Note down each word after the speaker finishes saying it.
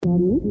Can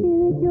me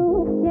feel it,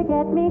 you? You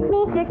get me,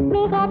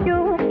 got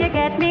you. You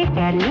get me,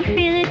 can me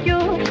feel it, you?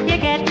 You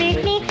get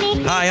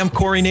me. Hi, I'm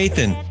Corey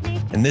Nathan,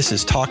 and this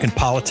is Talking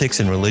Politics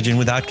and Religion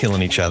Without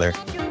Killing Each Other.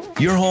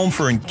 Your home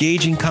for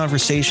engaging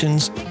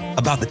conversations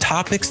about the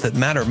topics that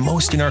matter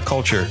most in our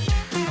culture.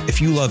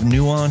 If you love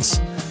nuance,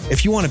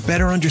 if you want to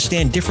better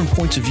understand different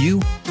points of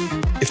view,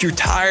 if you're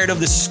tired of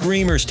the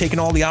screamers taking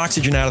all the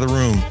oxygen out of the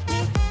room,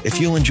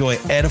 if you'll enjoy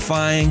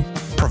edifying,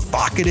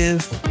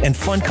 provocative, and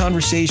fun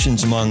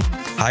conversations among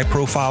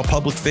high-profile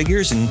public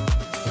figures and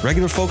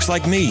regular folks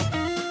like me,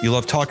 you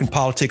love talking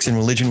politics and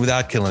religion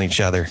without killing each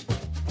other.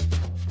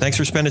 Thanks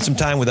for spending some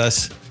time with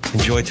us.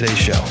 Enjoy today's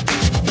show.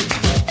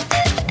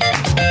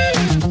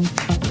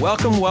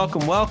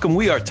 Welcome.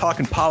 We are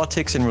talking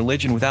politics and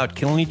religion without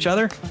killing each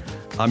other.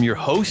 I'm your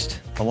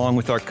host, along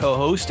with our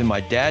co-host and my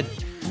dad,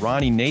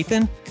 Ronnie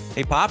Nathan.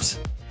 Hey, Pops.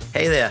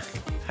 Hey there.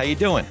 How you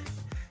doing?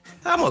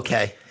 I'm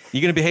okay. You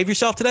going to behave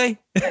yourself today?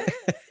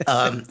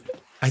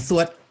 I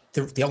thought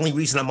the only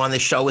reason I'm on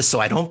this show is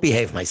so I don't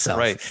behave myself.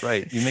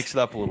 Right. You mix it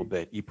up a little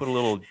bit. You put a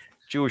little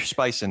Jewish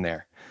spice in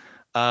there.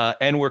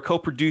 And we're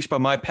co-produced by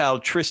my pal,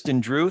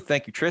 Tristan Drew.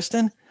 Thank you,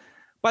 Tristan.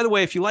 By the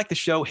way, if you like the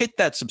show, hit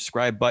that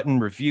subscribe button,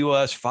 review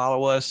us,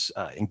 follow us,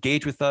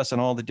 engage with us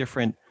on all the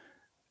different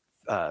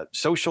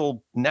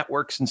social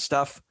networks and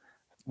stuff.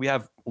 We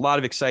have a lot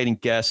of exciting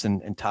guests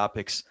and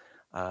topics.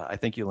 I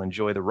think you'll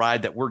enjoy the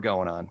ride that we're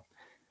going on.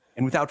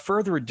 And without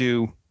further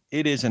ado,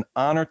 it is an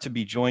honor to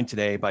be joined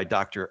today by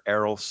Dr.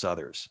 Erroll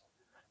Southers.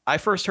 I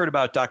first heard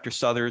about Dr.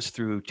 Southers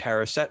through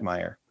Tara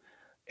Setmeyer,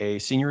 a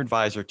senior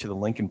advisor to the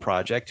Lincoln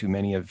Project, who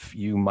many of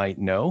you might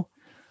know.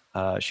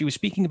 She was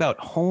speaking about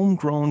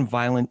homegrown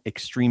violent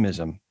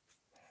extremism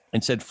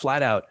and said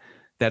flat out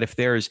that if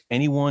there is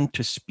anyone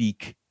to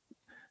speak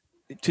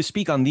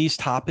on these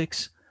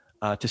topics,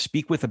 to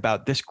speak with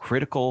about this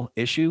critical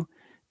issue,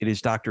 it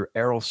is Dr.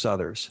 Erroll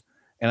Southers.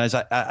 And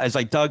as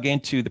I dug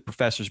into the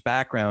professor's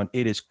background,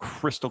 it is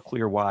crystal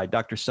clear why.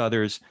 Dr.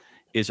 Southers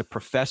is a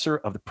professor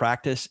of the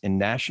practice in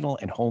national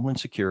and homeland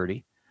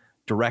security,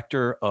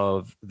 director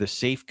of the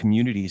Safe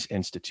Communities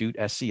Institute,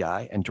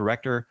 SCI, and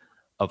director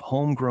of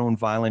homegrown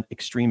violent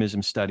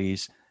extremism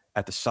studies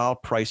at the Saul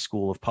Price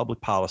School of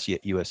Public Policy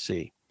at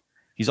USC.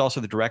 He's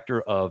also the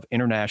director of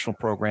international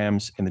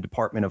programs in the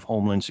Department of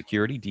Homeland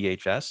Security,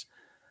 DHS,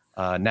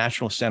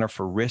 National Center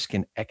for Risk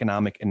and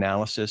Economic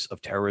Analysis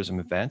of Terrorism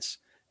Events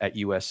at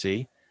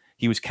USC.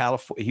 He was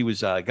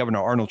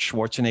Governor Arnold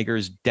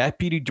Schwarzenegger's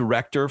deputy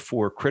director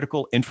for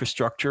critical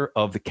infrastructure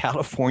of the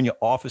California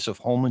Office of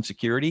Homeland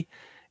Security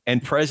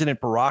and President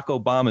Barack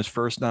Obama's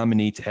first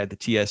nominee to head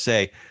the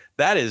TSA.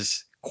 That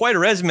is quite a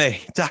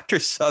resume, Dr.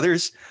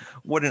 Southers.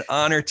 What an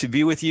honor to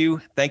be with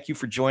you. Thank you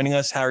for joining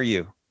us. How are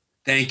you?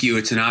 Thank you.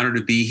 It's an honor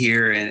to be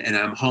here, and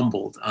I'm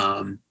humbled.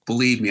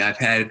 Believe me, I've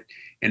had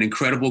an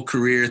incredible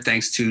career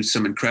thanks to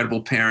some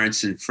incredible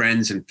parents and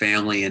friends and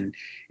family, and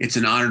it's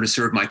an honor to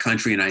serve my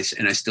country, and I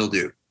still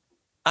do.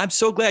 I'm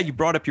so glad you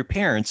brought up your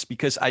parents,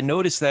 because I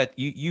noticed that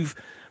you've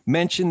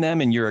mentioned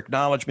them in your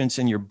acknowledgments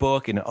in your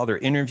book and other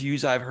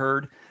interviews I've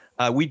heard.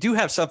 We do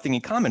have something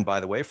in common, by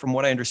the way. From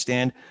what I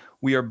understand,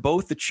 we are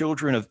both the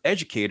children of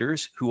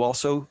educators who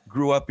also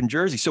grew up in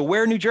Jersey. So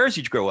where in New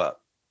Jersey did you grow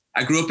up?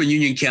 I grew up in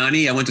Union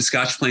County. I went to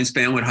Scotch Plains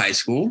Fanwood High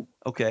School.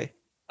 Okay.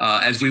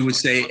 As we would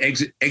say,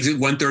 exit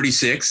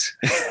 136.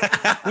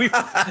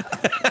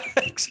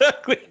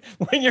 Exactly.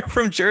 When you're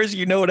from Jersey,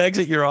 you know what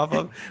exit you're off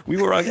of. We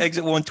were on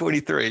exit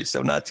 123,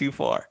 so not too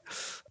far.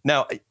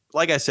 Now,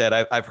 like I said,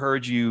 I've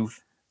heard you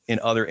in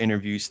other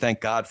interviews.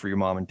 Thank God for your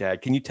mom and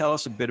dad. Can you tell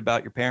us a bit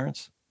about your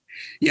parents?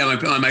 Yeah,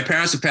 my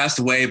parents have passed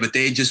away, but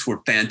they just were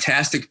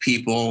fantastic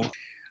people.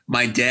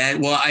 My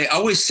dad, well, I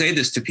always say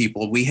this to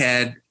people. We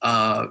had,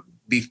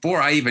 before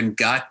I even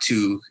got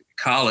to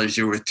college,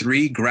 there were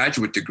 3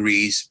 graduate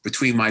degrees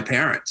between my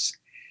parents.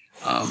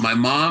 My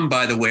mom,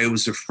 by the way,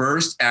 was the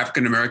first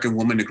African-American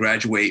woman to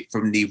graduate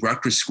from the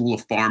Rutgers School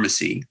of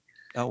Pharmacy.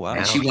 Oh, wow.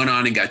 And she went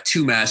on and got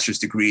 2 master's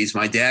degrees.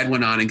 My dad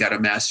went on and got a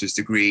master's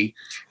degree.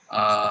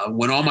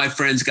 When all my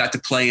friends got to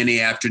play in the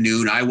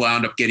afternoon, I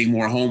wound up getting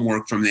more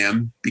homework from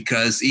them,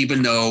 because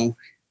even though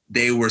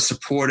they were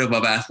supportive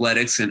of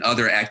athletics and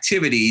other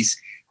activities,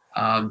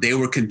 they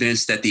were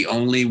convinced that the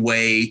only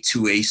way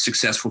to a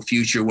successful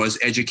future was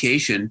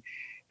education.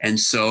 And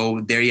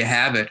so there you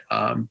have it.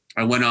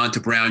 I went on to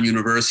Brown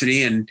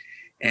University, and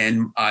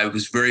I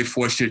was very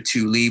fortunate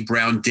to leave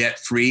Brown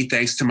debt-free,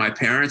 thanks to my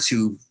parents,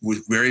 who were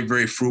very,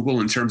 very frugal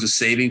in terms of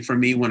saving for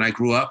me when I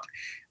grew up.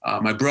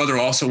 My brother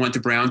also went to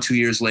Brown 2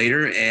 years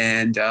later,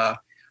 and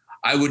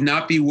I would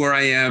not be where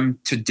I am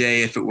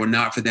today if it were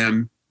not for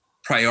them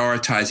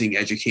prioritizing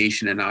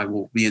education, and I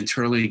will be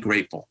eternally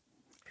grateful.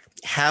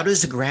 How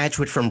does a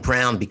graduate from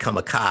Brown become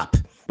a cop?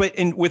 But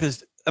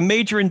with a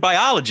major in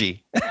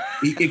biology.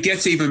 It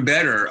gets even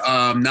better.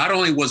 Not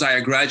only was I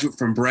a graduate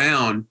from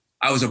Brown,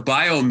 I was a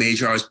bio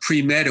major. I was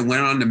pre-med and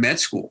went on to med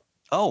school.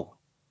 Oh.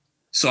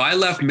 So I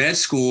left med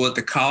school at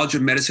the College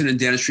of Medicine and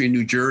Dentistry in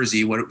New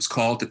Jersey, what it was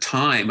called at the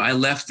time. I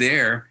left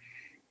there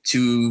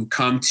to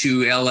come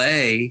to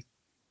LA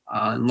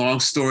Long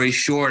story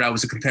short, I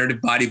was a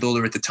competitive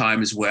bodybuilder at the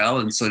time as well.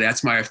 And so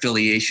that's my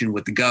affiliation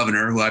with the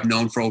governor, who I've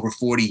known for over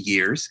 40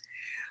 years.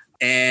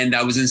 And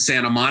I was in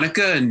Santa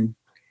Monica, and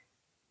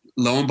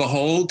lo and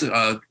behold,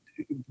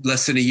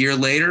 less than a year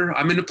later,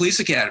 I'm in the police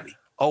academy.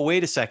 Oh,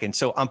 wait a second.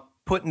 So I'm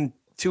putting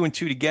two and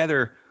two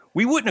together.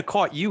 We wouldn't have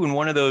caught you in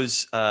one of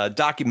those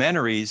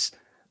documentaries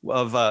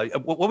of,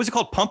 what was it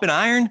called? Pump and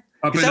Iron?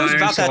 Because that was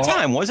about that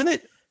time, wasn't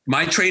it?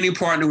 My training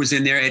partner was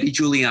in there, Eddie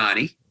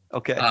Giuliani.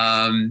 Okay.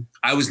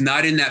 I was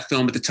not in that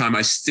film at the time.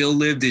 I still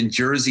lived in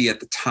Jersey at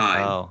the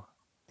time. Oh.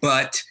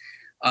 But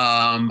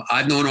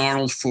I've known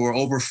Arnold for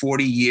over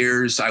 40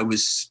 years. I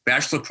was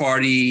bachelor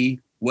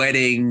party,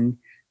 wedding,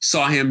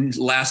 saw him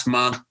last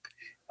month.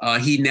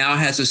 He now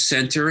has a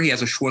center. He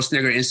has a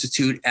Schwarzenegger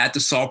Institute at the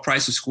Saul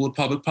Price School of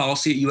Public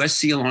Policy at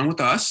USC, along with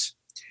us.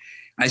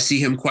 I see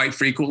him quite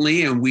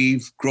frequently, and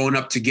we've grown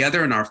up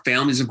together, and our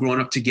families have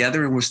grown up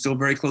together, and we're still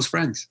very close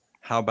friends.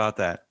 How about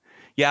that?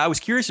 Yeah, I was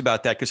curious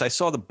about that because I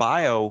saw the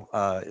bio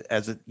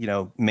as a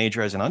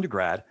major as an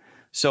undergrad.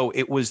 So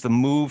it was the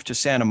move to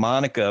Santa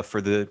Monica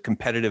for the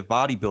competitive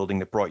bodybuilding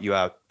that brought you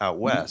out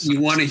west. You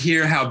want to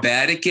hear how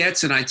bad it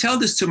gets? And I tell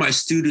this to my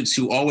students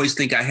who always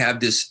think I have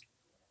this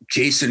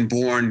Jason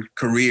Bourne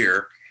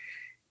career.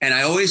 And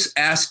I always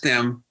ask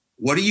them,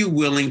 what are you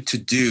willing to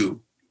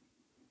do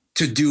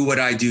what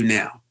I do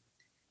now?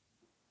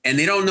 And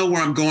they don't know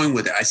where I'm going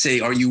with it. I say,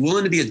 are you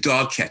willing to be a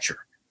dog catcher?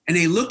 And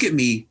they look at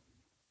me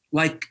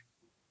like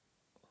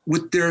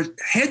with their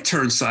head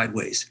turned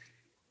sideways.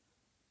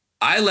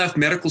 I left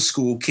medical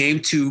school,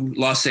 came to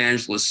Los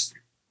Angeles.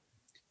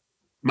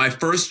 My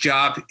first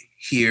job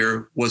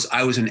here was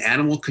I was an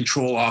animal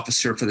control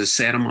officer for the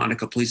Santa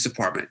Monica Police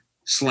Department,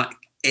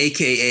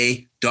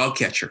 AKA dog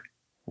catcher.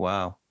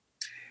 Wow.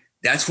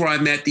 That's where I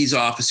met these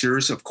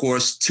officers. Of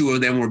course, two of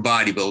them were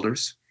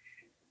bodybuilders.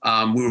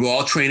 We were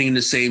all training in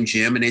the same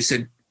gym, and they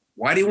said,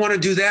 why do you want to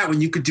do that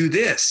when you could do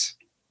this?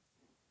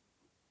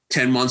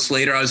 10 months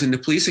later, I was in the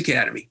police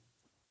academy.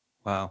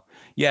 Wow.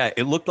 Yeah,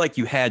 it looked like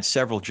you had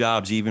several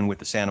jobs even with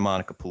the Santa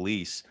Monica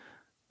police.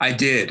 I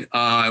did.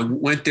 I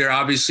went there.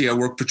 Obviously, I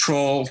worked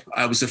patrol.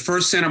 I was the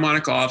first Santa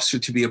Monica officer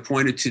to be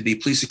appointed to the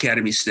police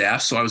academy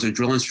staff. So I was a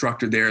drill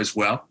instructor there as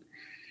well.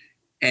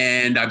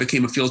 And I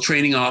became a field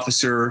training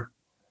officer.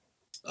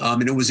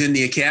 And it was in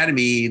the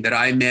academy that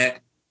I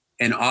met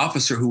an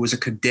officer who was a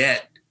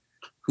cadet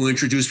who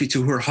introduced me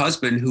to her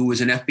husband, who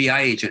was an FBI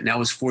agent. And that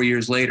was 4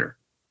 years later.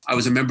 I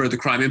was a member of the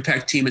crime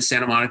impact team at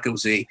Santa Monica. It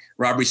was a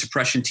robbery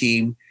suppression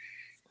team.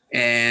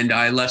 And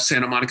I left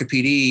Santa Monica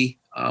PD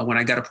when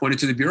I got appointed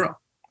to the Bureau.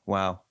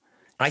 Wow.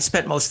 I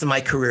spent most of my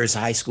career as a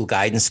high school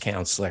guidance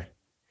counselor.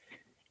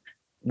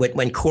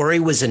 When Corey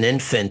was an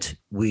infant,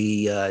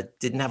 we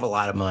didn't have a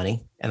lot of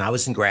money, and I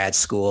was in grad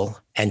school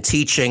and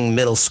teaching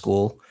middle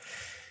school.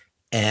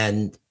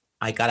 And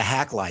I got a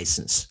hack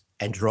license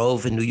and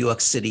drove a New York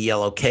City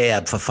yellow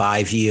cab for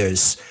 5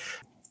 years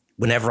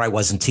whenever I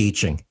wasn't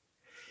teaching.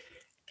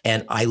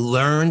 And I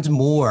learned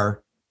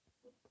more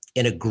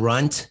in a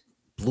grunt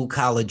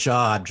blue-collar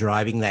job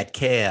driving that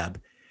cab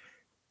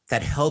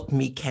that helped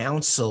me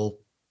counsel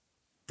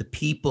the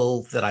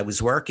people that I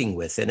was working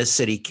with, inner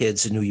city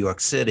kids in New York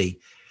City,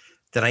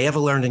 than I ever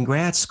learned in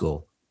grad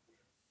school.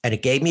 And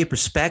it gave me a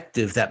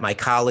perspective that my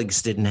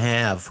colleagues didn't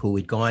have, who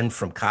had gone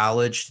from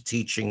college to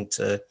teaching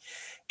to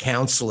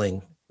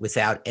counseling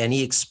without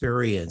any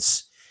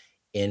experience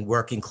in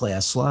working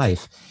class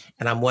life.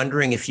 And I'm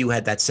wondering if you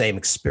had that same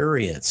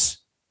experience.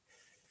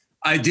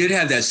 I did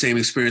have that same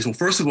experience. Well,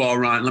 first of all,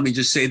 Ron, let me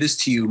just say this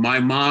to you.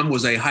 My mom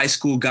was a high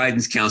school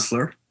guidance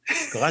counselor.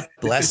 God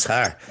bless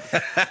her.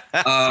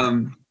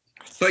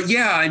 But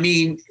yeah, I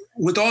mean,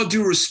 with all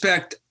due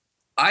respect,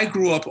 I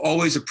grew up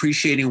always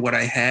appreciating what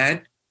I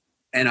had,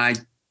 and I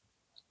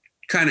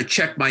kind of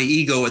checked my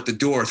ego at the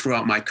door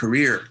throughout my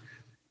career.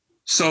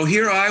 So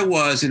here I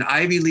was, an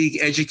Ivy League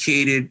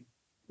educated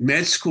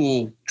med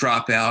school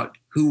dropout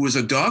who was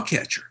a dog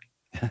catcher.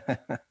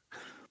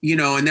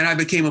 And then I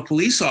became a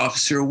police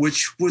officer,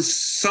 which was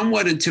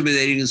somewhat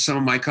intimidating to some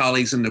of my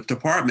colleagues in the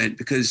department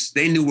because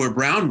they knew where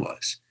Brown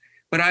was.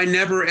 But I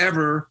never,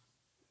 ever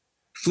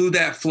flew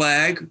that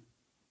flag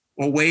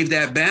or waved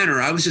that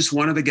banner. I was just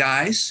one of the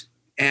guys,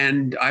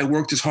 and I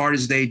worked as hard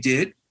as they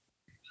did.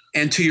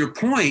 And to your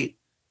point,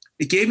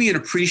 it gave me an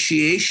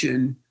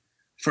appreciation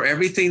for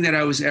everything that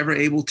I was ever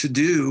able to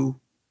do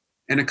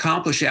and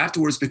accomplish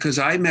afterwards, because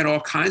I met all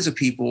kinds of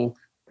people,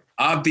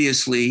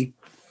 obviously,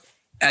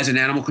 as an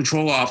animal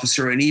control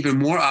officer, and even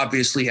more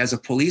obviously as a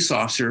police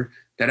officer,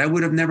 that I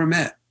would have never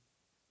met.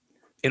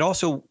 It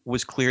also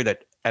was clear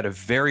that at a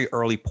very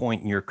early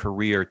point in your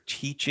career,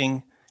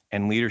 teaching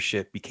and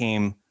leadership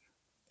became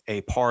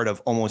a part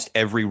of almost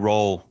every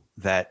role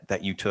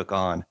that you took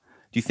on. Do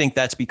you think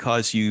that's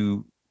because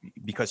you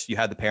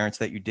had the parents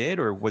that you did,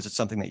 or was it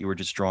something that you were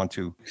just drawn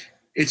to?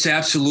 It's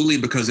absolutely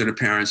because of the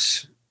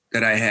parents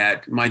that I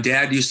had. My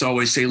dad used to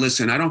always say,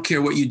 listen, I don't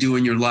care what you do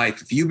in your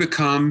life. If you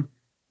become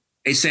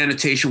a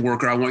sanitation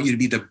worker, I want you to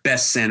be the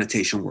best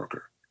sanitation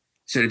worker.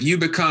 He said, if you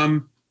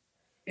become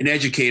an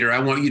educator, I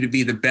want you to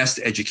be the best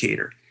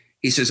educator.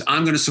 He says,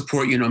 I'm going to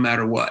support you no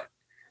matter what.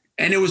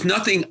 And it was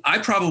nothing. I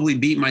probably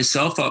beat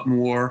myself up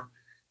more.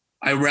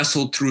 I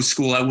wrestled through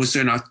school. I was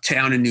in a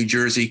town in New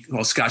Jersey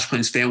called Scotch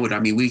Plains Fanwood. I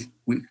mean,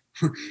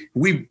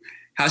 we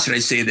how should I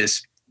say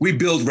this? We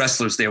build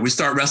wrestlers there. We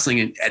start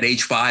wrestling at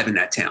age 5 in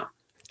that town.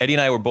 Eddie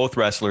and I were both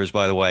wrestlers,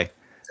 by the way.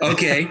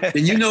 Okay.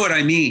 Then you know what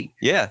I mean.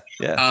 Yeah.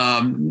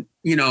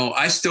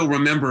 I still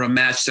remember a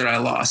match that I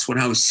lost when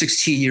I was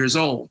 16 years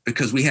old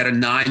because we had a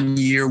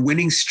 9-year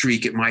winning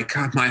streak at my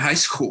high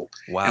school.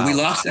 Wow. And we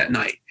lost that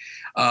night.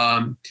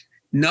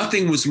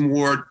 Nothing was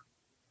more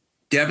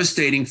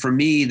devastating for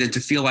me than to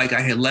feel like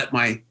I had let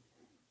my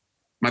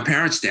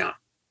parents down.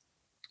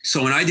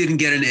 So when I didn't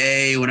get an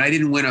A, when I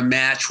didn't win a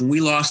match, when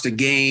we lost a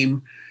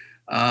game,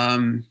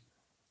 I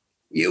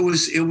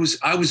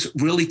was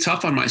really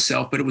tough on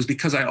myself, but it was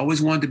because I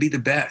always wanted to be the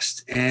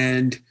best.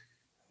 And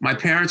my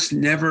parents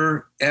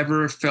never,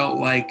 ever felt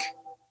like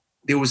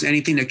there was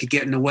anything that could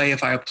get in the way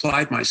if I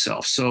applied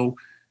myself. So,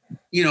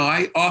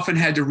 I often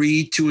had to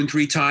read 2 and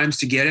 3 times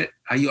to get it.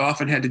 I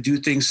often had to do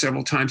things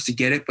several times to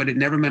get it, but it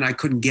never meant I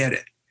couldn't get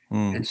it.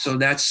 And so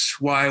that's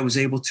why I was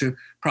able to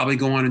probably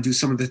go on and do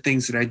some of the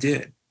things that I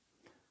did.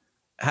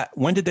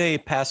 When did they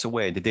pass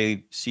away? Did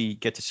they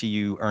get to see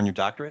you earn your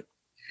doctorate?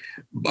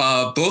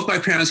 Both my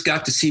parents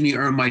got to see me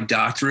earn my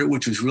doctorate,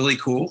 which was really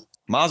cool.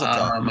 Mazel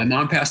tov. My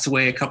mom passed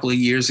away a couple of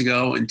years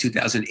ago in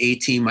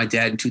 2018. My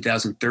dad in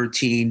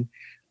 2013.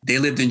 They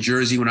lived in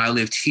Jersey when I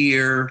lived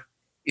here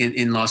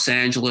in Los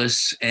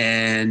Angeles,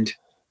 and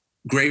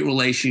great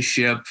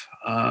relationship.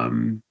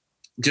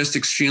 Just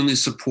extremely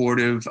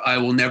supportive. I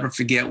will never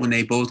forget when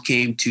they both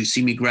came to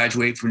see me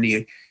graduate from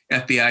the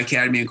FBI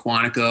Academy in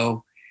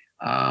Quantico.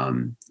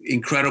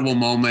 Incredible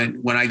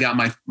moment. When I got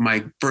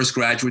my first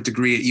graduate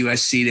degree at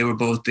USC, they were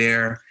both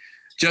there.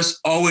 Just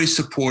always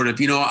supportive.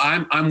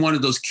 I'm one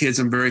of those kids.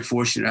 I'm very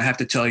fortunate. I have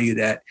to tell you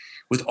that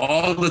with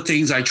all the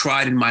things I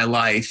tried in my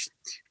life,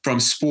 from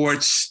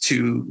sports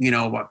to,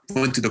 I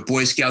went to the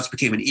Boy Scouts,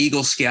 became an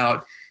Eagle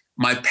Scout,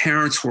 my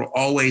parents were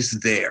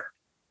always there.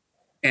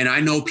 And I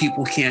know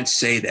people can't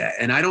say that.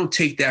 And I don't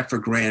take that for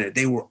granted.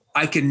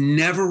 I can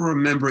never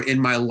remember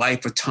in my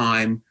life a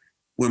time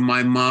when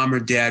my mom or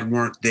dad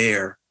weren't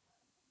there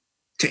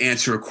to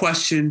answer a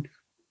question,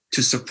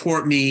 to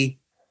support me.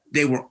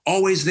 They were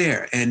always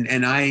there.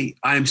 And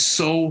I'm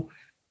so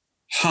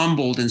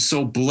humbled and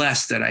so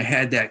blessed that I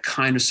had that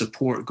kind of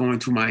support going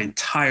through my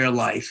entire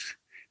life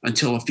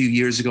until a few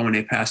years ago when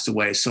they passed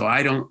away. So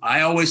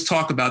I always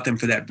talk about them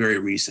for that very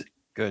reason.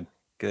 Good.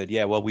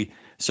 Yeah. Well, we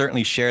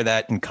certainly share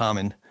that in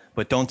common,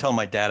 but don't tell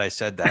my dad I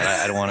said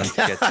that. I don't want him to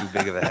get too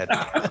big of a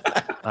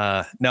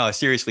head. No,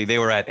 seriously, they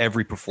were at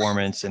every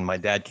performance, and my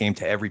dad came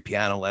to every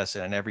piano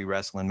lesson and every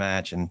wrestling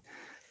match. And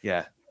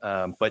yeah.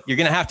 But you're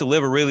going to have to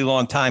live a really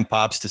long time,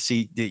 Pops, to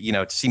see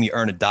me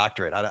earn a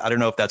doctorate. I don't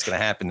know if that's going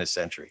to happen this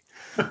century.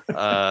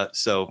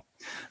 So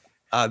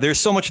there's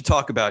so much to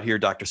talk about here,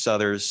 Dr.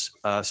 Southers.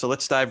 So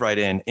let's dive right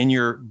in. In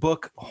your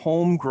book,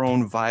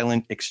 Homegrown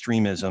Violent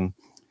Extremism,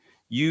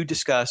 you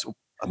discuss,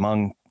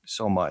 among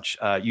so much,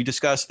 you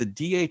discuss the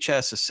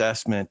DHS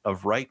assessment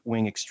of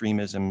right-wing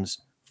extremism's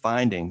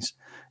findings,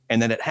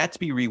 and that it had to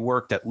be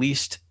reworked, at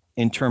least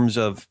in terms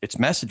of its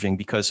messaging,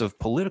 because of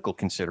political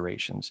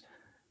considerations.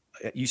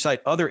 You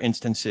cite other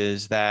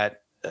instances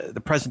that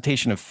the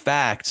presentation of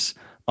facts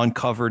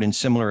uncovered in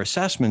similar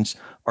assessments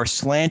are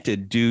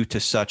slanted due to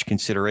such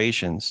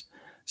considerations.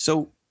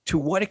 So to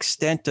what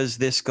extent does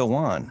this go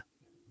on?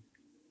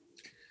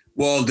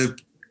 Well, the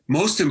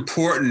most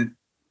important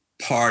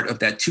part of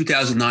that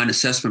 2009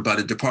 assessment by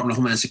the Department of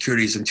Homeland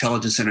Security's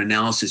Intelligence and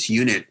Analysis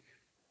Unit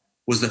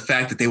was the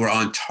fact that they were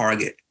on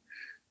target.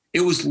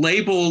 It was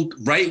labeled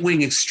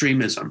right-wing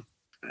extremism.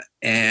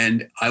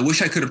 And I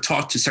wish I could have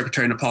talked to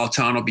Secretary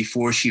Napolitano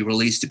before she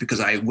released it, because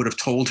I would have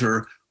told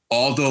her,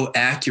 although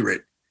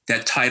accurate,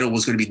 that title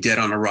was going to be dead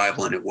on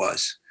arrival, and it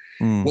was.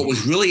 What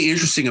was really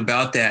interesting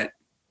about that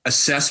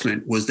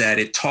assessment was that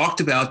it talked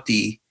about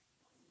the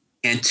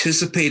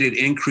anticipated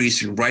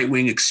increase in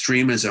right-wing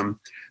extremism,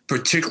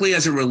 particularly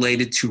as it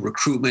related to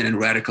recruitment and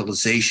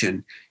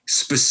radicalization,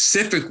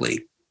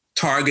 specifically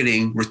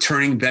targeting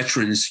returning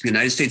veterans,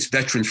 United States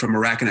veterans from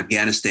Iraq and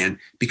Afghanistan,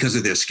 because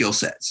of their skill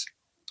sets.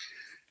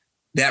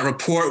 That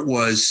report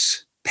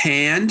was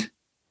panned.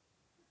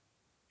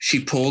 She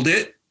pulled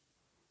it.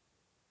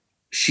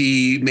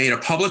 She made a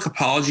public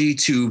apology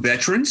to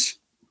veterans.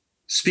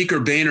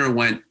 Speaker Boehner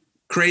went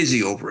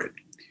crazy over it.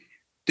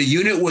 The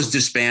unit was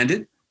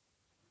disbanded,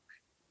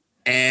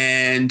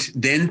 and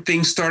then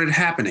things started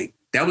happening.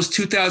 That was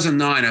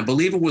 2009. I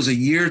believe it was a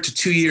year to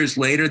 2 years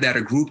later that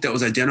a group that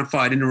was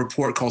identified in the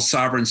report called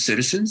Sovereign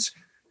Citizens,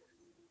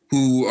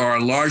 who are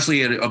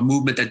largely a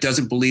movement that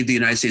doesn't believe the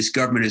United States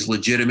government is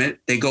legitimate.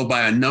 They go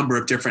by a number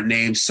of different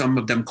names. Some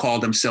of them call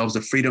themselves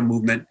the Freedom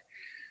Movement.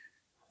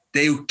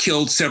 They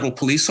killed several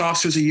police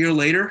officers a year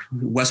later,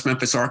 West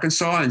Memphis,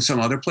 Arkansas, and some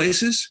other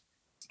places.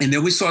 And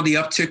then we saw the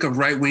uptick of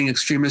right-wing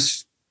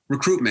extremist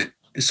recruitment.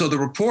 And so the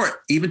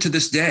report, even to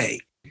this day,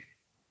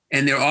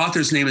 and their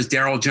author's name is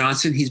Darrell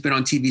Johnson. He's been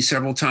on TV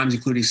several times,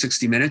 including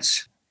 60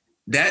 Minutes.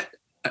 That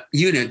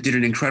unit did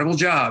an incredible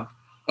job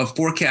of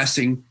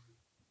forecasting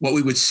what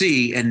we would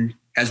see. And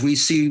as we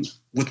see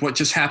with what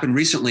just happened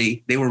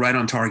recently, they were right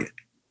on target.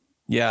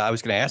 Yeah, I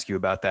was going to ask you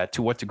about that.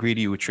 To what degree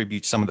do you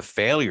attribute some of the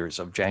failures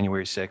of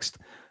January 6th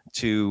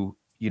to,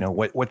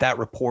 what that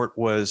report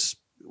was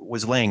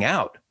laying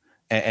out,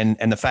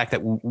 and the fact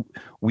that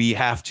we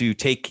have to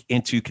take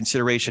into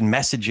consideration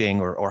messaging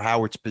or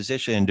how it's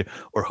positioned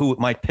or who it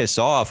might piss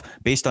off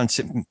based on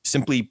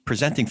simply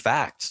presenting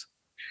facts?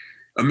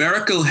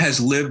 America has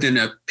lived in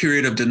a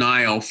period of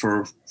denial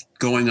for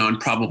going on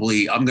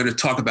probably, I'm going to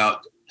talk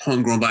about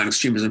homegrown violent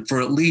extremism,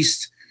 for at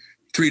least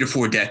 3 to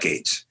 4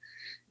 decades.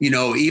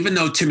 Even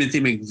though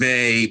Timothy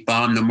McVeigh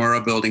bombed the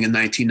Murrah building in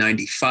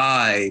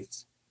 1995,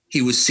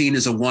 he was seen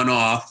as a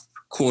one-off,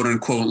 quote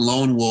unquote,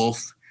 lone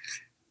wolf.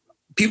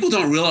 People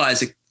don't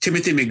realize that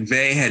Timothy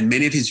McVeigh had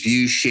many of his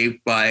views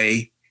shaped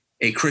by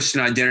a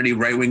Christian identity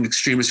right-wing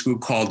extremist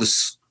group called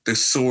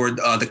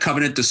the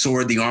Covenant, the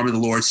Sword, the Arm of the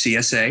Lord,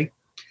 CSA.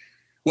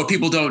 What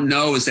people don't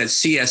know is that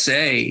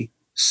CSA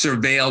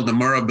surveilled the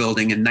Murrah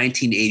building in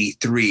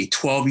 1983,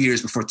 12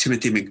 years before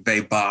Timothy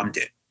McVeigh bombed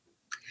it.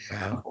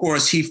 Wow. Of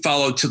course, he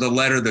followed to the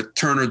letter the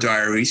Turner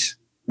Diaries,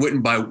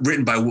 written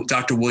by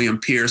Dr. William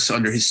Pierce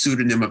under his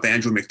pseudonym of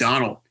Andrew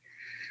McDonald.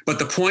 But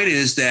the point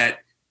is that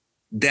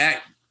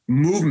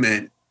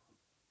movement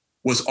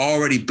was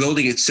already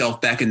building itself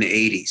back in the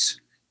 80s.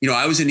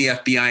 I was in the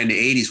FBI in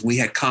the 80s. We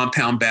had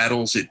compound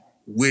battles at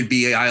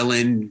Whidbey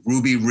Island,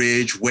 Ruby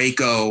Ridge,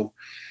 Waco.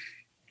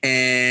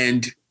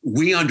 And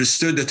we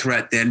understood the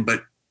threat then,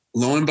 but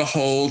lo and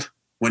behold,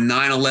 when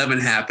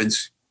 9/11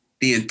 happens,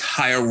 the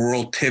entire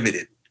world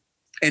pivoted,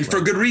 and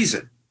for good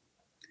reason.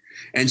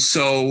 And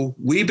so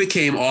we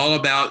became all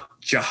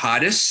about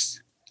jihadists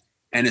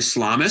and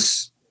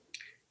Islamists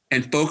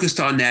and focused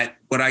on that,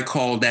 what I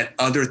call that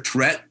other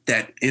threat,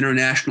 that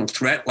international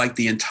threat, like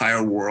the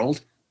entire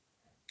world,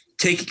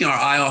 taking our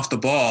eye off the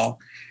ball.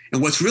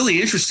 And what's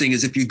really interesting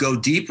is if you go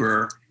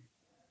deeper,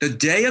 the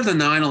day of the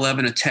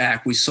 9/11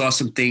 attack, we saw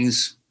some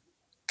things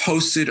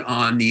posted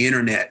on the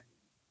internet.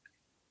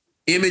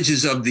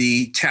 Images of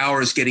the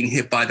towers getting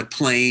hit by the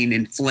plane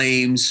in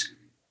flames,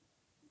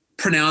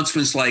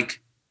 pronouncements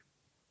like,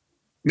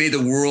 "May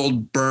the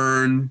world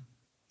burn,"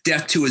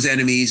 "death to his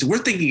enemies." We're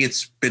thinking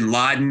it's bin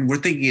Laden. We're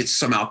thinking it's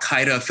some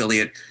Al-Qaeda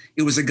affiliate.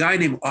 It was a guy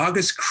named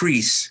August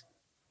Crease,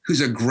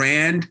 who's a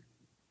grand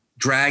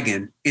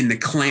dragon in the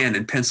Klan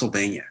in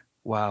Pennsylvania.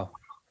 Wow.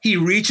 He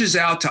reaches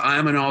out to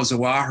Ayman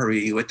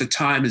al-Zawahiri, who at the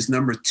time is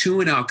number 2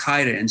 in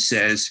Al-Qaeda, and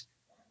says,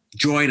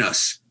 "Join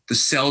us. The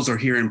cells are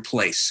here in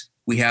place.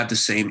 We have the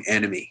same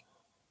enemy."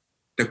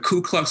 The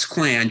Ku Klux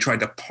Klan tried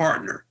to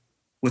partner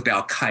with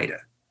Al-Qaeda.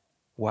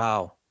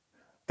 Wow.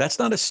 That's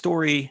not a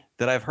story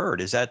that I've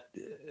heard.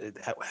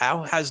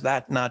 How has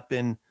that not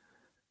been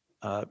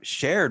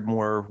shared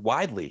more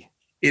widely?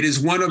 It is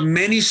one of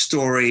many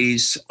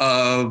stories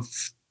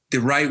of the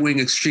right-wing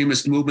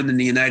extremist movement in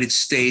the United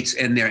States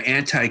and their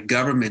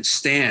anti-government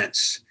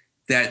stance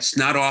that's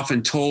not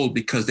often told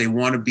because they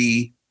want to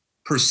be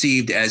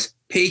perceived as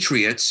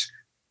patriots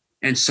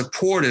and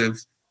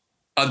supportive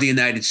of the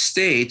United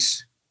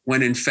States,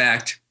 when in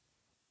fact,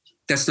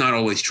 that's not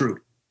always true.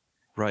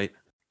 Right.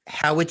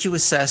 How would you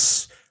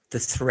assess the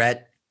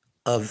threat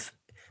of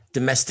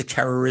domestic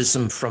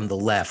terrorism from the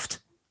left?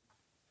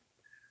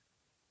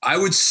 I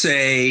would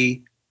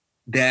say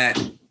that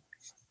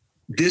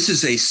this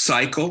is a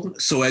cycle.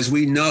 So as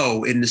we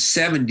know, in the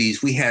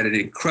 70s, we had an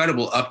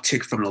incredible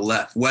uptick from the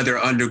left, Weather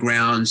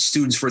Underground,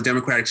 Students for a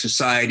Democratic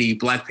Society,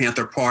 Black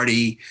Panther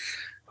Party.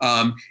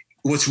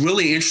 What's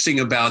really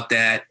interesting about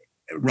that,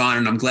 Ron,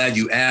 and I'm glad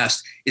you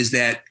asked, is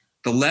that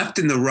the left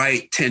and the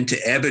right tend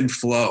to ebb and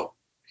flow.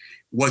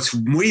 What's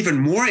even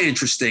more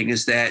interesting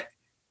is that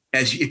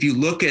if you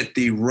look at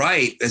the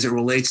right as it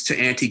relates to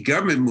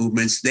anti-government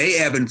movements, they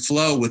ebb and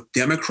flow with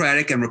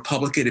Democratic and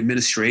Republican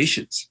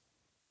administrations.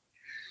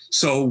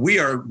 So we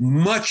are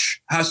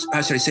how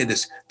should I say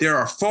this? There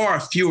are far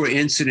fewer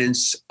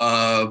incidents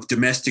of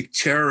domestic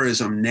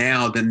terrorism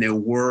now than there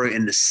were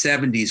in the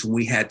 70s when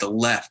we had the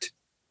left.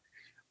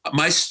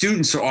 My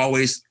students are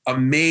always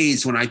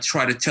amazed when I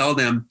try to tell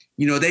them,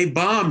 they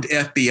bombed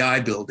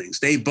FBI buildings.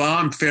 They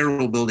bombed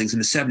federal buildings in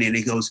the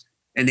 70s.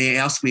 And they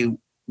ask me,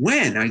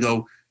 when? I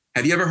go,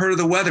 have you ever heard of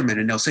the Weathermen?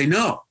 And they'll say,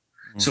 no.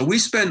 Mm-hmm. So we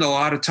spend a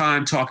lot of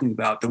time talking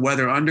about the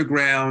Weather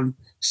Underground,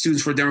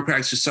 Students for a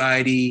Democratic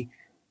Society,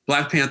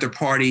 Black Panther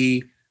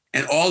Party,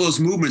 and all those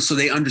movements so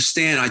they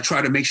understand. I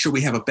try to make sure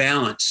we have a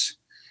balance.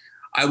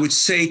 I would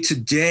say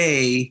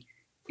today,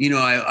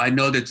 I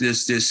know that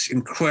there's this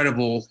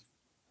incredible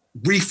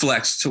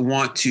reflex to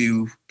want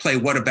to play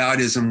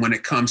whataboutism when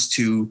it comes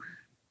to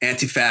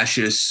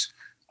anti-fascists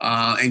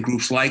and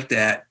groups like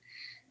that.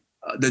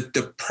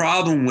 The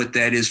problem with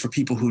that is for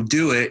people who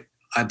do it,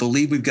 I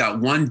believe we've got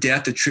one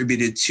death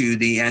attributed to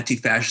the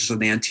anti-fascist or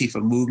the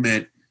Antifa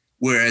movement,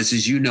 whereas,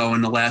 as you know,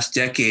 in the last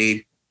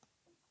decade,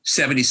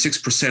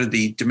 76% of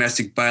the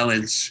domestic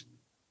violence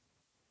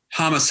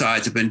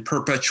homicides have been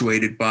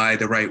perpetuated by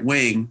the right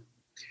wing.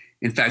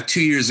 In fact,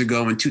 2 years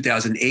ago in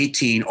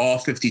 2018, all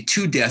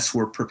 52 deaths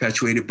were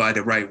perpetuated by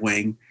the right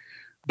wing.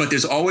 But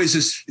there's always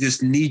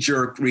this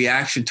knee-jerk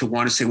reaction to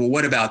want to say, well,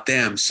 what about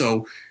them?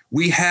 So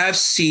we have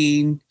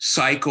seen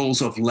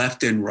cycles of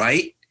left and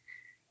right.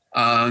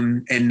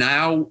 And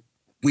now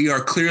we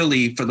are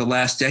clearly, for the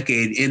last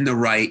decade, in the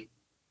right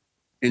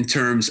in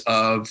terms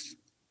of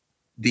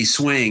the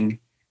swing.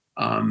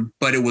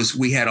 But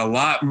we had a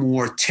lot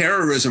more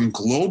terrorism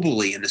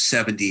globally in the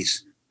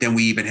 70s than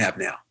we even have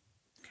now.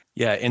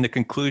 Yeah. In the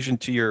conclusion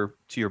to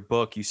your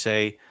book, you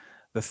say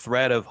the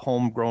threat of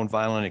homegrown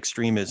violent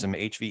extremism,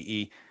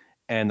 HVE,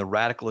 and the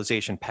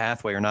radicalization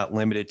pathway are not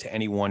limited to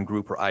any one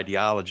group or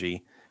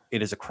ideology.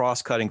 It is a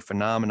cross-cutting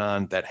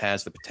phenomenon that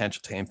has the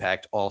potential to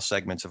impact all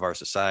segments of our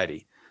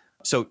society.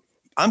 So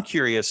I'm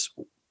curious,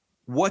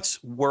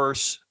 what's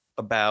worse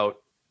about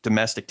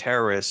domestic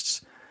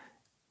terrorists?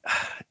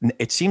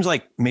 It seems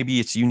like maybe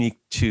it's unique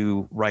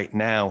to right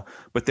now,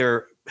 but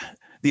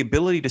the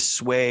ability to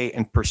sway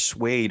and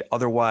persuade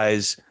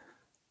otherwise,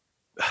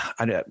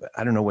 I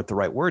don't know what the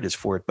right word is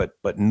for it,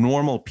 but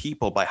normal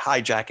people by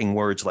hijacking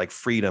words like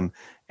freedom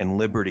and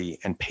liberty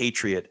and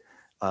patriot,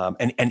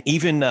 and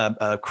even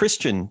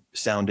Christian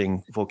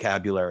sounding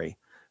vocabulary.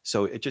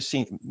 So it just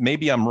seems,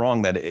 maybe I'm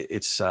wrong that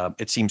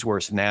it seems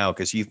worse now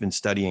because you've been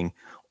studying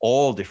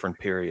all different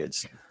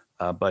periods,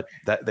 but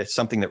that's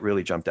something that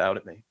really jumped out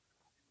at me.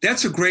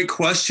 That's a great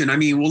question. I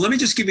mean, well, let me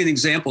just give you an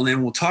example and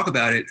then we'll talk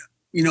about it.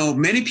 You know,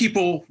 many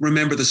people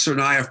remember the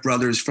Tsarnaev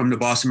brothers from the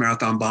Boston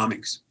Marathon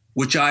bombings,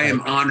 which I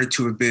am honored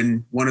to have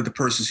been one of the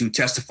persons who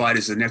testified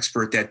as an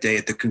expert that day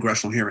at the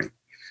congressional hearing.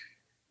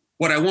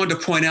 What I wanted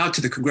to point out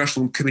to the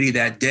congressional committee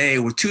that day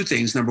were two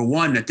things. Number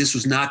one, that this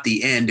was not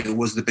the end. It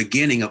was the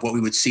beginning of what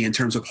we would see in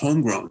terms of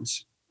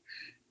homegrowns.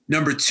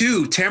 Number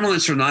two, Tamerlan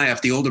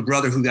Tsarnaev, the older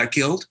brother who got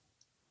killed,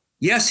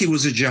 yes, he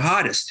was a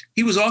jihadist.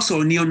 He was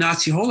also a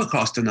neo-Nazi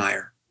Holocaust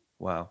denier.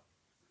 Wow.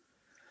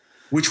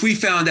 Which we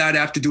found out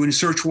after doing a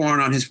search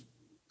warrant on his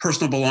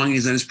personal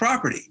belongings and his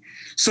property.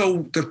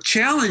 So the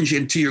challenge,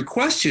 and to your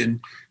question,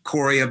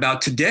 Corey,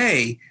 about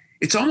today,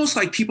 it's almost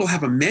like people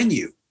have a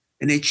menu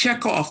and they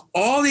check off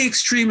all the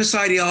extremist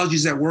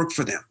ideologies that work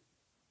for them.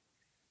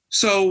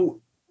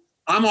 So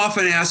I'm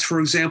often asked, for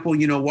example,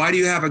 you know, why do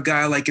you have a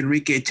guy like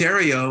Enrique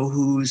Tarrio,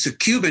 who's a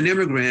Cuban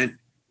immigrant,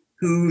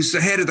 who's the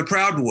head of the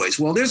Proud Boys?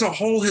 Well, there's a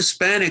whole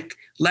Hispanic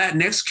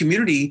Latinx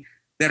community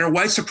that are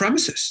white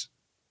supremacists.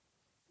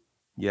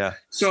 Yeah.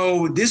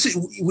 So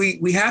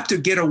we have to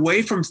get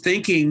away from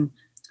thinking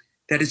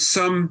that it's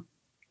some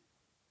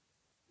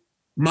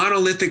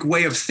monolithic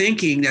way of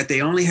thinking that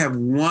they only have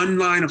one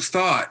line of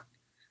thought.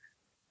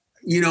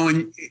 You know,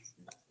 and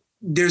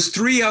there's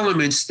three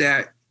elements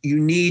that you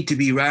need to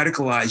be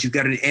radicalized. You've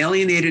got an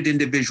alienated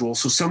individual,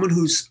 so someone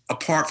who's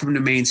apart from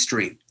the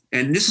mainstream.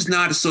 And this is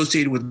not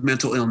associated with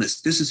mental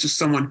illness. This is just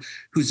someone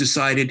who's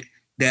decided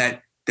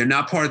that they're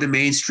not part of the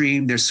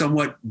mainstream. They're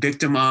somewhat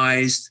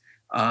victimized.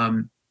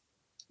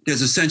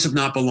 There's a sense of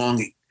not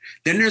belonging.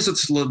 Then there's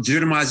this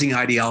legitimizing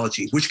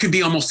ideology, which can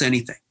be almost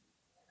anything,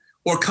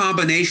 or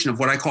combination of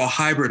what I call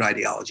hybrid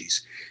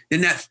ideologies.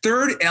 Then that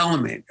third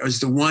element is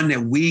the one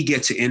that we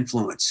get to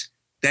influence,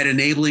 that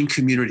enabling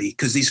community,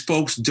 because these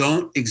folks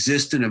don't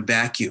exist in a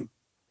vacuum.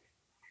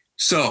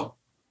 So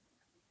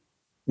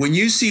when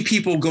you see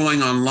people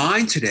going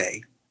online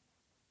today,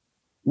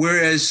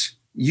 whereas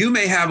you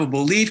may have a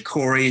belief,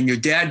 Corey, and your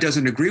dad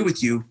doesn't agree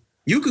with you,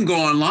 you can go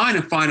online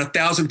and find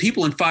 1,000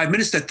 people in 5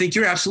 minutes that think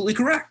you're absolutely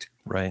correct.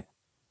 Right.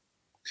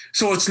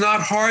 So it's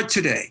not hard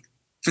today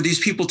for these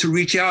people to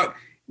reach out,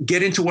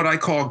 get into what I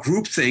call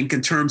groupthink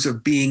in terms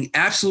of being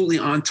absolutely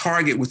on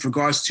target with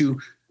regards to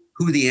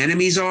who the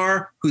enemies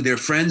are, who their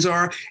friends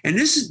are. And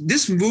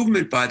this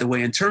movement, by the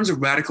way, in terms of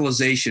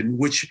radicalization,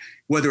 which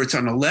whether it's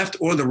on the left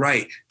or the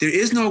right, there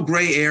is no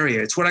gray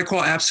area. It's what I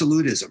call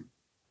absolutism.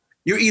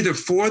 You're either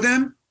for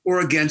them or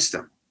against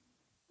them.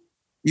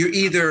 You're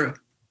either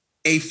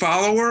a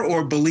follower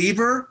or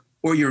believer,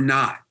 or you're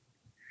not.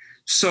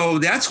 So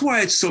that's why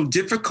it's so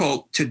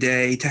difficult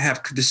today to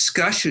have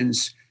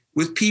discussions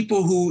with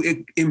people who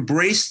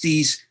embrace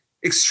these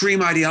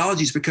extreme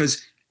ideologies,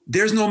 because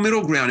there's no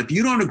middle ground. If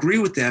you don't agree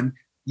with them,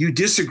 you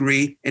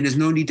disagree, and there's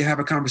no need to have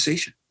a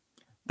conversation.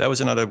 That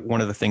was another one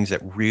of the things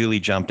that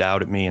really jumped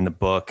out at me in the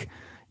book.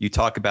 You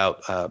talk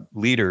about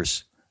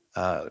leadership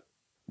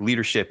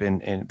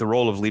and the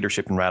role of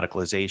leadership in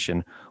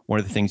radicalization. One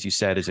of the things you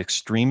said is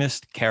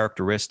extremist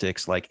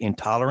characteristics like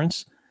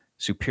intolerance,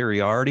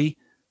 superiority,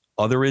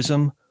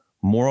 otherism,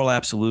 moral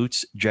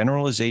absolutes,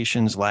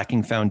 generalizations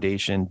lacking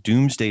foundation,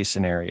 doomsday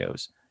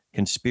scenarios,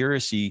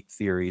 conspiracy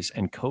theories,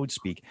 and code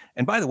speak.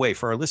 And by the way,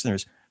 for our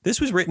listeners,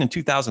 this was written in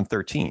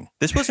 2013.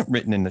 This wasn't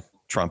written in the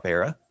Trump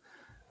era,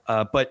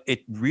 but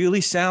it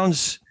really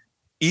sounds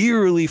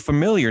eerily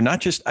familiar.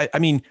 Not just, I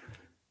mean,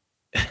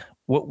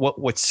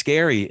 what's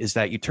scary is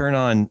that you turn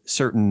on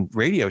certain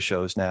radio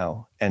shows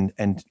now, and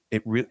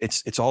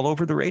it's all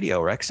over the radio,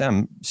 or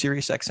XM,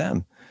 Sirius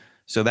XM.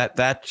 So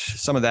that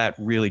some of that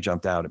really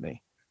jumped out at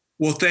me.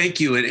 Well, thank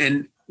you.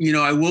 And you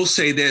know, I will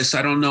say this,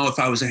 I don't know if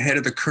I was ahead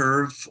of the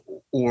curve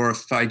or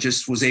if I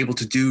just was able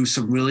to do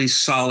some really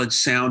solid,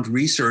 sound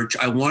research,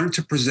 I wanted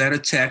to present a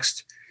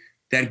text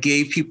that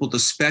gave people the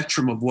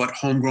spectrum of what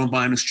homegrown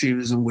violent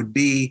extremism would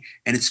be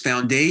and its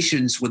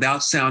foundations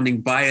without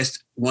sounding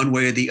biased one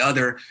way or the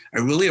other. I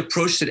really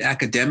approached it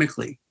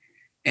academically.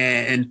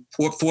 And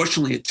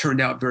fortunately, it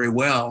turned out very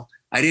well.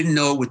 I didn't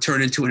know it would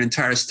turn into an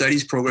entire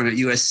studies program at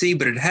USC,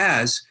 but it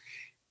has.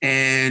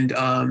 And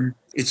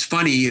it's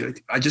funny,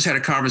 I just had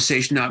a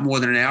conversation not more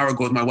than an hour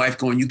ago with my wife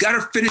going, you got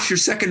to finish your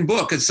second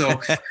book. And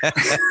so...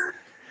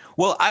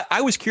 Well,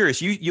 I was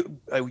curious.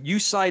 You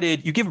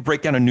cited, you give a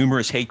breakdown of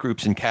numerous hate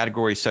groups in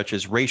categories such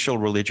as racial,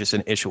 religious,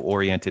 and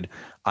issue-oriented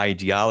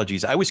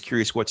ideologies. I was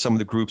curious what some of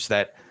the groups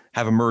that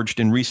have emerged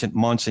in recent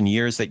months and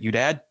years that you'd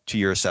add to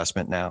your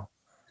assessment now.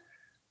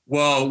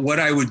 Well, what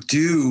I would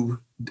do,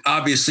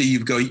 obviously,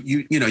 you've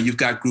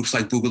got groups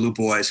like Boogaloo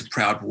Boys and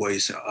Proud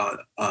Boys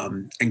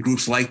and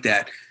groups like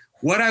that.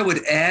 What I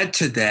would add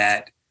to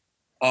that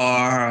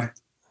are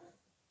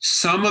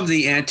some of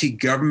the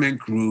anti-government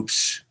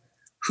groups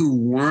who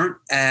weren't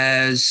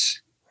as,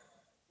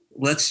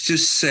 let's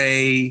just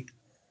say,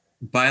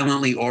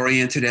 violently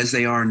oriented as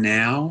they are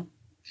now.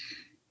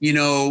 You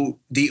know,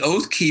 the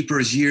Oath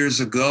Keepers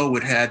years ago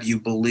would have you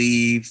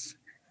believe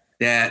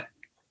that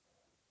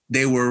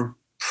they were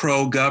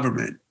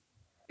pro-government,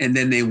 and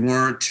then they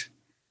weren't.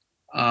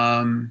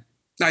 I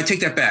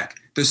take that back.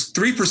 Those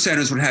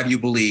 3%ers would have you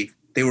believe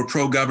they were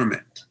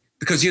pro-government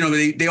because, you know,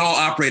 they all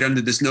operate under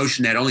this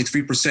notion that only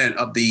 3%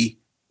 of the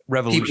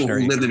people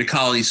who lived in the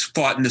colonies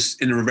fought in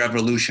the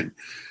revolution.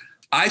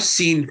 I've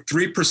seen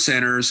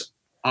 3%ers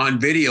on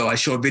video. I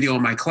show a video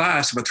in my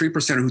class of a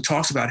 3%er who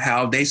talks about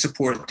how they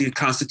support the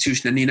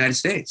Constitution in the United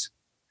States.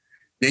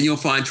 Then you'll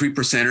find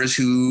 3%ers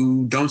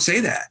who don't say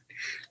that.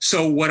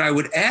 So what I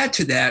would add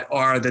to that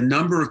are the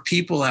number of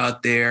people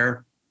out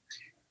there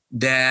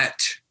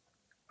that,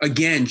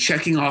 again,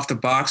 checking off the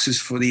boxes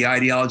for the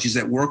ideologies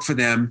that work for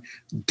them,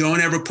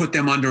 don't ever put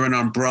them under an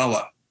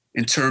umbrella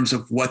in terms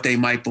of what they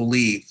might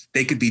believe.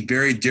 They could be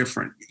very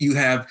different. You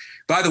have,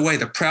 by the way,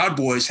 the Proud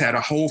Boys had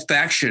a whole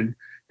faction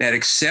that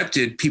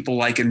accepted people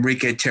like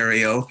Enrique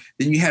Tarrio.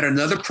 Then you had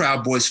another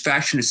Proud Boys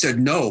faction that said,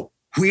 no,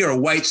 we are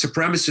white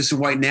supremacists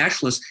and white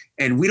nationalists,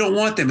 and we don't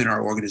want them in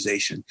our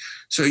organization.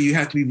 So you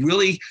have to be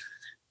really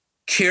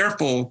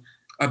careful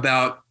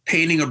about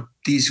painting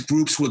these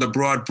groups with a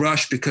broad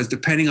brush, because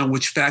depending on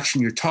which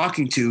faction you're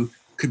talking to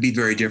could be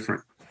very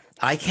different.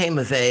 I came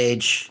of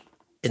age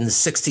in the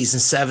 60s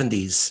and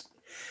 70s.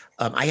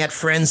 I had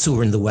friends who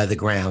were in the weather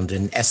ground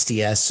and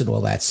SDS and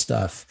all that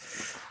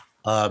stuff.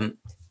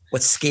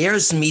 What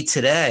scares me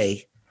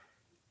today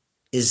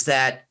is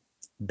that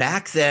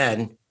back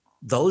then,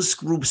 those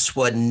groups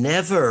were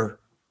never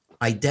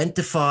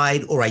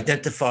identified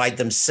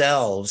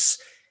themselves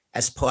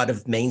as part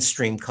of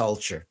mainstream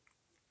culture.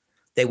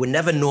 They were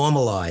never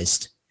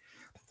normalized.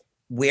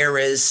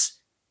 Whereas,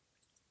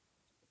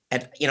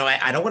 and you know,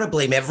 I don't want to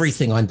blame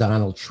everything on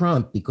Donald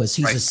Trump because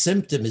he's right. a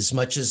symptom as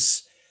much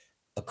as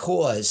a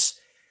cause.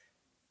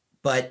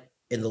 But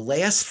in the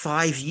last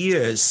 5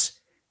 years,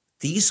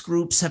 these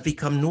groups have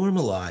become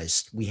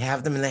normalized. We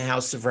have them in the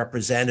House of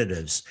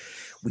Representatives.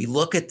 We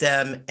look at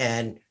them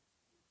and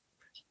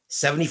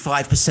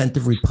 75%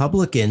 of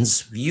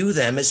Republicans view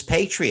them as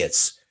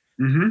patriots.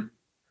 Mm-hmm.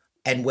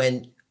 And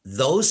when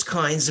those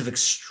kinds of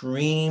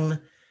extreme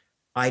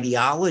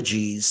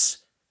ideologies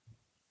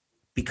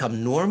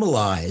become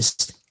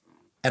normalized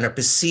and are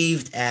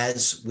perceived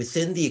as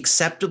within the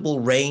acceptable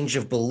range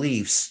of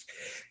beliefs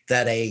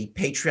that a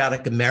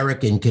patriotic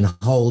American can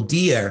hold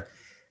dear,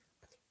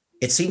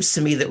 it seems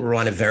to me that we're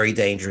on a very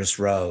dangerous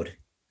road.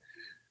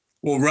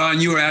 Well, Ron,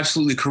 you are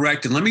absolutely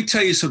correct. And let me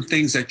tell you some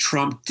things that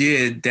Trump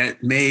did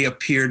that may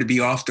appear to be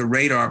off the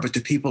radar, but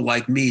to people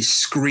like me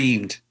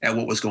screamed at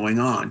what was going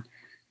on.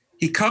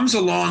 He comes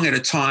along at a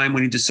time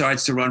when he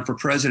decides to run for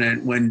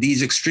president, when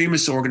these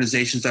extremist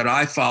organizations that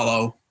I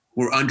follow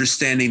were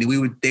understanding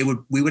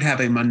that we would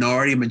have a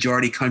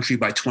majority country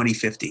by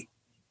 2050.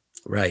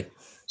 Right.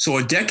 So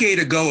a decade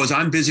ago, as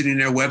I'm visiting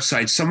their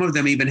website, some of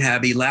them even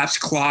have elapsed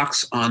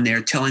clocks on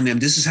there telling them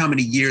this is how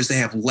many years they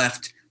have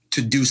left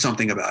to do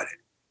something about it.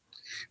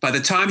 By the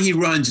time he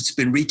runs, it's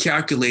been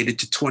recalculated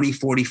to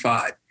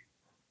 2045.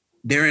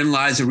 Therein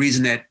lies a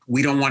reason that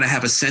we don't want to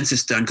have a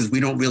census done, because we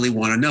don't really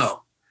want to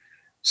know.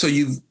 So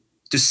you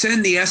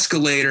descend the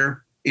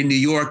escalator in New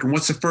York, and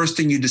what's the first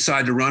thing you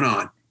decide to run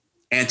on?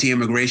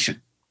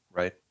 Anti-immigration.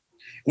 Right.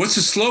 What's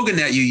the slogan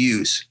that you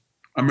use?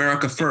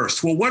 America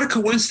first. Well, what a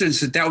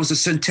coincidence that was a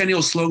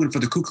centennial slogan for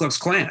the Ku Klux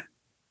Klan.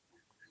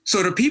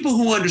 So the people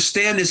who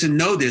understand this and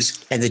know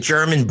this. And the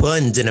German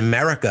Bund in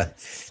America.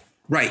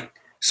 Right.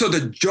 So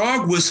the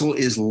dog whistle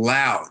is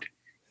loud.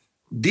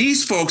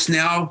 These folks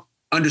now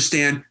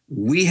understand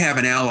we have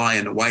an ally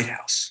in the White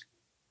House.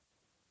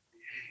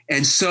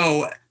 And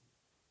so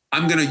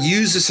I'm going to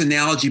use this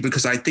analogy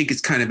because I think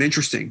it's kind of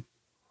interesting.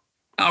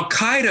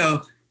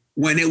 Al-Qaeda,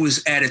 when it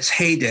was at its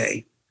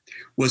heyday,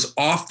 was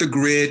off the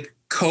grid,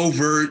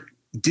 covert,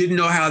 didn't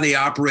know how they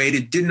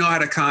operated, didn't know how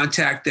to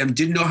contact them,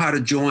 didn't know how to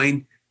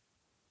join.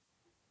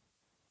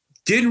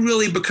 didn't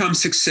really become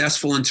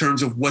successful in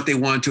terms of what they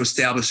wanted to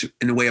establish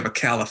in the way of a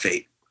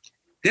caliphate.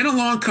 Then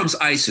along comes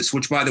ISIS,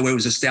 which, by the way,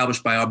 was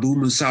established by Abu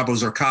Musab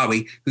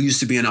al-Zarqawi, who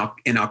used to be in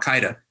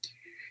Al-Qaeda.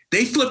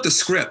 They flipped the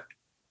script.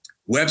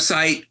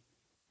 Website,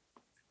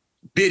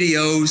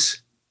 videos,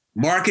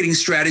 marketing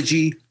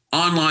strategy,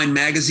 online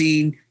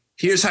magazine.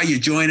 Here's how you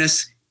join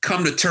us.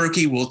 Come to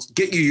Turkey. We'll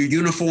get you your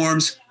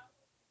uniforms.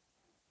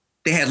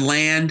 They had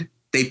land.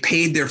 They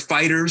paid their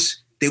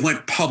fighters. They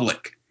went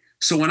public.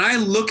 So when I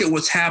look at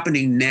what's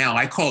happening now,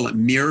 I call it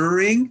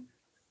mirroring.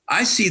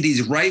 I see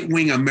these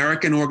right-wing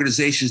American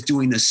organizations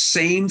doing the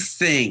same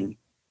thing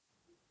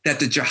that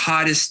the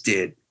jihadists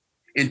did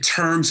in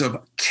terms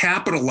of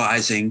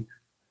capitalizing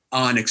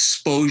on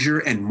exposure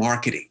and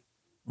marketing.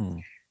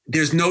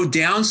 There's no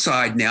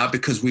downside now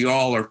because we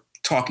all are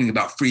talking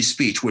about free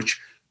speech, which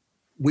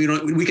we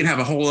can have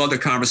a whole other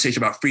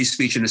conversation about free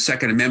speech and the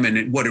Second Amendment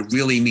and what it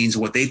really means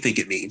and what they think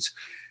it means.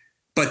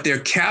 But they're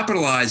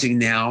capitalizing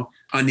now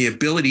on the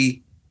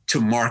ability to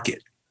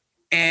market.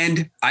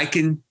 And I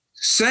can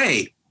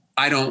say,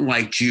 I don't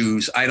like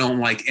Jews, I don't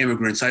like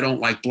immigrants, I don't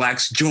like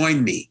blacks,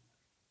 join me.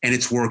 And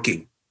it's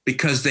working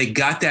because they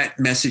got that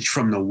message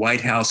from the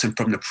White House and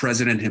from the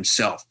president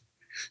himself.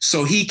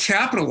 So he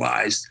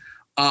capitalized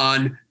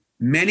on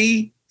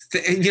many,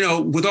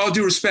 with all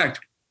due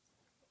respect,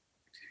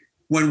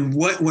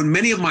 when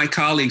many of my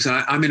colleagues,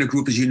 and I'm in a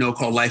group, as you know,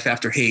 called Life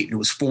After Hate, and it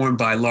was formed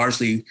by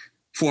largely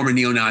former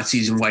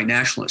neo-Nazis and white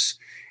nationalists.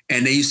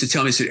 And they used to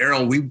tell me, said,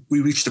 Erroll,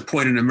 we reached a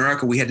point in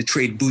America we had to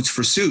trade boots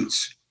for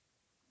suits.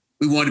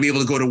 We wanted to be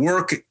able to go to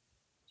work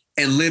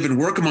and live and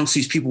work amongst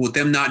these people with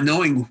them not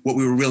knowing what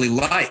we were really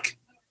like.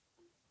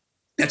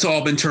 That's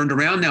all been turned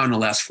around now in the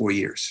last 4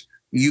 years.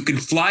 You can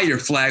fly your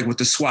flag with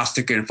the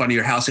swastika in front of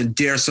your house and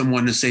dare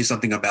someone to say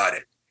something about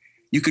it.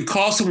 You could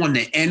call someone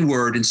the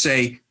N-word and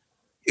say,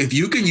 if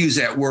you can use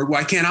that word,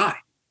 why can't I?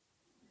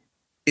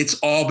 It's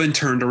all been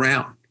turned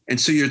around. And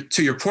so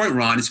to your point,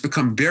 Ron, it's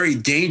become very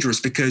dangerous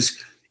because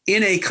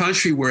in a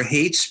country where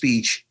hate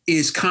speech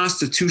is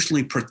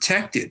constitutionally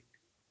protected,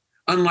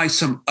 unlike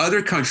some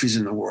other countries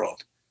in the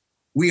world,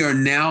 we are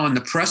now on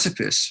the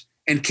precipice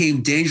and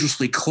came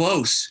dangerously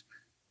close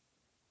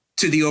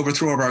to the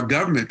overthrow of our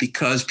government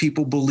because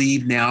people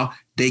believe now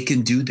they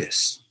can do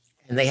this.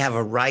 And they have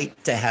a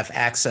right to have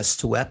access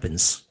to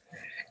weapons.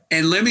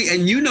 And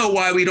you know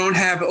why we don't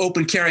have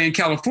open carry in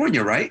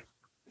California, right?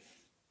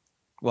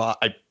 Well,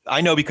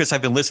 I know because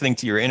I've been listening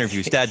to your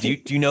interviews. Dad, do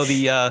you know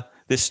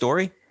this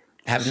story?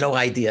 I have no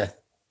idea.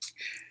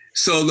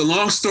 So the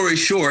long story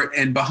short,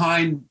 and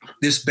behind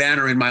this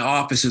banner in my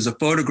office is a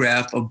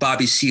photograph of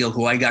Bobby Seale,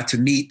 who I got to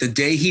meet the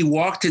day he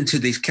walked into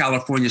the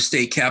California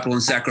State Capitol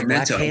in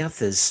Sacramento. Black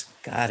Panthers.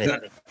 Got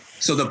it.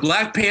 So the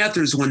Black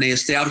Panthers, when they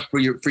established, for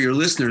your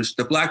listeners,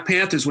 the Black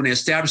Panthers, when they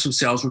established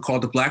themselves, were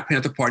called the Black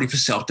Panther Party for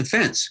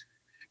Self-Defense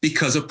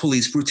because of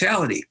police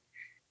brutality.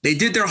 They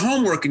did their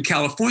homework in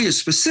California,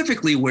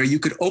 specifically where you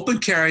could open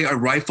carry a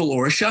rifle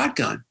or a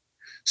shotgun.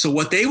 So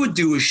what they would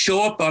do is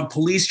show up on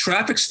police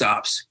traffic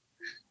stops,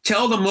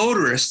 tell the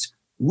motorist,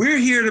 we're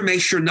here to make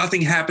sure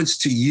nothing happens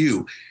to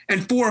you.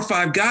 And 4 or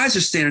 5 guys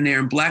are standing there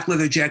in black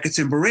leather jackets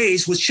and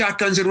berets with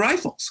shotguns and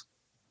rifles.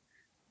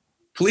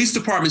 Police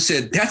department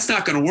said, that's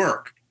not going to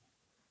work.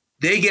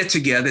 They get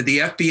together. The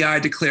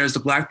FBI declares the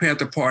Black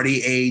Panther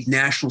Party a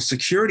national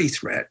security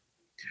threat.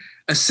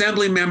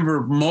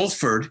 Assemblymember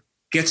Mulford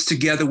gets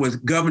together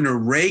with Governor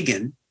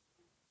Reagan.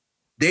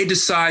 They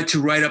decide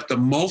to write up the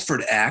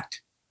Mulford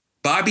Act.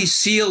 Bobby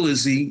Seale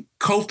is the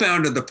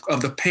co-founder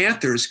of the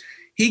Panthers.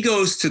 He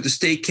goes to the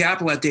state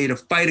capitol that day to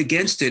fight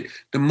against it.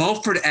 The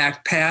Mulford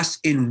Act passed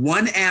in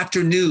one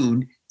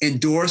afternoon,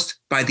 endorsed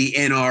by the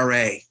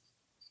NRA.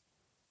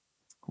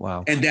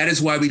 Wow. And that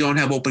is why we don't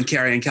have open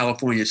carry in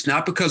California. It's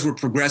not because we're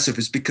progressive.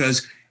 It's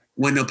because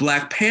when the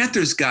Black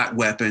Panthers got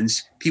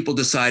weapons, people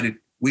decided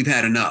we've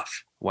had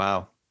enough.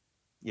 Wow.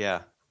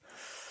 Yeah.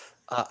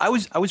 I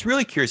was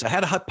really curious. I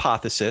had a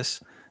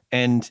hypothesis,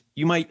 and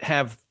you might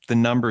have the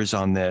numbers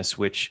on this,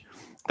 which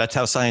that's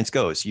how science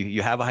goes.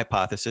 You have a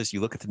hypothesis, you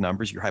look at the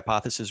numbers, your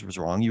hypothesis was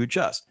wrong, you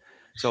adjust.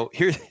 So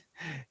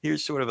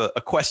here's sort of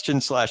a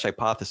question /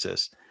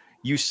 hypothesis.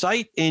 You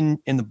cite in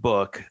the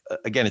book,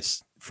 again,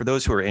 it's for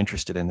those who are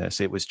interested in this,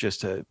 it was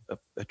just a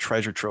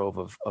treasure trove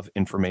of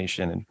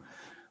information, and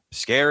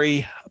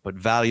scary, but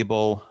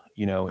valuable,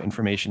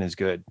 information is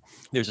good.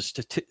 There's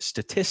a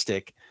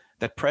statistic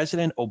that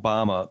President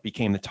Obama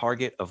became the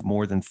target of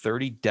more than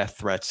 30 death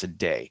threats a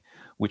day,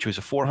 which was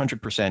a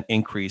 400%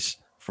 increase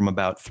from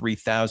about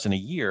 3,000 a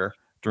year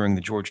during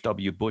the George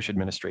W. Bush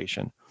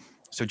administration.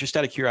 So just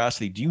out of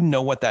curiosity, do you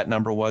know what that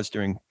number was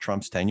during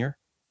Trump's tenure?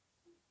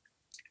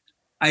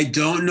 I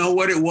don't know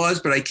what it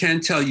was, but I can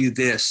tell you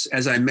this.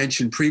 As I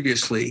mentioned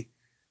previously,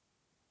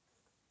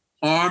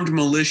 armed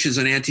militias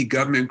and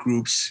anti-government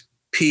groups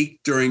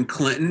peaked during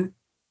Clinton,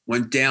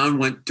 went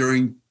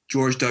during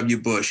George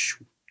W. Bush,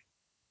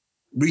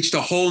 reached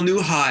a whole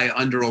new high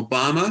under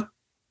Obama.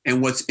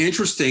 And what's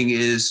interesting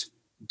is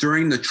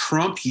during the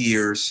Trump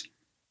years,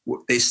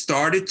 they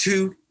started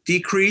to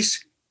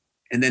decrease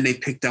and then they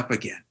picked up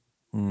again.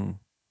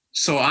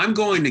 So I'm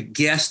going to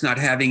guess, not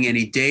having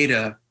any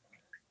data,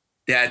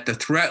 that the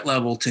threat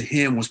level to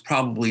him was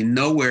probably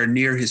nowhere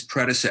near his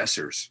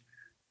predecessors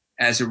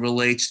as it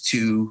relates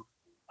to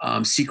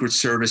Secret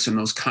Service and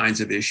those kinds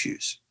of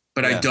issues.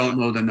 But I don't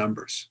know the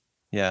numbers.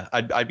 Yeah,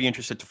 I'd be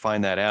interested to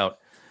find that out.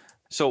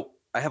 So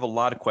I have a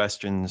lot of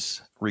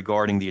questions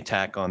regarding the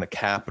attack on the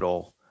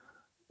Capitol.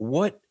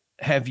 What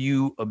have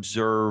you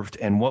observed,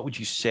 and what would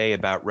you say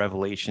about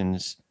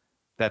revelations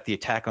that the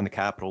attack on the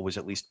Capitol was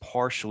at least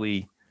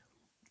partially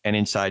an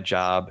inside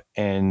job,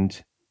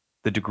 and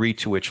the degree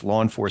to which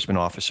law enforcement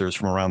officers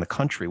from around the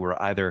country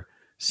were either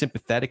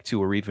sympathetic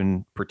to or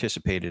even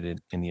participated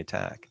in the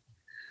attack?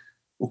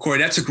 Well, Corey,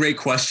 that's a great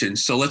question.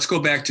 So let's go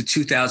back to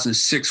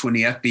 2006 when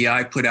the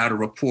FBI put out a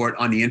report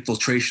on the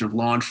infiltration of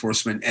law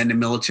enforcement and the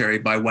military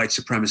by white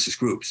supremacist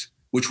groups,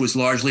 which was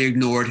largely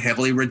ignored,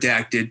 heavily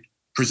redacted,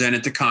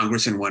 presented to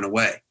Congress, and went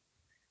away.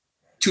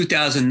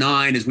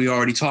 2009, as we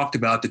already talked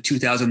about, the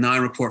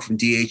 2009 report from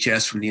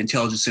DHS, from the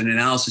Intelligence and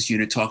Analysis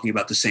Unit, talking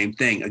about the same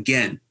thing.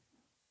 Again,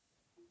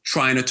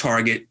 trying to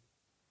target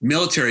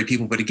military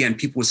people, but again,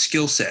 people with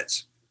skill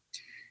sets.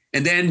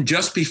 And then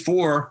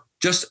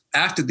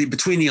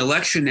between the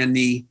election and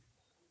the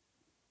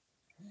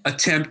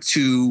attempt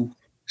to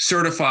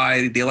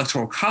certify the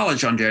Electoral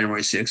College on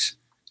January 6th,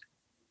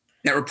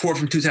 that report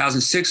from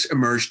 2006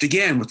 emerged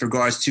again with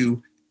regards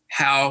to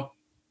how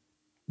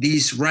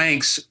these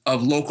ranks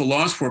of local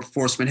law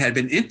enforcement had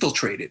been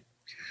infiltrated.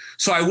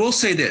 So I will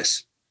say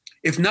this,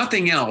 if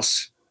nothing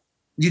else,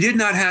 you did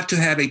not have to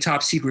have a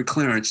top secret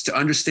clearance to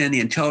understand the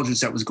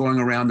intelligence that was going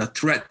around the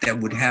threat that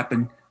would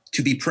happen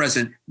to be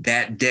present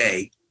that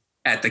day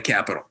at the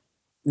Capitol.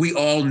 We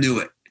all knew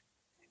it.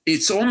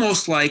 It's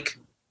almost like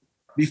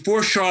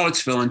before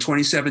Charlottesville in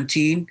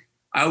 2017,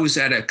 I was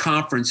at a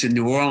conference in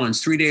New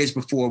Orleans 3 days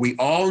before. We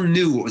all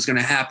knew what was going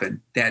to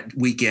happen that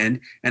weekend.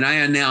 And I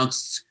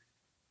announced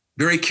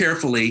very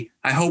carefully,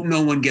 I hope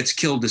no one gets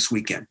killed this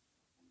weekend.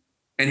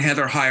 And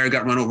Heather Heyer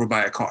got run over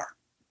by a car.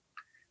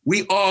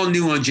 We all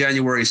knew on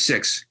January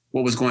 6th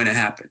what was going to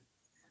happen.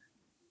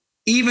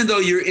 Even though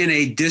you're in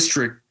a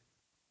district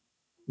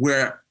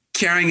where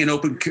carrying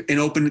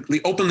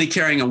openly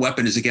carrying a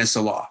weapon is against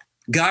the law.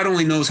 God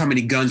only knows how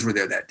many guns were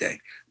there that day.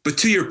 But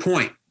to your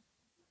point,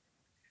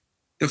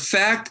 the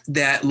fact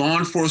that law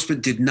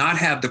enforcement did not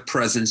have the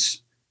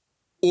presence,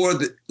 or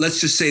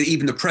let's just say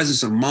even the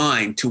presence of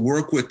mind, to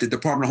work with the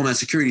Department of Homeland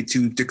Security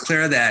to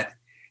declare that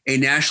a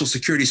national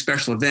security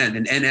special event,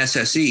 an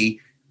NSSE,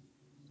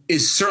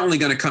 is certainly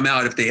going to come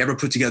out if they ever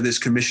put together this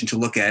commission to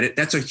look at it.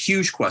 That's a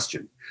huge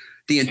question.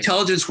 The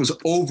intelligence was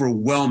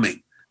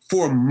overwhelming.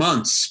 For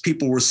months,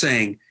 people were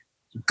saying,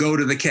 go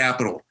to the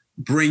Capitol,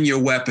 bring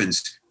your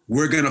weapons,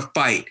 we're going to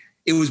fight.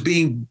 It was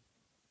being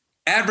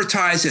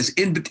advertised as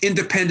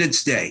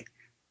Independence Day.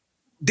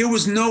 There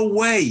was no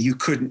way you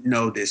couldn't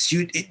know this.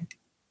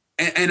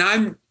 And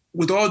I'm,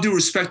 with all due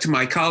respect to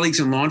my colleagues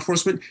in law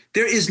enforcement,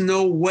 there is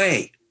no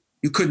way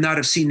you could not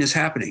have seen this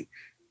happening.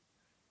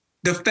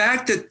 The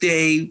fact that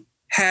they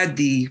had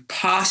the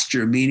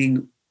posture,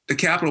 meaning the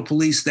Capitol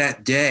Police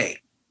that day,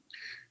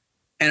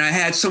 and I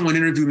had someone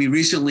interview me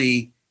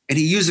recently, and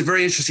he used a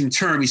very interesting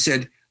term. He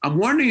said, I'm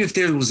wondering if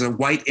there was a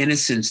white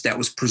innocence that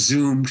was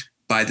presumed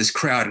by this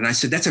crowd. And I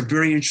said, that's a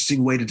very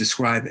interesting way to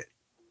describe it.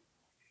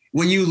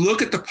 When you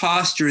look at the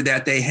posture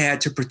that they had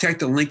to protect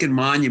the Lincoln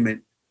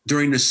Monument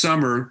during the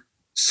summer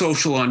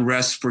social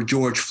unrest for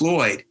George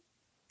Floyd,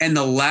 and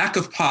the lack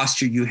of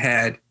posture you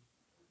had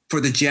for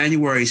the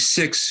January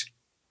 6th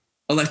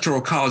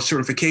Electoral College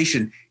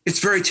certification, it's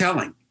very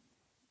telling.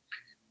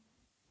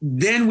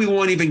 Then we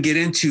won't even get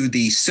into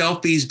the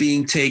selfies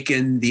being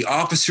taken, the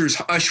officers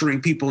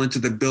ushering people into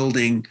the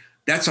building.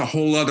 That's a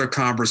whole other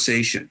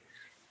conversation.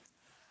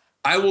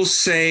 I will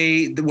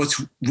say that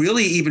what's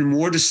really even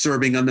more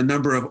disturbing on the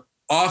number of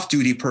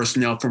off-duty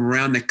personnel from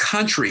around the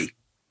country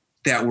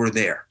that were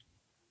there.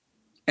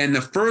 And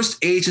the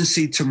first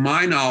agency, to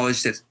my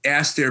knowledge, that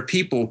asked their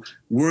people,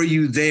 were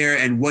you there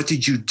and what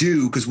did you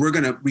do? Because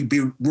we'd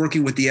be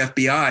working with the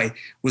FBI,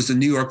 was the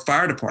New York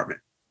Fire Department.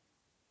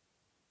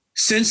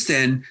 Since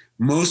then,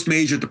 most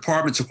major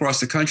departments across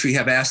the country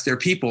have asked their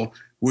people,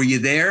 were you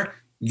there?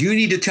 You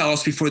need to tell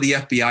us before the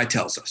FBI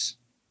tells us.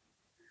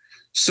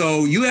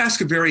 So you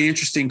ask a very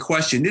interesting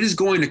question. It is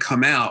going to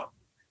come out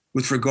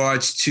with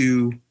regards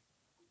to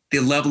the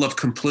level of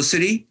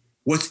complicity.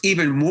 What's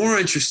even more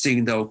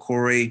interesting, though,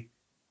 Corey,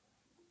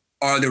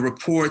 are the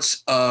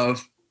reports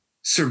of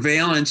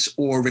surveillance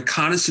or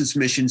reconnaissance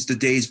missions the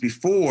days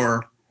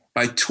before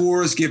by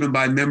tours given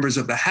by members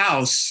of the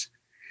House.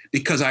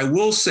 Because I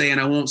will say,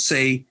 and I won't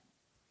say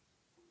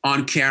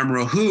on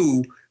camera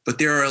who, but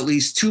there are at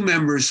least two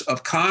members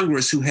of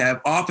Congress who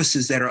have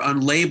offices that are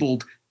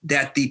unlabeled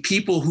that the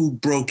people who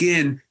broke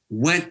in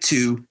went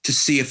to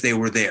see if they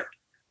were there.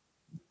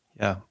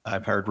 Yeah,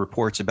 I've heard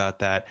reports about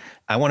that.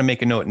 I want to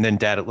make a note, and then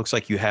Dad, it looks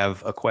like you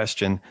have a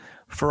question.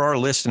 For our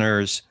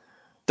listeners,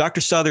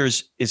 Dr.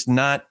 Southers is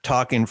not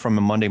talking from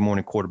a Monday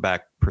morning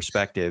quarterback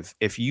perspective.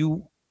 If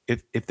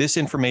this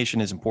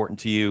information is important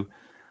to you,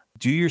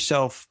 do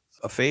yourself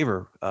a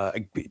favor,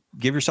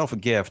 give yourself a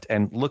gift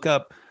and look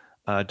up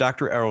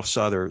Dr. Erroll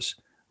Southers.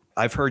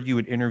 I've heard you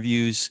in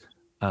interviews.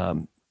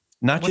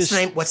 What's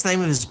the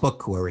name of his book,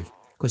 Corey?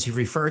 Because you've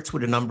referred to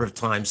it a number of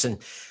times, and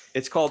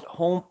it's called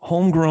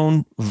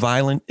Homegrown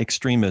Violent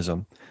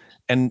Extremism,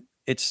 and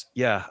it's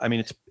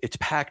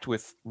packed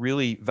with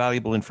really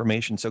valuable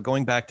information. So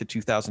going back to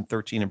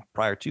 2013 and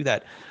prior to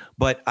that,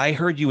 but I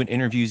heard you in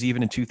interviews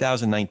even in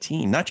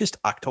 2019, not just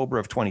October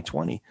of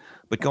 2020,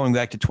 but going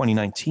back to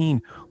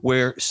 2019,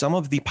 where some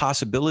of the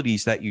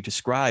possibilities that you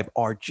describe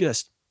are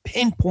just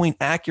pinpoint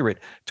accurate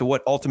to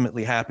what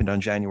ultimately happened on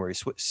January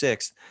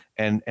 6th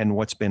and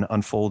what's been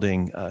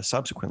unfolding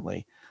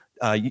subsequently.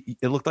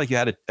 It looked like you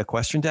had a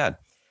question, Dad.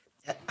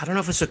 I don't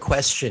know if it's a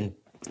question.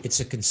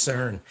 It's a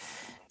concern.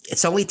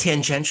 It's only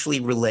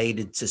tangentially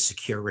related to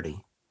security.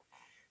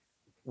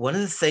 One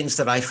of the things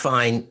that I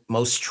find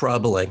most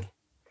troubling,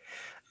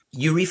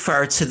 you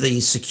refer to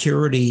the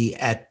security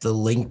at the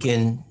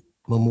Lincoln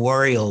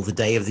Memorial the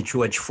day of the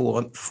George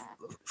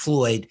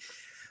Floyd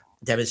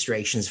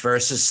demonstrations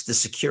versus the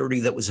security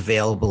that was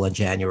available on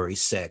January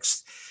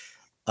 6th.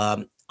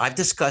 I've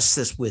discussed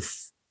this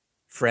with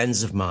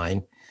friends of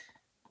mine,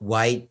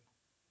 white,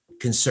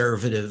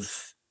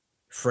 conservative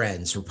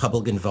friends,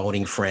 Republican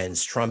voting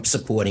friends, Trump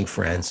supporting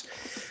friends,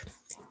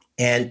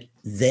 and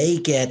they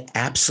get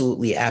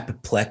absolutely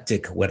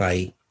apoplectic when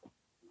I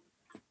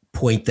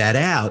point that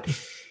out.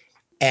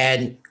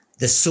 And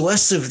the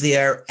source of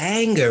their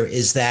anger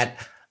is that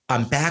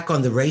I'm back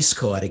on the race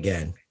card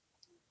again.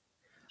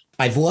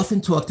 I've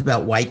often talked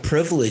about white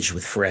privilege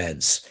with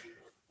friends.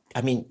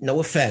 I mean, no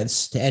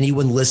offense to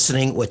anyone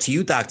listening or to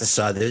you, Dr.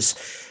 Southers,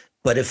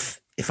 but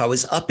if I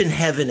was up in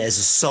heaven as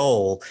a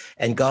soul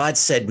and God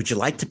said, would you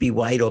like to be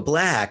white or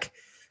black?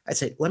 I'd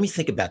say, let me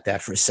think about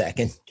that for a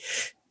second.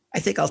 I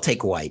think I'll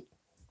take white,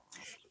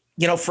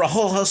 for a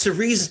whole host of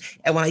reasons.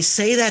 And when I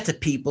say that to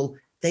people,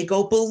 they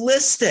go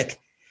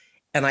ballistic.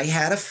 And I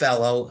had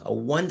a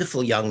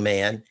wonderful young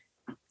man,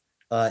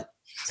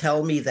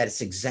 tell me that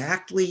it's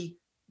exactly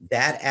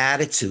that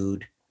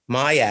attitude,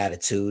 my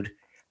attitude,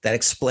 that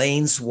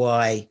explains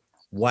why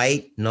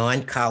white,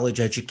 non-college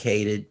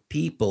educated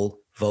people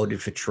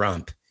voted for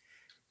Trump.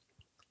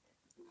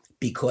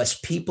 Because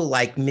people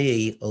like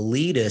me,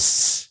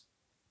 elitists,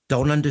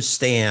 don't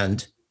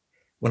understand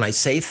when I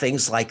say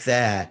things like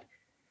that,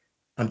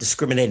 I'm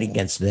discriminating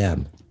against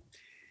them.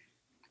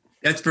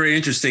 That's very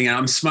interesting. And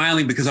I'm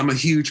smiling because I'm a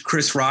huge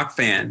Chris Rock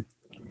fan.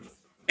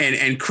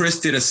 And Chris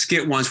did a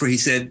skit once where he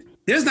said,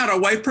 there's not a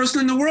white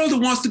person in the world who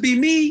wants to be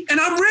me, and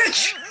I'm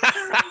rich.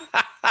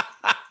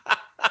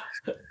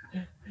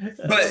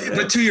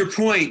 But to your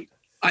point,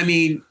 I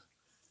mean,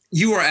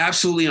 you are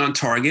absolutely on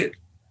target.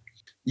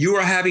 You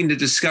are having the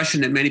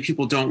discussion that many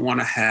people don't want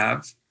to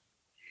have.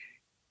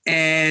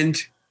 And,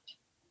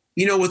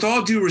 with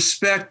all due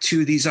respect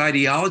to these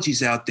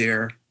ideologies out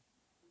there,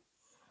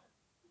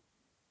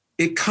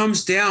 it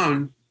comes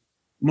down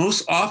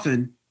most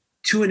often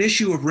to an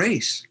issue of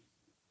race.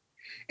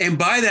 And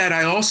by that,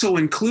 I also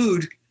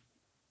include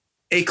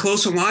a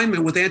close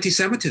alignment with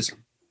anti-Semitism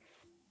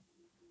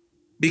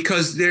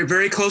because they're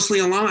very closely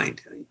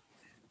aligned.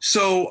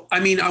 So, I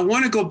mean, I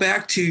want to go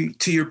back to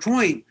your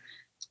point.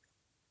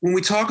 When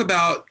we talk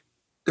about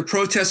the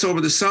protests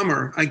over the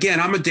summer, again,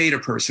 I'm a data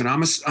person.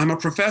 I'm a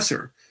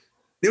professor.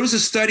 There was a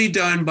study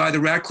done by the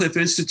Radcliffe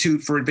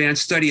Institute for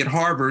Advanced Study at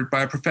Harvard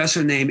by a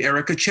professor named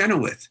Erica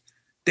Chenoweth.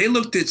 They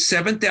looked at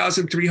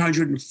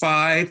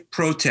 7,305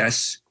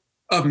 protests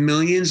of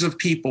millions of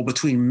people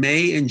between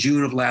May and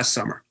June of last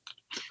summer.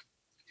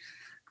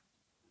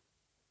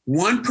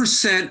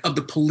 1% of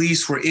the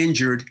police were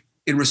injured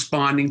in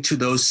responding to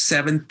those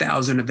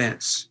 7,000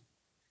 events.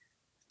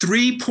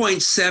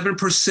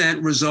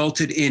 3.7%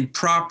 resulted in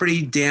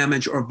property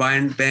damage or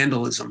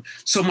vandalism.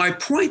 So my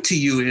point to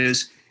you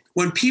is,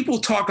 when people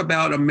talk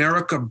about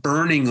America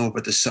burning over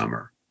the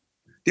summer,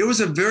 there was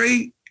a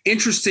very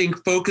interesting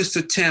focused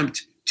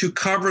attempt to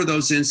cover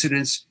those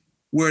incidents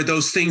where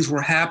those things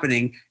were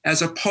happening,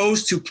 as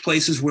opposed to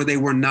places where they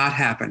were not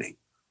happening.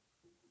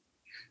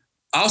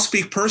 I'll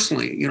speak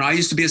personally. I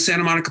used to be a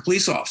Santa Monica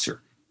police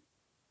officer.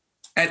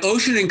 At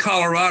Ocean in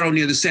Colorado,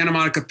 near the Santa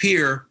Monica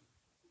Pier,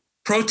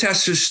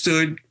 protesters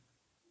stood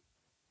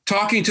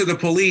talking to the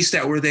police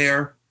that were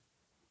there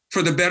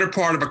for the better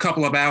part of a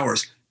couple of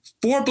hours.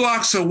 4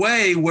 blocks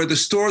away, where the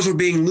stores were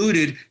being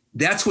looted,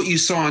 that's what you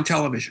saw on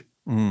television.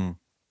 Mm.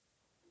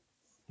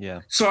 Yeah.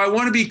 So I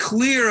want to be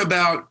clear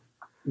about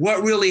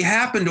what really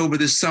happened over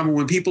this summer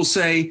when people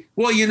say,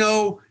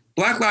 well,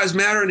 Black Lives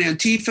Matter and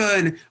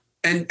Antifa,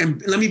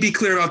 and let me be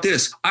clear about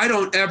this. I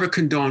don't ever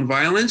condone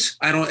violence.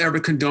 I don't ever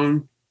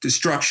condone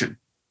destruction.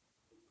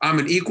 I'm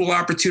an equal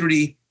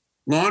opportunity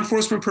law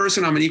enforcement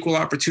person. I'm an equal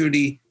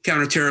opportunity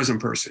counterterrorism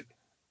person.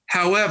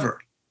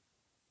 However,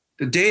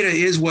 the data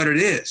is what it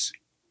is.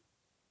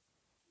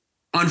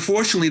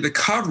 Unfortunately, the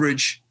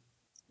coverage,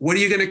 what are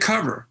you going to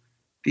cover?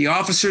 The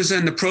officers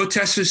and the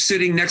protesters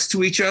sitting next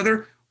to each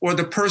other, or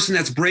the person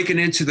that's breaking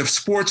into the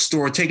sports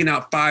store, taking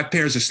out 5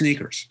 pairs of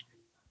sneakers?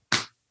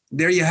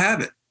 There you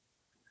have it.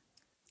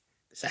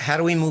 So how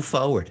do we move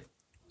forward?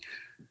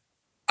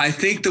 I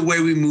think the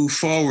way we move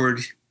forward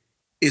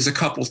is a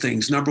couple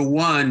things. Number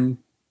one,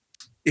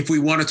 if we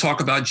want to talk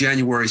about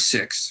January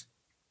 6th,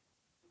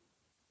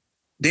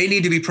 they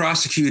need to be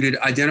prosecuted,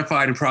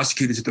 identified and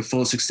prosecuted to the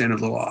fullest extent of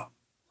the law.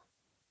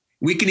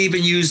 We can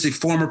even use the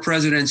former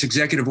president's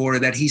executive order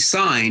that he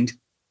signed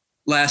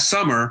last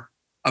summer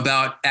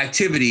about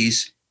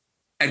activities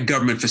at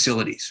government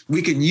facilities.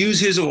 We can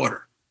use his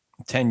order.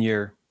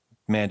 10-year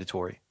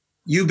mandatory.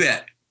 You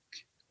bet.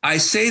 I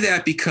say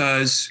that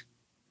because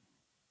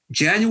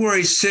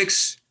January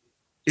 6th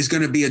is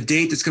going to be a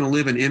date that's going to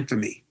live in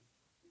infamy.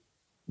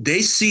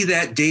 They see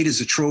that date as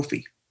a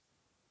trophy.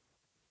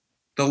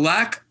 The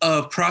lack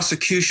of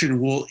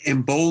prosecution will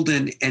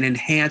embolden and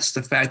enhance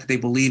the fact that they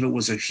believe it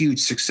was a huge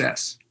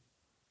success.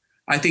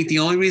 I think the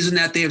only reason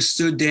that they have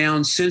stood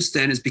down since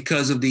then is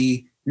because of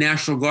the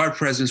National Guard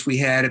presence we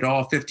had at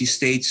all 50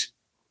 states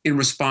in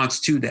response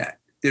to that.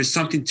 There's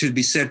something to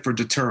be said for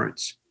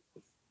deterrence.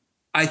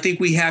 I think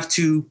we have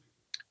to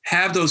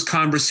have those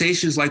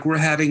conversations like we're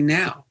having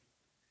now.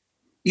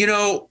 You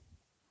know,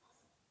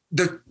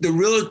 the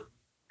real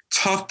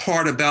tough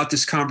part about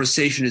this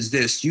conversation is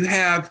this. You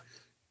have,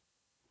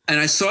 and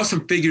I saw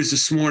some figures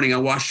this morning. I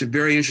watched a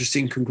very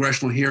interesting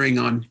congressional hearing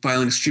on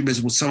violent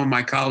extremism with some of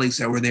my colleagues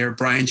that were there,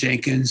 Brian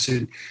Jenkins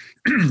and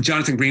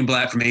Jonathan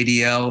Greenblatt from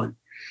ADL.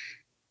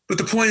 But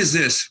the point is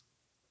this.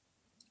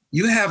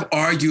 You have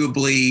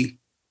arguably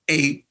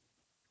a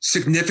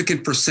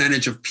significant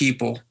percentage of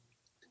people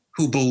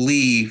who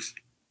believe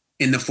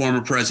in the former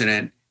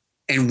president,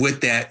 and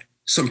with that,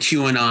 some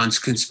QAnon's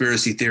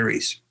conspiracy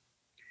theories.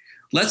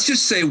 Let's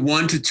just say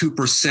 1 to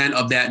 2%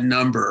 of that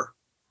number,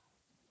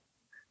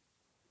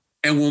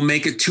 and we'll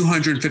make it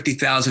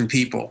 250,000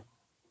 people,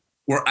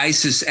 were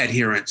ISIS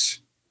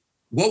adherents.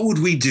 What would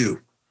we do?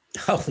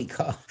 Holy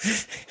cow.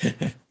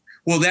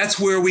 Well, that's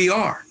where we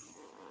are.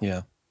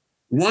 Yeah.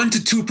 1 to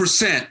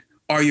 2%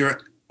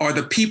 are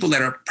the people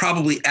that are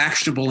probably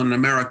actionable in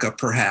America,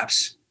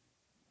 perhaps,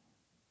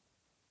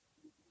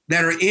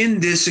 that are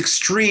in this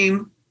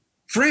extreme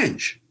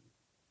fringe.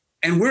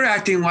 And we're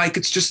acting like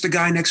it's just the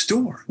guy next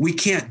door. We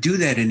can't do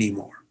that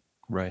anymore.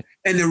 Right.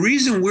 And the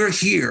reason we're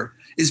here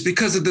is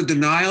because of the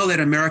denial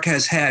that America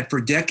has had for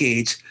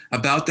decades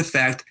about the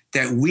fact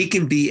that we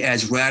can be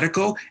as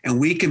radical and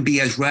we can be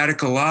as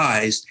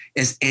radicalized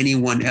as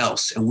anyone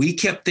else. And we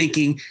kept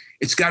thinking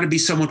it's got to be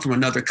someone from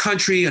another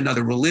country,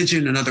 another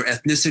religion, another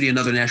ethnicity,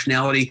 another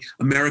nationality.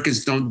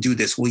 Americans don't do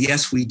this. Well,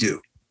 yes, we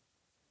do.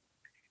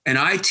 And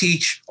I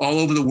teach all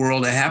over the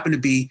world.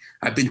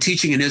 I've been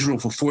teaching in Israel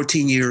for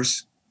 14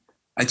 years.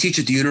 I teach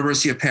at the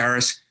University of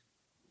Paris.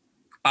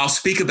 I'll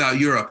speak about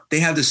Europe. They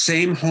have the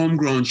same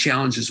homegrown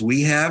challenges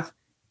we have.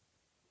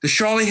 The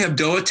Charlie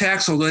Hebdo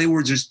attacks, although they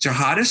were just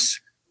jihadists,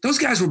 those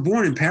guys were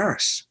born in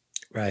Paris.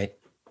 Right.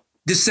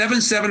 The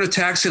 7/7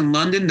 attacks in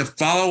London, the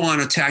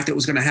follow-on attack that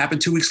was going to happen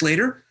 2 weeks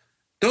later,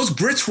 those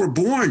Brits were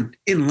born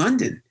in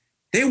London.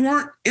 They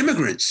weren't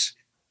immigrants.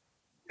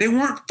 They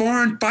weren't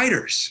foreign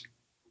fighters.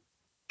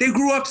 They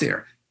grew up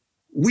there.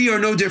 We are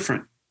no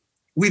different.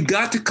 We've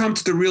got to come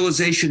to the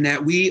realization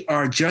that we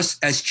are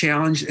just as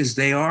challenged as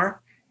they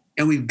are,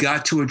 and we've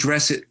got to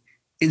address it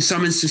in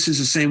some instances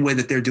the same way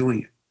that they're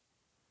doing it.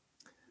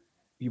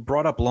 You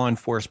brought up law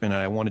enforcement,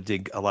 and I want to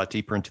dig a lot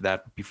deeper into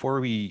that. Before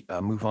we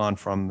move on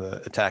from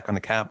the attack on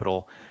the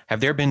Capitol, have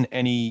there been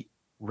any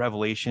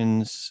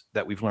revelations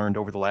that we've learned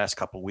over the last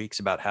couple of weeks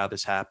about how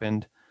this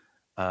happened?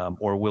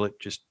 Or will it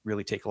just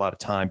really take a lot of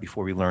time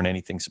before we learn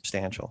anything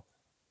substantial?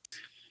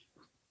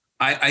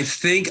 I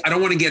think, I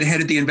don't want to get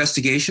ahead of the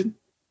investigation.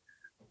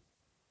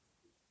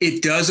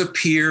 It does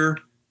appear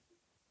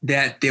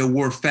that there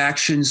were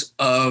factions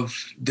of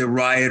the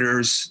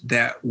rioters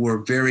that were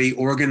very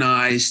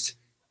organized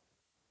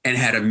and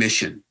had a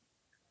mission.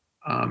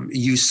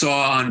 You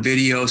saw on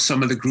video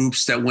some of the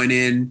groups that went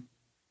in.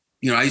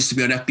 You know, I used to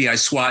be on FBI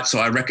SWAT, so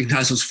I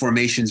recognize those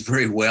formations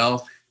very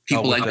well.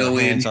 People that go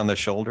in. Hands on the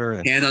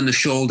shoulder. Hand on the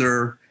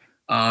shoulder.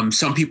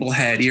 Some people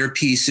had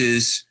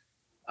earpieces.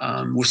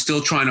 We're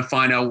still trying to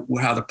find out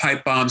how the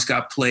pipe bombs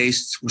got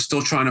placed. We're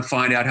still trying to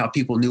find out how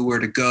people knew where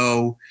to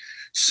go.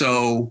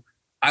 So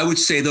I would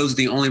say those are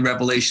the only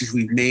revelations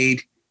we've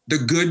made. The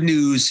good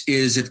news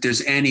is, if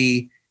there's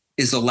any,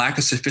 is the lack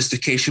of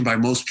sophistication by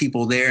most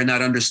people there,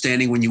 not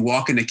understanding when you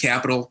walk in the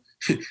Capitol,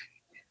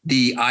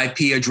 the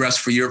IP address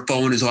for your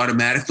phone is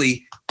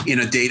automatically in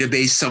a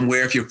database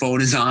somewhere if your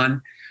phone is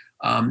on.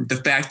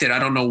 The fact that I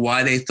don't know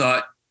why they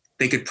thought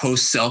they could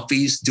post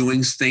selfies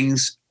doing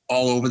things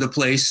all over the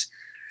place.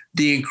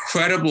 The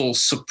incredible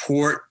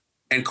support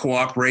and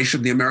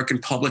cooperation of the American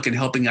public in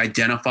helping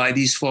identify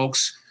these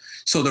folks.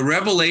 So the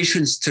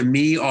revelations to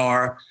me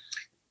are,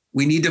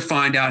 we need to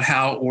find out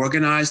how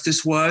organized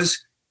this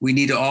was. We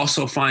need to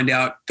also find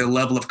out the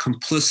level of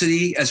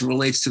complicity as it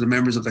relates to the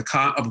members of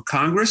of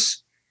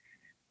Congress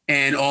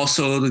and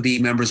also the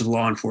members of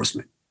law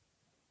enforcement.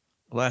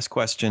 Last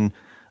question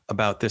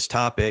about this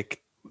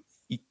topic.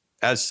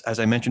 As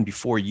I mentioned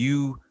before,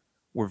 you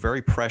were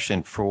very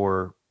prescient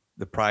for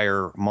the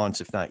prior months,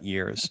 if not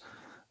years.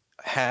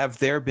 Have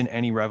there been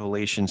any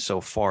revelations so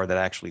far that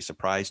actually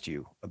surprised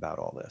you about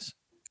all this?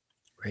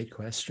 Great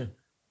question.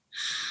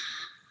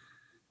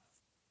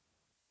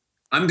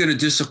 I'm going to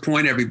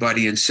disappoint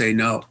everybody and say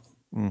no.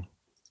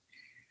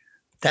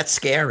 That's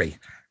scary.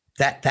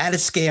 That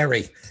is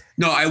scary.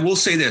 No, I will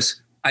say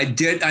this. I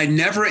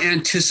never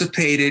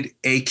anticipated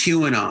a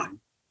QAnon.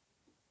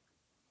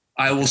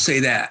 I will say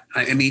that.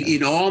 I mean,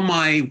 in all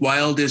my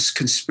wildest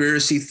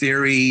conspiracy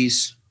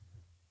theories,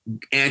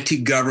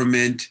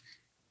 anti-government,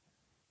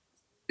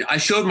 I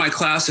showed my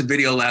class a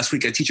video last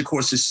week. I teach a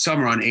course this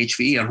summer on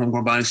HVE, on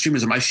homegrown violent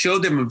extremism. I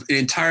showed them an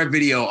entire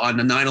video on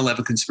the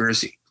 9/11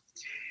 conspiracy.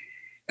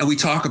 And we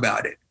talk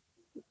about it.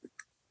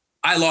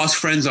 I lost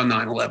friends on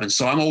 9/11,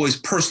 so I'm always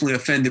personally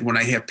offended when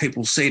I have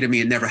people say to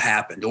me it never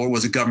happened or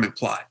was a government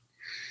plot.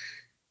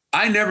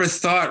 I never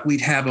thought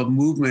we'd have a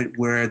movement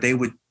where they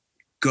would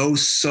go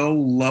so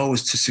low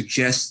as to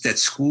suggest that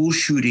school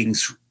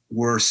shootings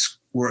were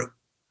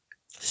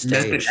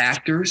method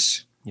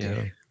actors.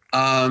 Yeah.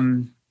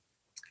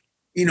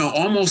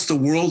 Almost the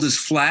world is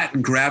flat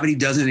and gravity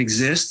doesn't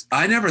exist.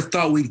 I never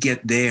thought we'd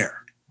get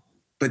there,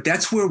 but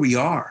that's where we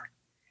are.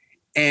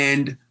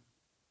 And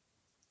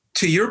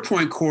to your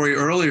point, Corey,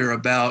 earlier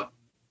about,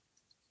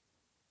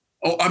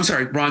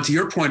 Ron, to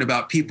your point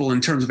about people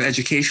in terms of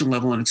education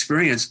level and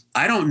experience,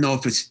 I don't know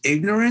if it's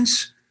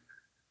ignorance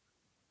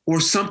or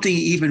something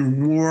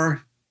even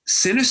more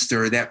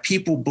sinister that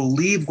people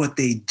believe what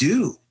they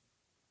do.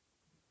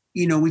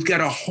 We've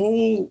got a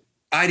whole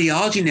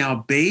ideology now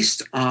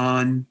based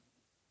on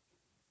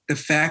the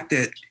fact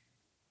that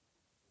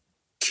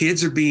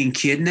kids are being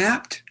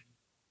kidnapped.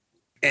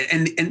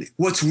 And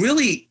what's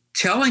really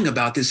telling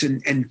about this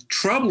and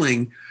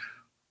troubling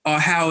are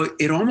how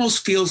it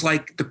almost feels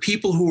like the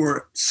people who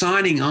are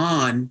signing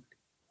on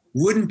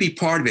wouldn't be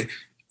part of it.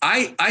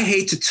 I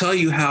hate to tell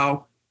you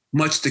how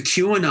much the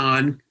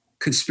QAnon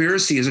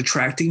conspiracy is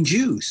attracting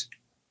Jews,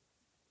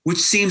 which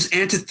seems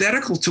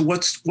antithetical to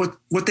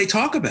what they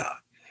talk about,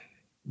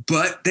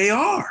 but they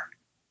are.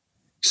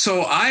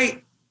 So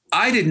I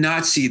did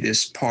not see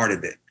this part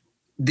of it.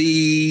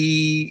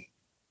 The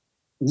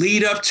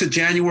lead up to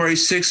January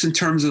 6th in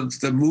terms of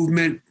the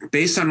movement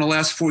based on the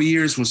last 4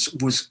 years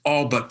was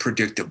all but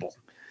predictable.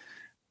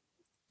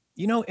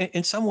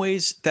 In some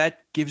ways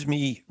that gives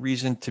me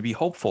reason to be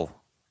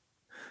hopeful.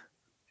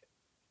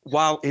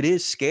 While it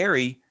is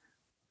scary,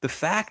 the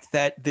fact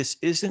that this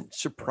isn't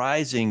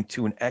surprising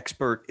to an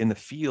expert in the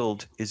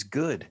field is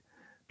good,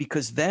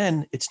 because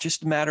then it's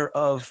just a matter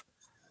of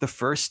the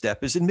first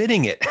step is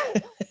admitting it.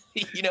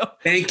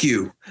 Thank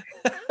you.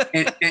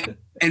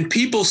 And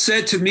people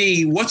said to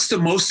me, what's the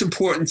most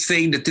important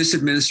thing that this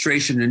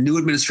administration, the new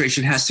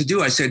administration, has to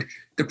do? I said,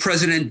 the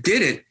president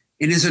did it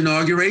in his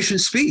inauguration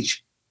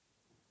speech.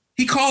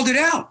 He called it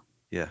out.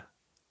 Yeah.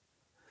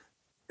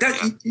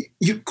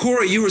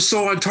 Corey, you were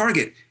so on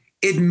target.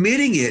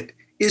 Admitting it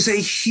is a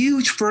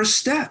huge first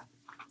step.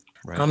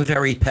 Right. I'm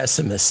very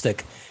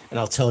pessimistic, and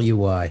I'll tell you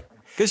why.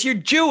 Because you're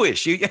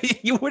Jewish.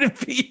 You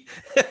wouldn't be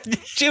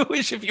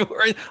Jewish if you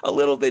weren't a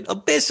little bit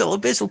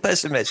abyssal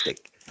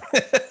pessimistic.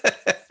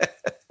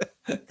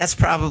 That's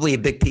probably a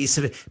big piece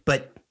of it.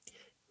 But,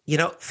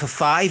 for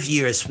 5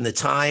 years from the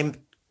time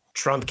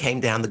Trump came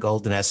down the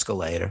golden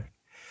escalator,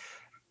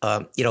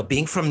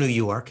 being from New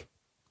York,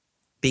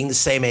 being the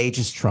same age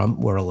as Trump,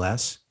 more or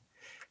less,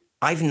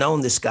 I've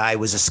known this guy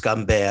was a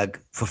scumbag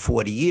for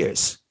 40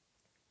 years.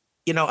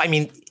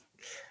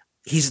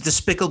 He's a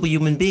despicable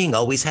human being,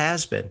 always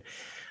has been.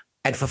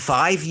 And for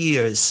 5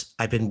 years,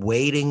 I've been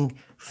waiting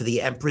for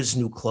the emperor's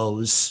new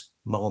clothes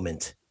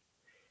moment.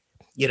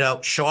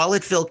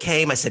 Charlottesville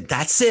came. I said,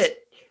 that's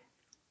it.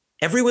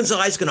 Everyone's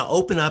eyes going to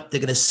open up. They're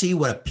going to see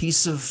what a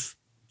piece of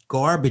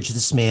garbage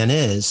this man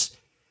is.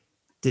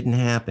 Didn't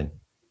happen.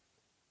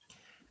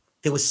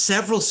 There were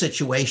several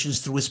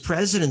situations through his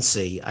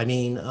presidency.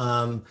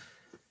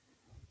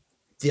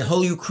 The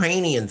whole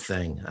Ukrainian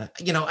thing,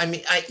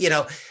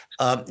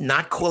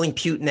 not calling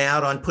Putin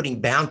out on putting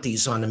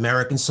bounties on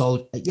American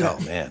soldiers. Oh,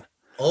 man.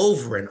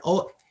 Over and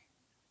over.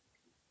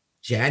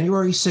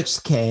 January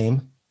 6th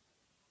came.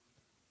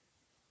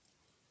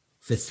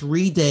 For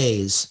 3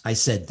 days, I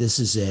said, this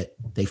is it.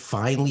 They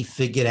finally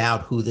figured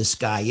out who this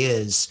guy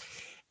is.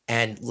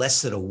 And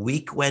less than a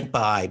week went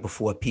by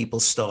before people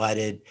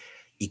started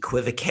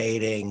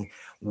equivocating,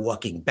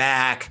 walking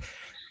back,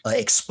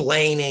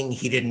 explaining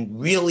he didn't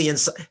really. And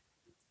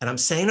I'm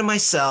saying to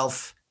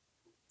myself,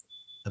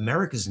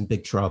 America's in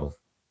big trouble.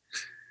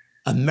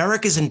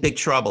 America's in big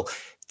trouble.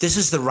 This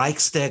is the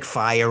Reichstag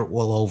fire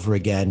all over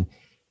again,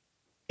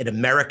 an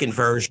American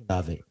version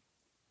of it.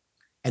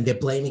 And they're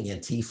blaming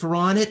Antifa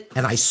on it.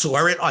 And I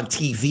saw it on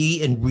TV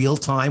in real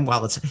time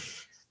while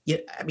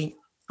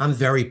I'm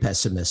very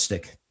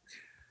pessimistic.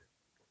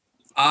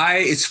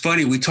 It's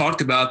funny. We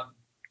talked about,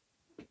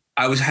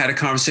 had a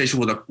conversation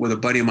with a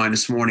buddy of mine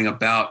this morning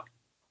about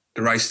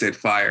the Reichstag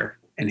fire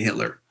and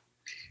Hitler.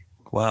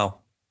 Wow.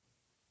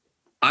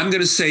 I'm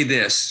going to say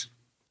this.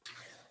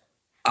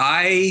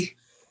 And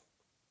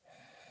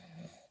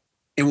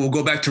we'll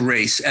go back to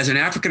race. As an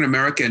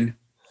African-American,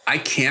 I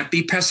can't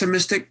be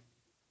pessimistic.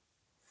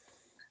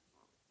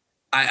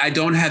 I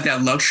don't have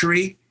that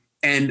luxury.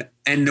 And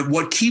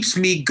what keeps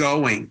me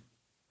going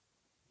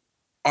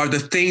are the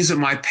things that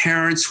my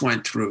parents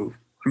went through.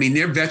 I mean,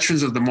 they're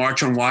veterans of the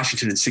March on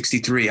Washington in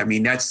 '63. I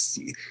mean,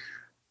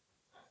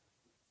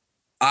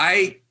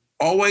 I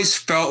always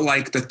felt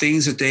like the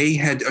things that they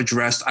had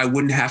addressed, I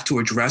wouldn't have to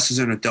address as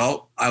an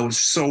adult. I was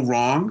so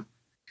wrong.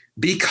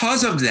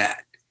 Because of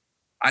that,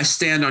 I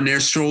stand on their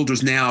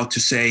shoulders now to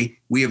say,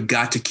 we have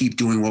got to keep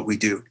doing what we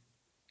do.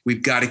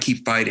 We've got to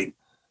keep fighting.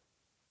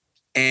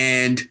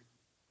 And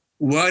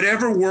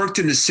whatever worked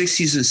in the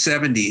 60s and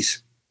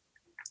 70s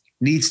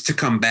needs to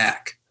come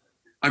back.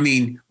 I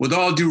mean, with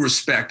all due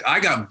respect,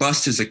 I got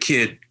bused as a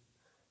kid,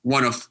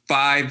 one of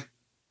 5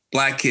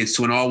 black kids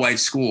to an all-white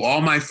school.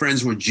 All my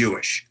friends were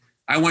Jewish.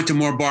 I went to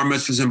more bar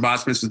mitzvahs and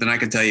bat mitzvahs than I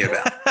can tell you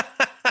about.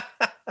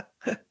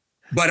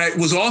 But it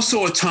was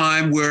also a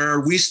time where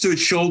we stood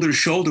shoulder to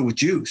shoulder with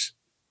Jews.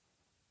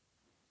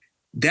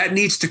 That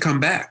needs to come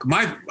back.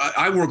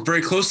 I work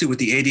very closely with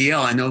the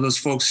ADL. I know those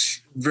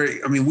folks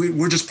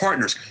we're just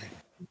partners.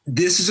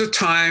 This is a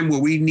time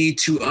where we need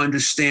to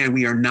understand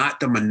we are not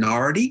the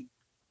minority.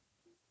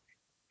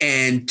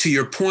 And to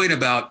your point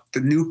about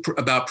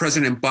about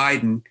President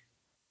Biden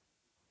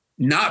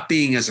not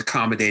being as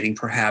accommodating,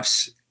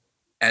 perhaps,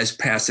 as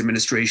past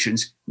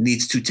administrations,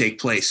 needs to take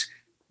place.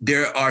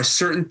 There are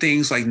certain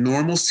things like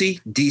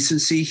normalcy,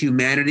 decency,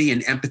 humanity,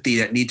 and empathy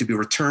that need to be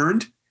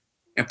returned.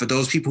 And for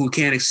those people who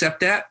can't accept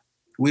that,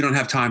 we don't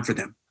have time for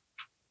them.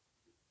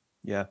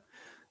 Yeah.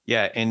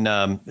 Yeah. And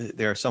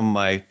there are some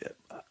of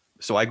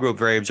so I grew up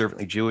very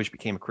observantly Jewish,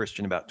 became a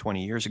Christian about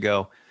 20 years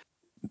ago.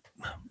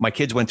 My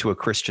kids went to a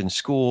Christian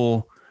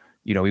school.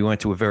 We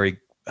went to a very,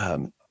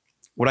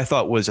 what I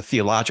thought was a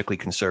theologically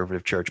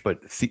conservative church, but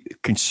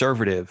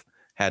conservative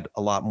had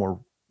a lot more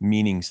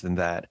meanings than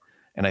that.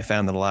 And I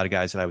found that a lot of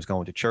guys that I was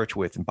going to church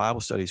with and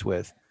Bible studies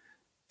with,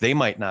 they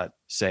might not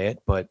say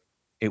it, but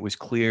it was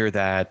clear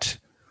that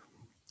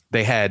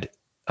they had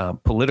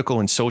political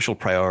and social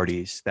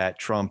priorities that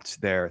trumped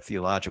their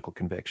theological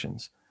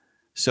convictions.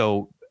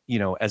 So,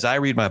 as I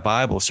read my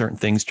Bible, certain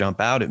things jump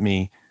out at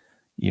me,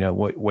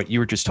 what you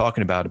were just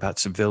talking about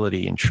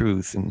civility and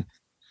truth and,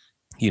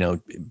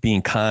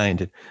 being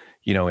kind,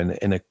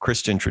 in the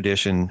Christian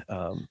tradition,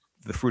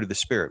 the fruit of the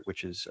Spirit,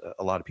 which is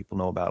a lot of people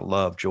know about: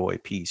 love, joy,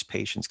 peace,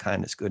 patience,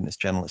 kindness, goodness,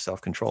 gentleness,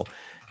 self-control.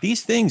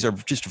 These things are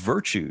just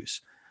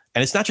virtues.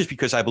 And it's not just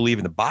because I believe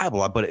in the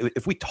Bible, but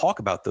if we talk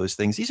about those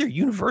things, these are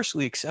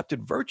universally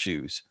accepted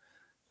virtues.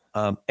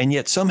 And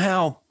yet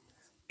somehow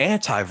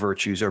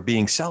anti-virtues are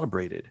being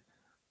celebrated.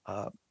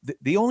 I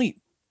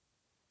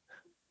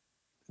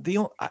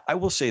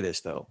will say this,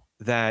 though,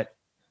 that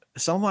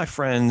some of my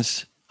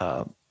friends,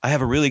 I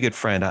have a really good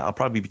friend, I'll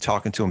probably be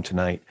talking to him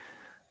tonight,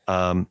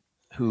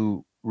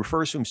 who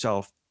refers to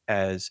himself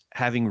as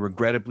having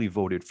regrettably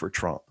voted for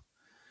Trump.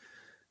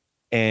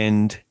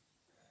 And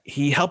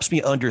he helps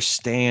me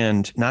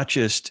understand not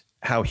just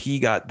how he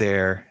got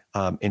there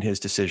in his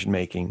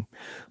decision-making,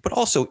 but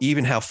also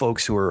even how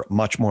folks who are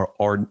much more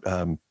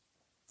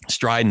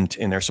strident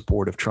in their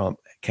support of Trump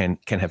can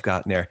have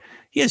gotten there.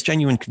 He has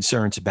genuine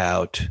concerns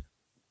about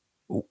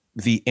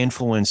the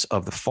influence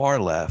of the far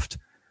left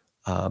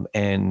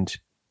and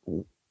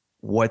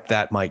what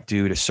that might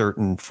do to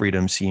certain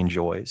freedoms he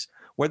enjoys,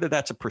 whether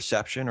that's a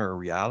perception or a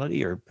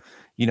reality, or,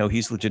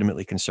 he's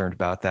legitimately concerned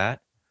about that.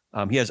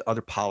 He has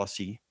other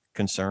policy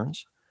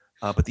concerns,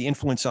 but the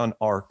influence on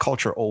our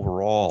culture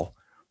overall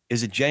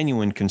is a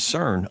genuine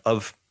concern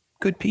of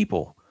good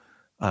people.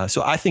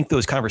 So I think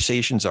those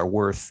conversations are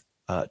worth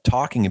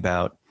talking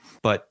about,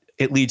 but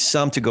it leads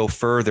some to go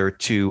further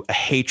to a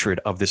hatred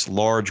of this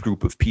large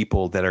group of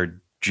people that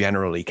are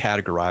generally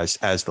categorized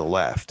as the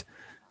left,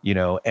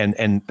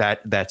 and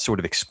that sort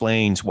of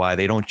explains why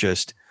they don't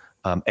just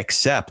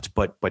accept,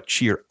 but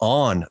cheer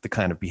on the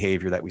kind of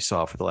behavior that we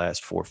saw for the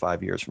last 4 or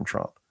 5 years from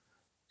Trump.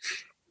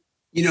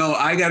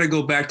 I got to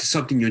go back to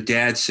something your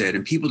dad said,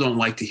 and people don't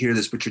like to hear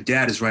this, but your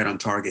dad is right on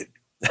target.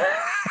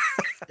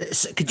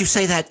 Could you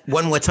say that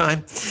one more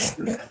time?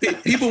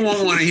 People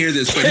won't want to hear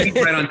this, but he's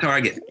right on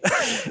target.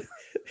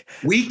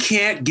 We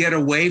can't get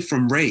away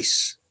from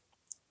race.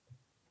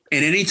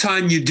 And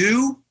anytime you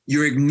do,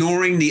 you're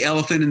ignoring the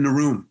elephant in the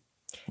room.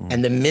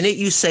 And the minute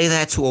you say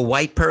that to a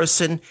white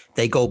person,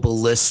 they go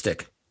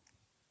ballistic.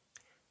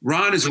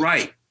 Ron is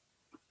right.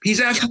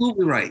 He's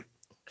absolutely right.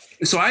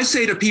 So I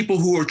say to people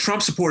who are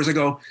Trump supporters, I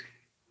go,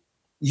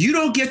 you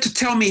don't get to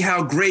tell me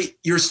how great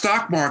your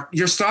stock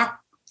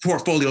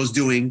portfolio is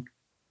doing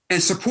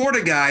and support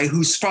a guy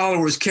whose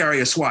followers carry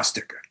a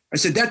swastika. I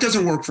said, that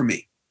doesn't work for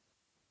me.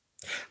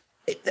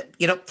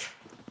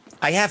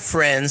 I have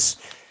friends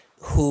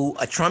who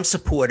are Trump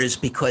supporters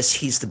because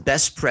he's the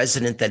best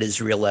president that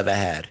Israel ever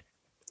had.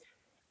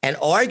 And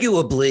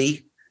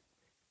arguably,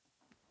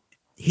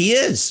 he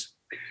is.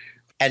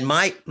 And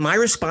my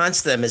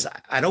response to them is,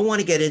 I don't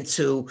want to get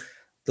into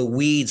the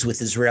weeds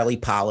with Israeli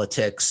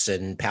politics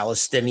and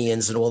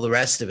Palestinians and all the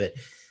rest of it,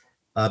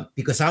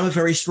 because I'm a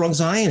very strong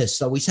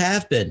Zionist, always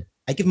have been.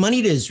 I give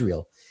money to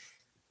Israel.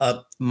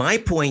 My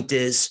point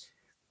is,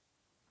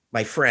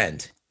 my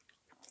friend,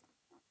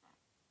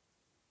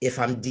 if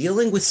I'm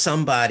dealing with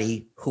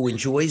somebody who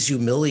enjoys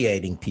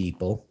humiliating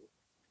people,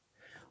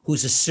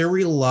 who's a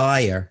serial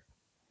liar,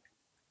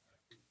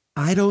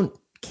 I don't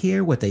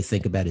care what they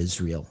think about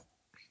Israel.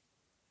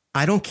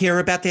 I don't care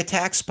about their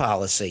tax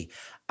policy.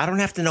 I don't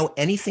have to know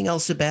anything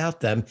else about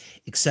them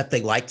except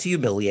they like to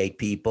humiliate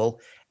people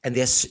and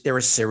they're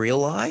a serial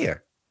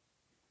liar.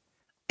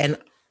 And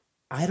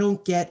I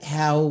don't get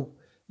how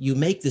you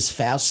make this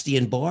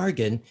Faustian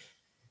bargain,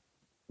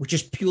 which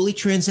is purely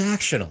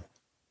transactional.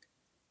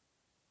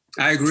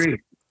 I agree.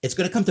 It's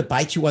going to come to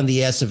bite you on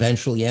the ass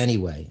eventually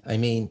anyway. I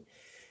mean,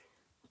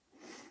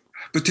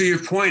 but to your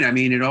point, I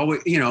mean, it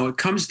always, it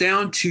comes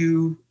down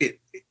to it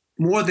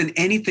more than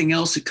anything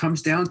else. It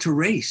comes down to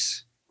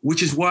race,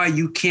 which is why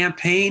you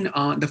campaign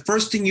on the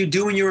first thing you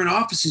do when you're in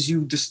office is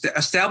you just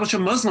establish a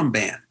Muslim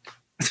ban.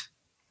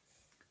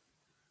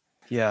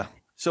 Yeah.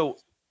 So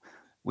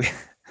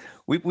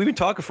we've been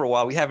talking for a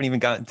while. We haven't even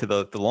gotten to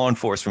the law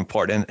enforcement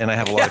part, and I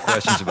have a lot of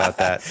questions about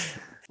that.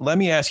 Let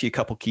me ask you a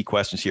couple key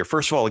questions here.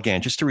 First of all,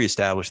 again, just to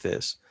reestablish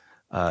this,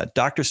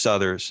 Dr.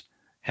 Southers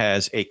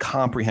has a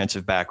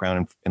comprehensive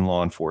background in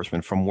law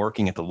enforcement, from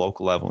working at the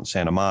local level in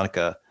Santa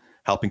Monica,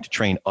 helping to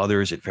train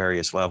others at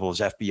various levels,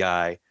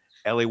 FBI,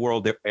 LA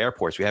World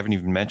Airports. We haven't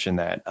even mentioned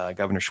that.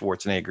 Governor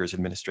Schwarzenegger's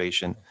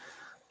administration.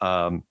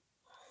 I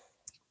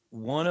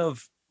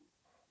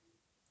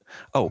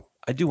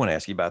do want to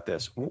ask you about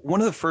this. One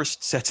of the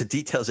first sets of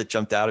details that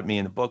jumped out at me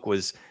in the book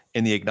was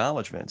in the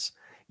acknowledgments.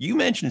 You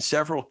mentioned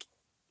several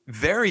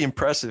very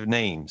impressive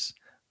names.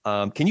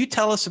 Can you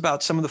tell us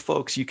about some of the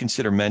folks you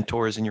consider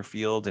mentors in your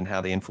field and how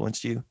they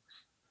influenced you?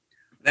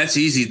 That's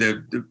easy.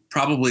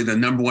 Probably the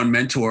number one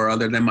mentor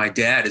other than my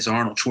dad is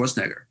Arnold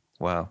Schwarzenegger.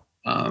 Wow.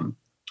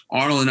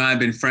 Arnold and I have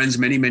been friends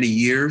many, many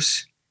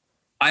years.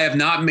 I have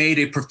not made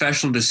a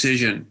professional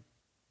decision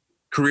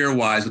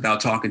career-wise without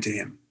talking to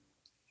him.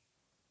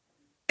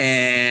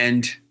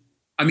 And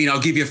I mean, I'll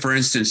give you, for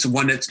instance,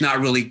 one that's not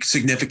really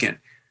significant.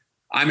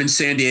 I'm in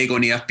San Diego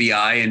in the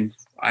FBI, and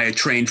I had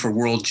trained for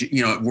World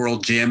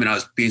Gym, and I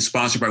was being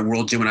sponsored by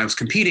World Gym when I was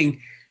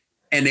competing,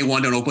 and they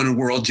wanted to open a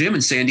World Gym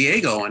in San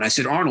Diego. And I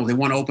said, Arnold, they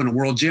want to open a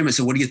World Gym. I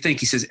said, what do you think?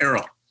 He says,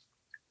 Erroll,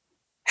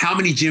 how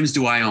many gyms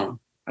do I own?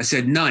 I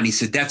said, none. He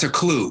said, that's a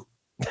clue.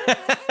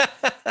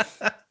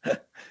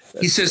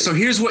 He says, so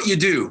here's what you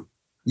do.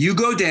 You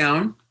go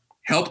down,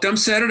 help them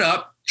set it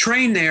up,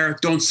 train there,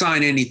 don't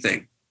sign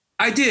anything.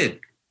 I did.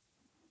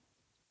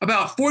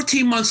 About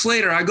 14 months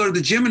later, I go to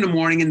the gym in the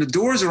morning and the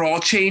doors are all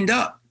chained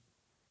up.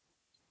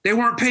 They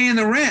weren't paying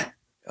the rent.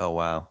 Oh,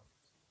 wow.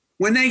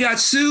 When they got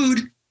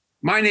sued,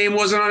 my name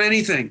wasn't on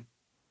anything.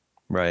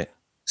 Right.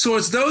 So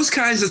it's those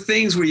kinds of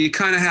things where you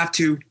kind of have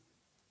to,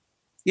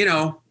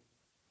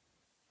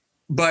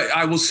 but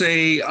I will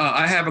say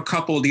I have a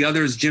couple of the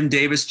others. Jim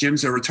Davis.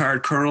 Jim's a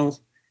retired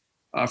colonel,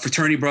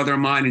 fraternity brother of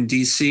mine in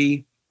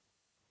DC.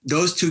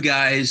 Those two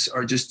guys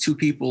are just two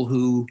people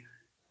who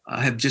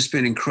have just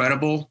been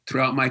incredible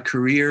throughout my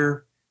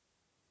career.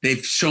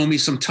 They've shown me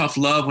some tough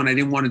love when I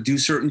didn't want to do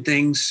certain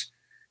things,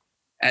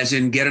 as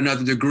in get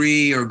another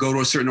degree or go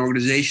to a certain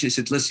organization. They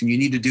said, listen, you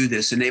need to do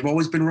this. And they've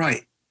always been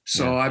right.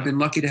 So I've been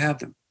lucky to have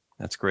them.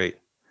 That's great.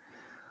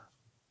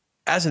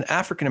 As an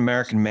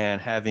African-American man,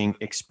 having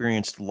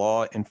experienced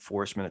law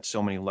enforcement at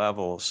so many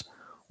levels,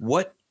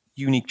 what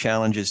unique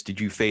challenges did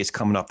you face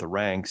coming up the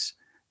ranks?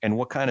 And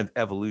what kind of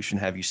evolution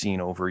have you seen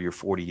over your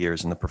 40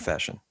 years in the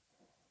profession?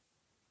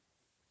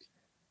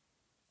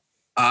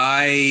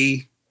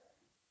 I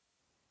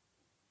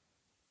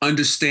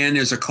understand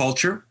there's a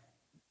culture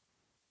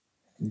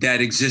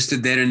that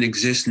existed then and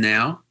exists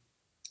now.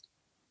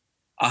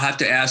 I'll have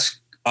to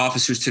ask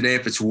officers today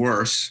if it's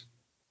worse.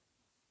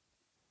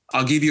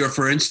 I'll give you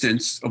for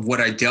instance of what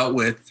I dealt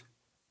with.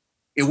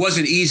 It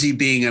wasn't easy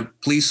being a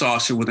police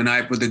officer with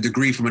a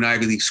degree from an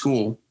Ivy League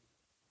school,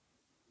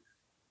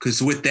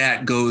 because with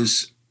that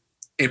goes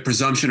a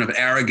presumption of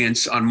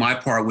arrogance on my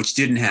part, which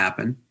didn't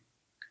happen.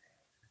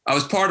 I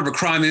was part of a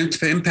crime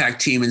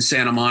impact team in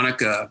Santa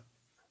Monica.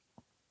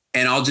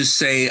 And I'll just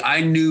say,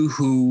 I knew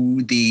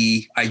who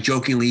I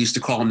jokingly used to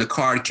call them the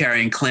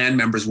card-carrying Klan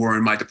members were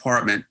in my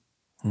department.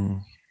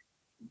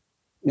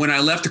 When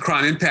I left the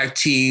crime impact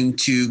team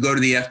to go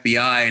to the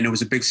FBI, and it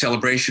was a big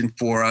celebration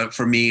for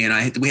me,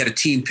 and we had a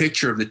team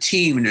picture of the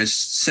team, and there's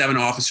 7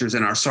 officers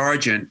and our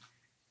sergeant.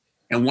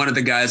 And one of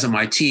the guys on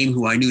my team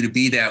who I knew to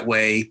be that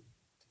way,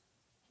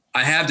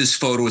 I have this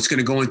photo. It's going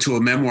to go into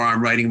a memoir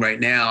I'm writing right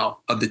now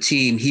of the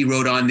team. He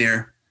wrote on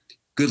there,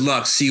 "Good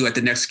luck. See you at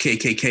the next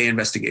KKK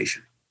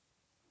investigation."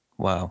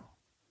 Wow.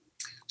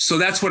 So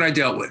that's what I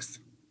dealt with.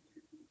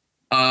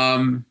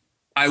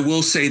 I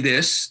will say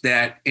this,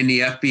 that in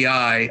the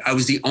FBI, I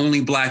was the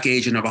only Black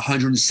agent of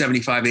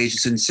 175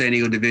 agents in the San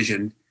Diego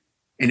division.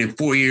 And in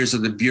 4 years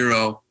of the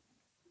Bureau,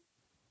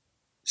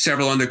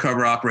 several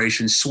undercover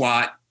operations,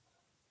 SWAT,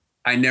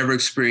 I never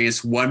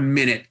experienced 1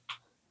 minute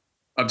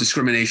of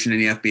discrimination in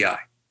the FBI.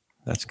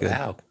 That's good.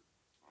 Wow.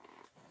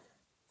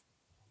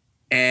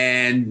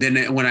 And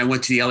then when I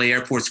went to the LA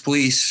Airports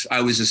Police,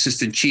 I was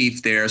assistant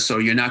chief there. So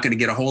you're not going to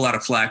get a whole lot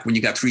of flack when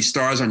you got 3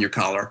 stars on your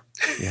collar.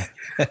 Yeah.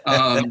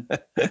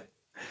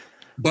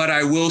 But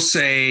I will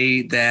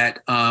say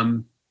that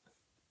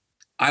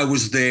I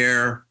was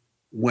there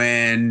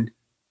when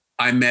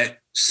I met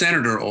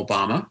Senator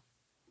Obama.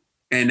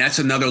 And that's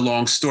another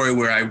long story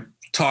where I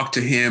talked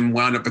to him,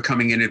 wound up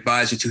becoming an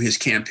advisor to his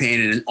campaign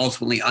and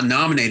ultimately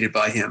nominated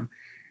by him.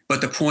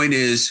 But the point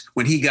is,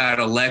 when he got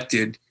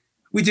elected,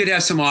 we did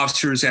have some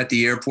officers at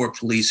the airport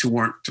police who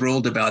weren't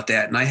thrilled about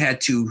that. And I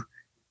had to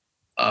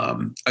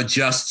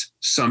adjust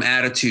some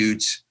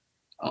attitudes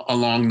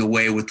along the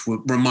way with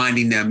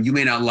reminding them, you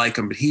may not like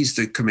him, but he's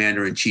the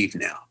commander in chief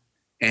now.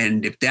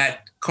 And if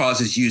that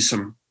causes you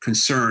some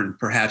concern,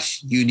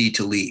 perhaps you need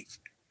to leave.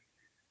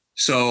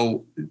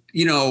 So,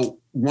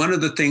 one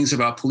of the things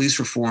about police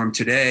reform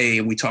today,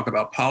 and we talk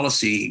about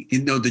policy,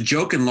 the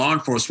joke in law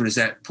enforcement is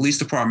that police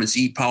departments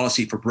eat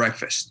policy for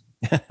breakfast.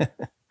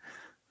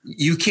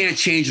 You can't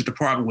change the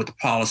department with the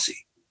policy.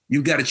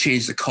 You've got to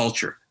change the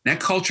culture. That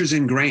culture is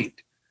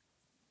ingrained.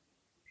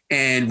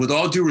 And with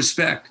all due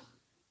respect,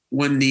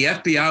 when the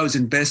FBI was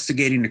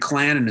investigating the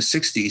Klan in the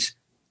 60s,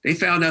 they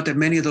found out that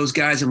many of those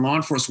guys in law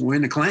enforcement were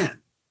in the Klan.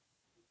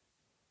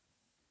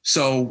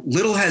 So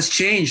little has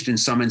changed in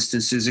some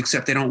instances,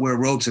 except they don't wear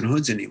robes and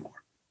hoods anymore.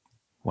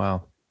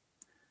 Wow.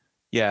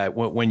 Yeah.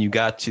 When you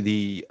got to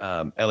the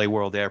LA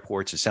World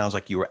airports, it sounds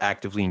like you were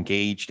actively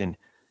engaged in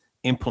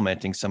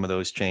implementing some of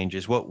those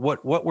changes.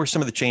 What were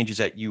some of the changes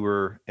that you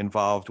were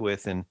involved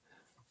with, and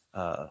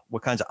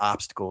what kinds of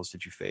obstacles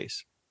did you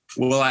face?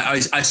 Well,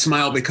 I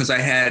smile because I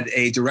had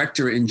a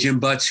director in Jim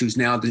Butts, who's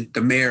now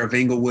the mayor of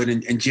Inglewood,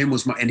 and Jim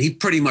was and he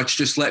pretty much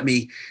just let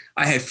me.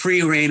 I had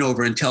free reign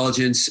over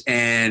intelligence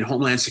and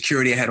Homeland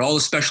Security. I had all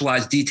the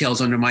specialized details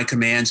under my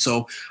command.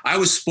 So I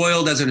was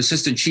spoiled as an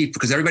assistant chief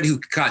because everybody who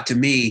got to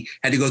me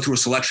had to go through a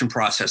selection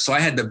process. So I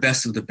had the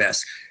best of the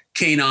best.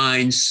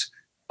 Canines,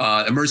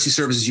 Emergency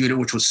Services Unit,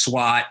 which was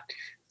SWAT,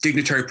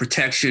 Dignitary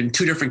Protection,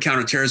 2 different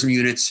counterterrorism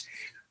units.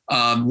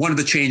 One of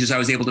the changes I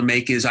was able to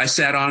make is I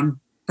sat on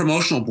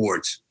promotional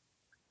boards.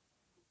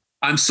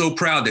 I'm so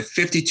proud that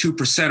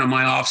 52% of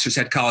my officers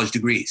had college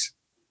degrees.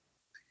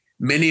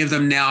 Many of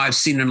them now I've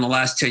seen in the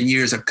last 10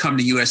 years have come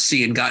to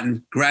USC and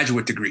gotten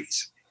graduate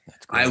degrees.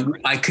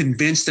 I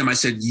convinced them, I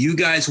said, you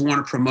guys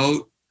want to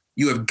promote,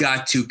 you have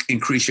got to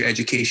increase your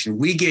education.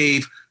 We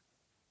gave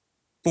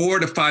 $4,000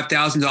 to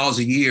 $5,000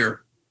 a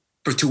year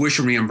for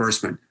tuition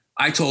reimbursement.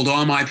 I told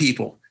all my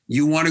people,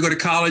 you want to go to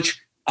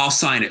college? I'll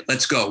sign it.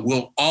 Let's go.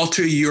 We'll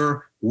alter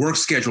your work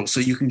schedule so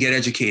you can get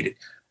educated.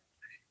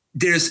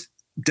 There's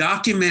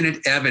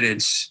documented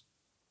evidence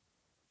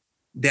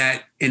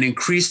that an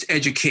increased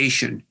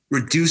education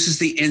reduces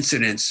the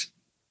incidence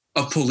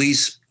of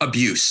police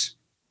abuse.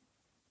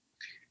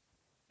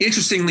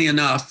 Interestingly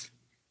enough,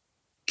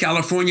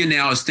 California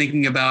now is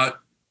thinking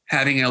about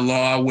having a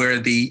law where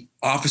the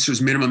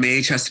officer's minimum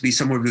age has to be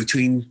somewhere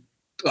between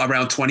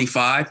around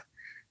 25.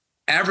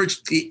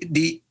 Average,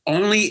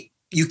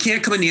 you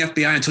can't come in the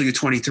FBI until you're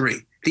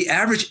 23. The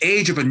average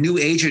age of a new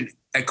agent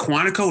at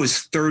Quantico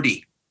is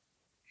 30.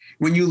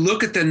 When you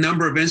look at the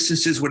number of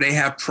instances where they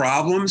have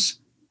problems,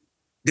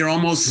 they're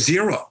almost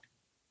zero.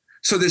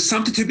 So there's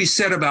something to be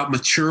said about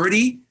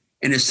maturity,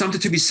 and there's something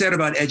to be said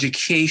about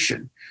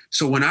education.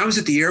 So when I was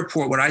at the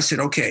airport, what I said,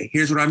 okay,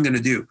 here's what I'm going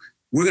to do.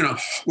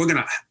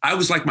 I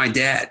was like my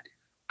dad.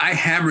 I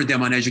hammered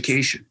them on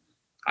education.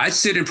 I'd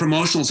sit in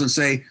promotionals and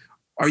say,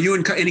 are you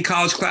in any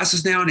college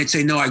classes now? And they'd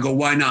say, no. I go,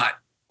 why not?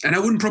 And I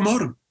wouldn't promote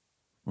them.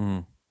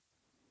 Mm.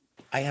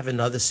 I have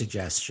another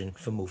suggestion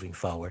for moving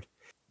forward.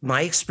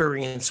 My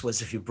experience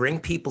was if you bring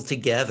people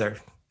together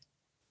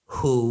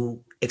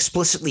who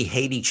explicitly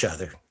hate each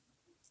other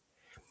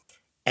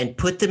and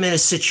put them in a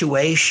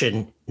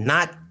situation,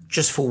 not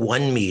just for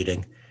one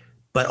meeting,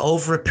 but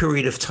over a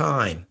period of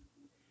time,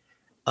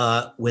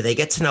 where they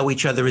get to know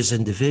each other as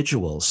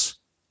individuals,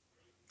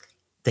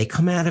 they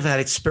come out of that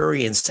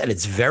experience and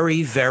it's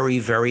very, very,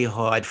 very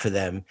hard for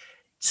them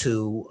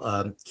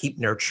to keep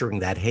nurturing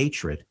that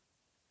hatred.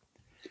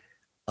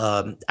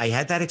 I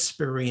had that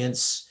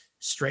experience,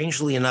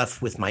 strangely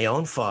enough, with my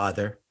own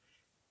father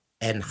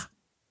and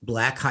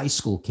Black high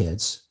school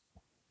kids.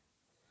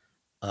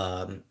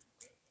 And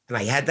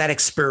I had that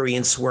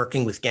experience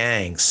working with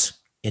gangs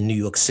in New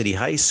York City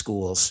high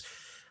schools.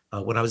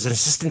 When I was an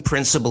assistant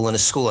principal in a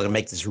school, I'm gonna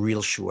make this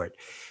real short.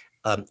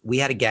 We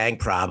had a gang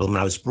problem, and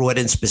I was brought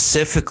in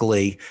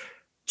specifically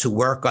to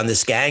work on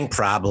this gang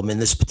problem in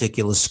this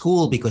particular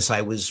school because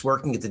I was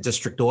working at the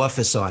district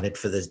office on it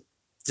for the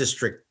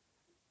district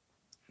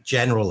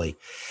generally.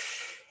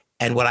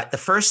 And one of the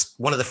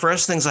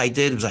first things I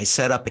did was I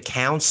set up a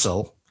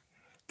council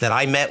that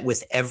I met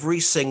with every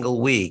single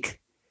week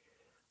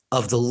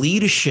of the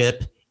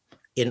leadership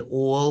in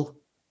all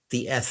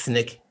the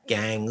ethnic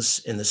gangs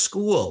in the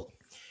school.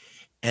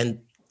 And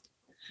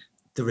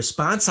the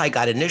response I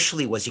got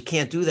initially was, you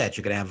can't do that.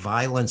 You're going to have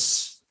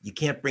violence. You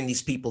can't bring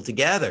these people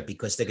together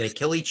because they're going to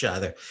kill each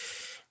other.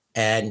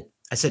 And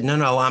I said,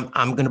 no,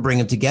 I'm going to bring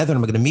them together. And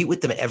I'm going to meet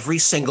with them every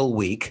single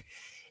week.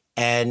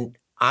 And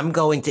I'm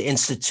going to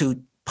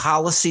institute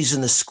policies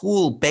in the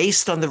school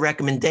based on the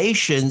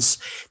recommendations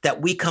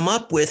that we come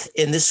up with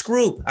in this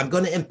group. I'm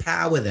going to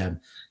empower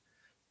them.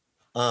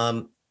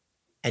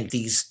 And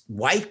these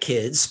white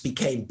kids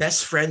became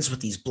best friends with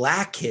these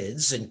black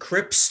kids, and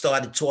Crips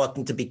started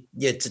talking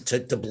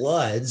to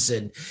Bloods,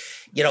 and,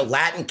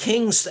 Latin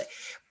Kings.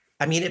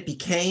 I mean, it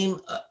became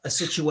a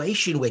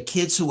situation where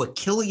kids who were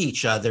killing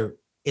each other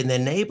in their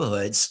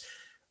neighborhoods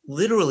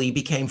literally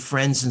became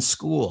friends in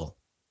school.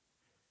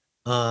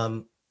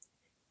 And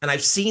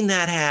I've seen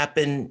that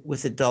happen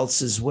with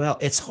adults as well.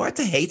 It's hard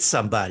to hate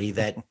somebody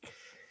that,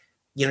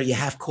 you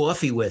have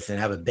coffee with and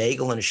have a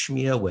bagel and a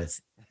schmear with.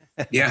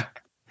 Yeah.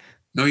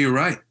 No, you're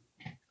right.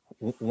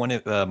 One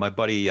of my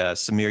buddy,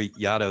 Samir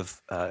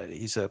Yadav,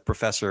 he's a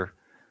professor,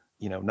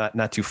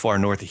 not too far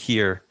north of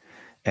here.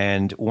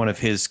 And one of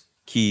his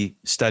key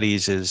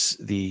studies is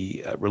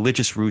the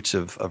religious roots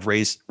of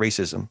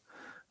racism,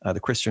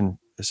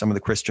 some of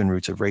the Christian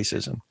roots of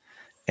racism.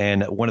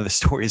 And one of the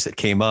stories that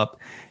came up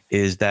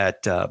is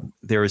that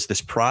there is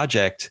this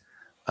project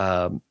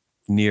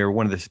near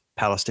one of the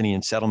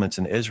Palestinian settlements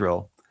in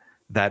Israel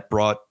that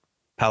brought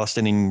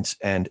Palestinians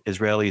and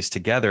Israelis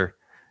together,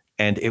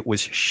 and it was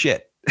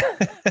shit.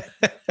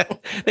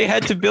 They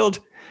had to build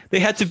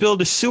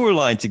a sewer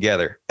line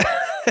together.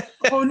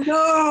 Oh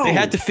no! They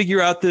had to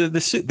figure out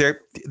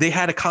they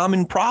had a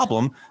common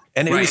problem,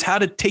 and it was how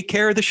to take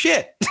care of the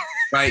shit.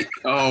 Right.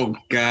 Oh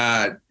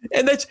God.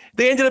 And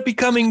they ended up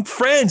becoming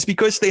friends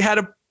because they had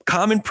a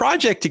common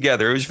project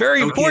together. It was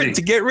very important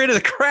to get rid of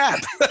the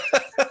crap.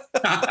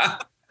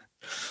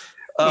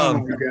 Oh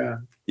my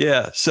God.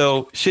 Yeah.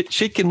 So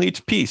shit can lead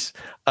to peace.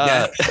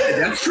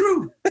 That's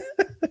true.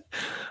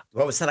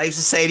 What was that I used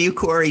to say to you,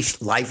 Corey?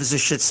 Life is a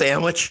shit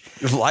sandwich.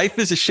 Life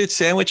is a shit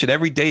sandwich, and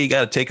every day you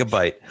got to take a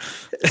bite.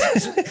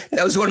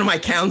 That was one of my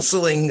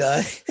counseling.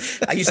 I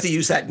used to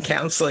use that in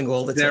counseling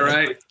all the time. Is that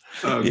right?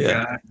 Oh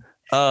yeah.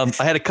 God.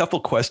 I had a couple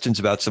questions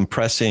about some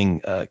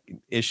pressing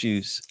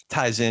issues.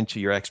 Ties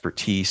into your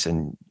expertise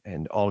and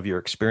all of your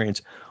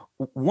experience.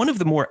 One of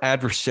the more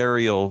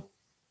adversarial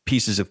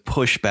pieces of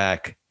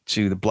pushback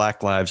to the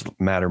Black Lives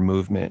Matter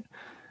movement,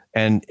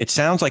 and it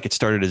sounds like it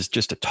started as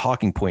just a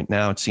talking point.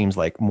 Now it seems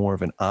like more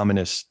of an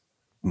ominous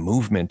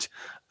movement,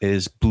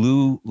 is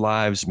Blue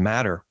Lives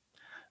Matter.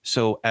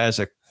 So as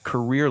a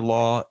career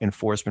law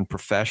enforcement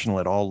professional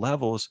at all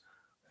levels,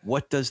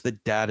 what does the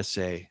data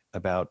say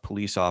about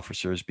police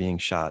officers being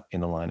shot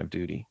in the line of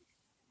duty?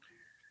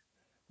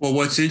 Well,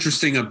 what's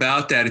interesting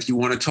about that, if you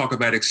want to talk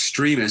about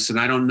extremists, and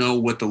I don't know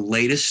what the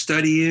latest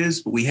study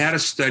is, but we had a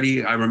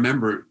study, I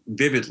remember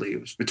vividly, it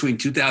was between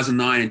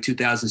 2009 and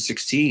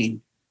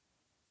 2016,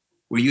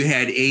 where you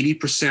had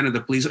 81% of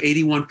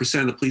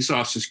the police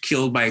officers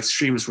killed by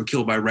extremists were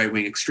killed by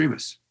right-wing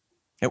extremists.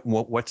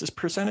 What's this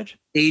percentage?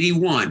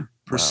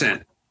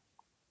 81%.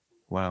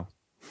 Wow.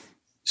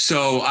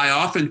 So I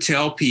often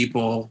tell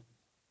people,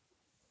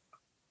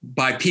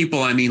 by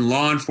people, I mean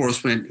law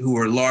enforcement who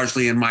are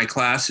largely in my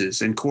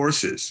classes and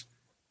courses,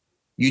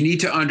 you need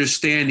to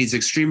understand these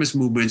extremist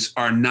movements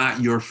are not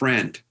your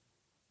friend.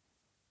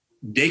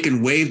 They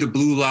can wave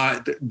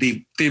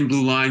the thin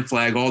blue line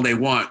flag all they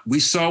want. We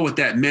saw what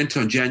that meant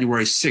on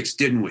January 6th,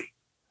 didn't we?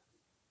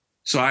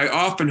 So I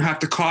often have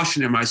to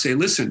caution them. I say,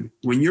 listen,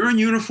 when you're in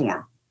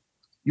uniform,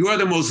 you are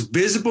the most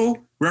visible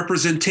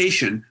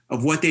representation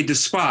of what they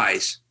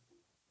despise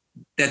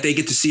that they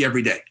get to see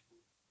every day.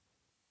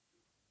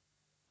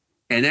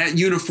 And that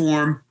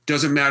uniform,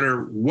 doesn't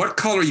matter what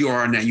color you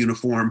are in that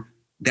uniform,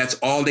 that's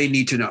all they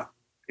need to know.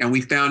 And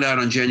we found out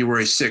on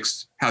January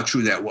 6th how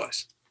true that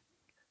was.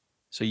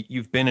 So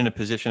you've been in a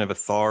position of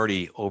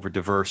authority over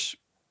diverse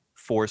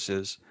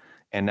forces,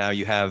 and now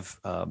you have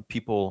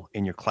people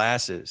in your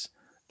classes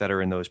that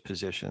are in those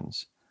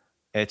positions.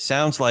 It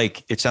sounds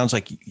like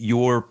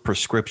your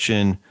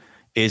prescription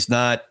is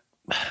not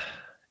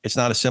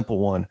a simple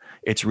one.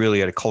 It's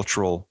really at a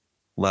cultural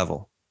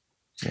level.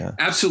 Yeah,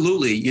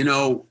 absolutely.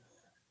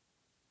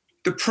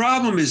 The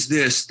problem is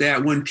this,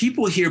 that when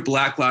people hear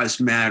Black Lives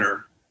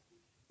Matter,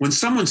 when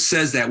someone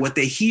says that, what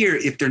they hear,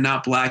 if they're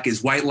not Black,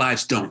 is white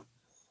lives don't.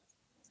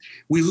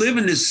 We live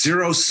in this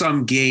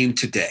zero-sum game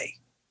today.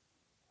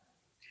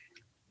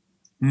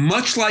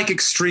 Much like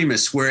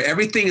extremists, where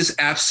everything is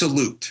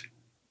absolute,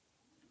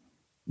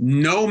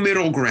 no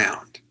middle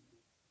ground.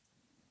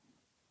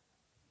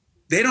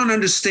 They don't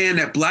understand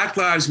that Black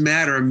Lives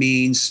Matter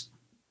means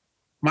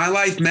my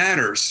life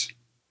matters.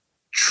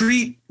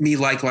 Treat me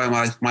like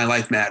my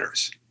life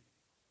matters.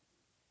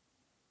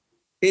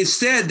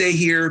 Instead, they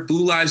hear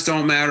blue lives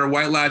don't matter,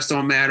 white lives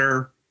don't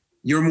matter,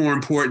 you're more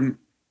important,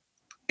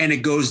 and it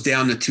goes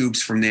down the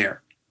tubes from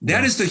there.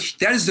 That is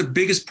the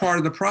biggest part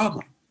of the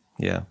problem.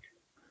 Yeah.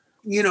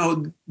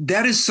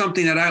 That is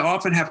something that I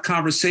often have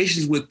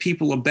conversations with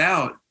people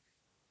about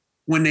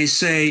when I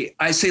say,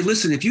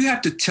 listen, if you have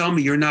to tell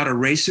me you're not a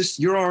racist,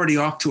 you're already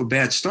off to a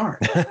bad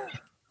start.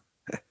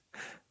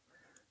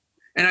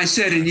 And I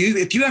said,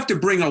 if you have to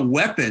bring a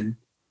weapon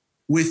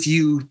with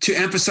you to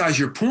emphasize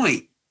your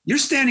point, you're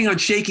standing on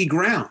shaky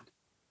ground.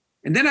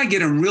 And then I get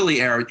them really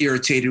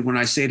irritated when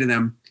I say to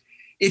them,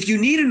 if you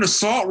need an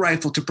assault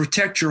rifle to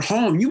protect your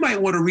home, you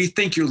might want to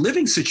rethink your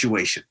living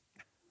situation.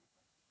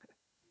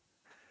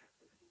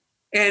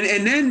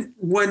 And then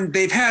when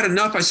they've had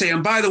enough, I say,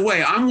 and by the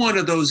way, I'm one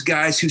of those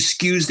guys who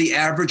skews the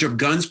average of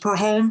guns per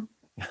home.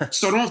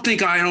 So don't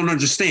think I don't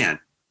understand.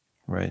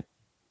 Right.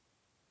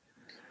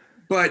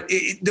 But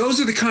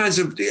those are the kinds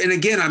of, and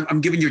again,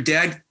 I'm giving your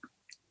dad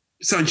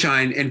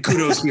sunshine and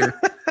kudos here.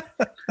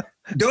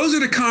 Those are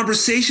the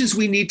conversations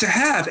we need to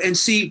have. And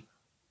see,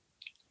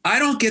 I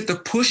don't get the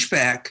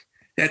pushback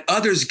that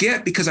others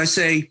get because I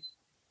say,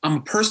 I'm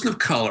a person of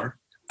color.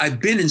 I've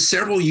been in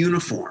several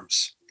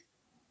uniforms.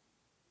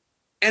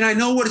 And I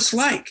know what it's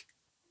like.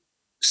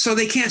 So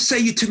they can't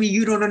say to me,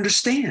 you don't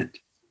understand.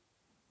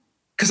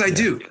 Because I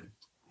do.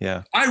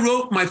 Yeah. I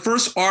wrote my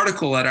first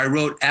article that I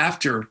wrote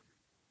after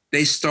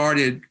they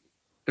started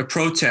the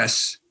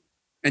protests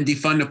and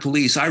defund the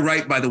police. I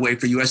write, by the way,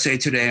 for USA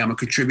Today. I'm a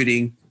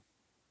contributing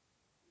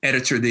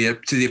editor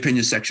to the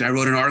opinion section. I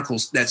wrote an article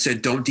that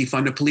said, don't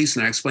defund the police.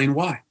 And I explained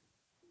why.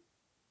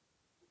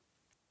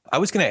 I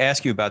was going to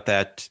ask you about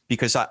that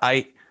because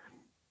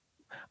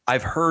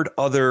I've heard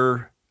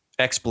other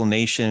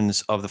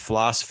explanations of the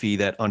philosophy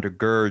that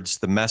undergirds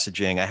the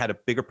messaging. I had a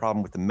bigger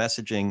problem with the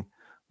messaging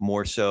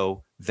more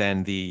so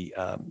than the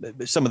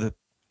some of the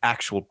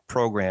actual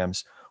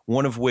programs,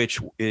 one of which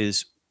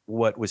is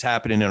what was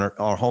happening in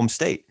our home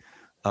state,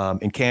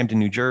 in Camden,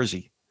 New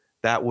Jersey.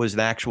 That was an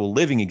actual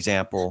living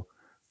example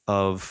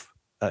of,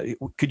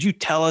 could you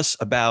tell us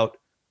about,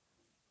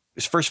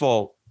 first of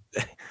all,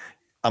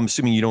 I'm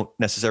assuming you don't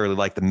necessarily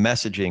like the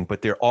messaging,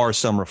 but there are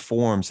some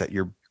reforms that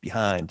you're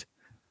behind.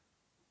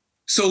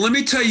 So let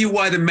me tell you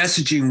why the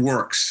messaging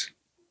works.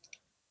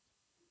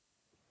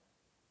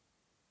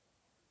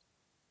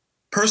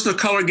 Person of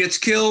color gets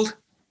killed,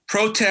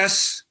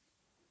 protests,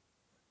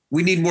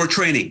 we need more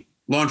training,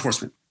 law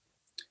enforcement.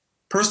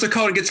 Person of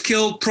color gets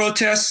killed,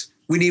 protests,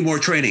 we need more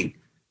training.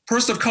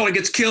 Person of color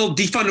gets killed,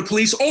 defund the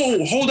police.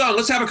 Oh, hold on,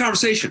 let's have a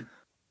conversation.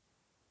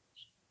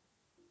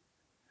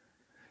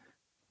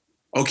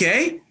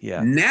 Okay?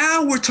 Yeah.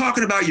 Now we're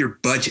talking about your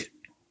budget.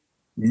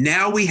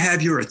 Now we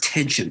have your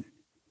attention.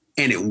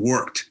 And it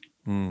worked.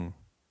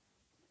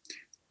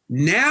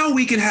 Now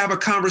we can have a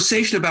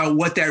conversation about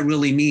what that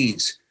really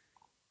means.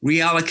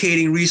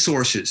 Reallocating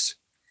resources,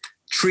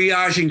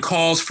 triaging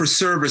calls for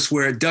service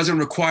where it doesn't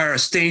require a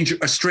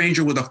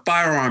stranger with a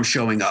firearm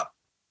showing up.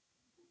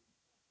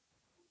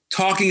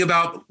 Talking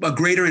about a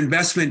greater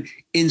investment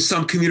in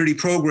some community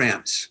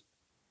programs.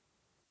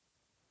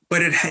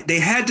 But they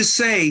had to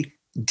say,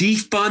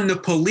 defund the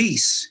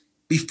police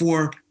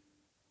before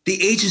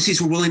the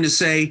agencies were willing to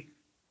say,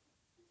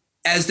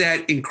 as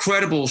that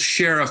incredible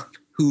sheriff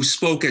who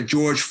spoke at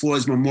George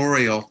Floyd's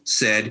memorial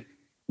said,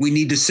 we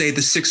need to say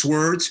the 6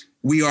 words,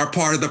 we are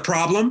part of the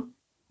problem.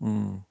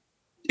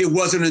 It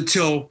wasn't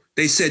until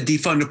they said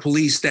defund the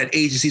police that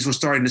agencies were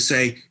starting to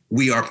say,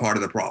 we are part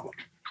of the problem.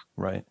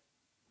 Right.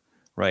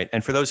 Right.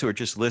 And for those who are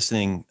just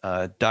listening,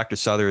 Dr.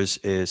 Southers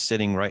is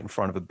sitting right in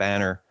front of a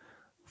banner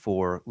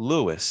for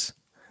Lewis.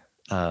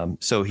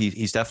 So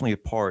he's definitely a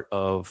part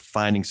of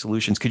finding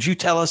solutions. Could you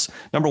tell us,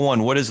 number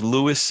one, what does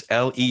Lewis,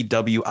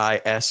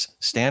 LEWIS,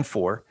 stand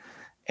for,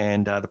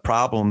 and the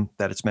problem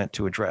that it's meant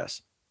to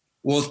address?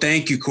 Well,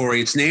 thank you,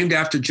 Corey. It's named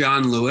after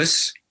John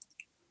Lewis.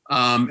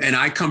 And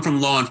I come from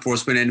law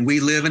enforcement, and we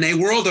live in a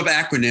world of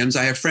acronyms.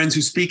 I have friends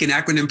who speak in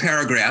acronym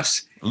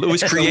paragraphs.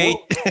 Lewis create.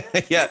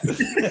 Yeah.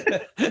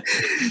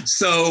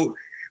 So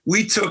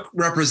we took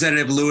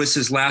Representative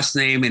Lewis's last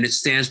name, and it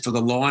stands for the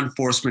Law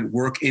Enforcement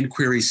Work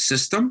Inquiry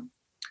System.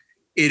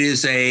 It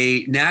is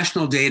a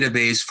national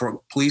database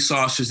for police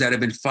officers that have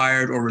been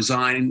fired or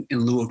resigned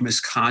in lieu of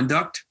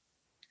misconduct.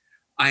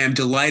 I am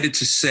delighted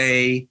to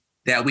say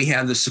that we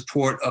have the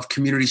support of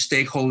community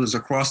stakeholders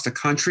across the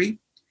country.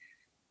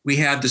 We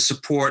have the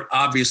support,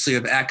 obviously,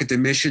 of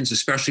academicians,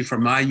 especially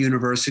from my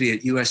university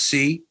at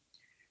USC.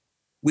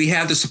 We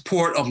have the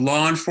support of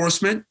law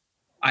enforcement.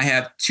 I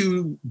have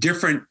 2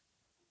 different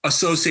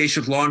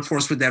associations of law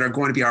enforcement that are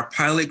going to be our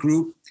pilot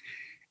group.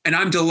 And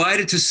I'm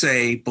delighted to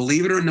say,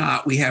 believe it or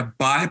not, we have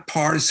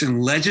bipartisan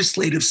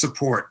legislative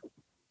support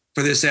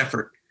for this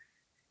effort.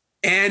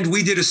 And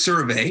we did a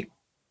survey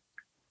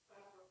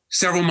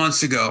several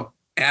months ago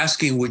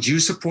asking, would you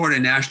support a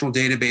national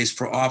database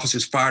for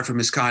officers fired for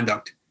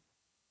misconduct?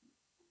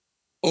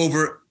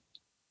 Overall,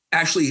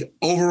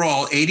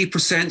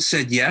 80%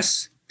 said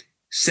yes,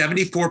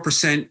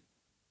 74%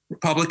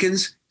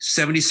 Republicans,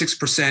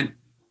 76%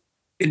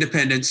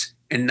 independents,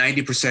 and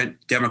 90%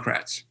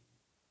 Democrats.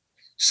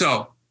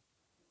 So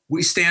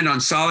we stand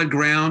on solid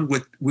ground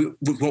with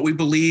what we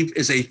believe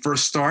is a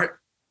first start.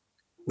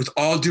 With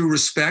all due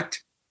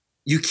respect,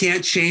 you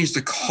can't change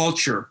the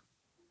culture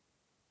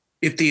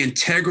if the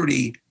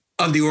integrity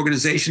of the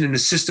organization and the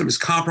system is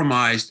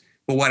compromised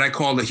by what I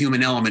call the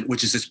human element,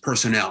 which is its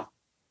personnel.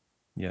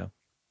 Yeah.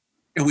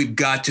 And we've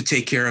got to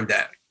take care of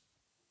that.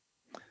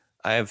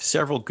 I have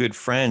several good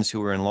friends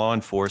who are in law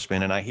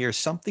enforcement, and I hear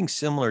something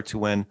similar to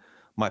when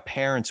my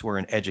parents were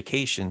in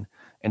education.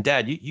 And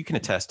Dad, you can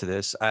attest to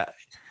this.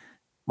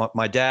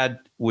 My dad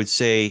would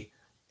say,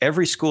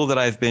 every school that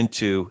I've been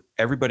to,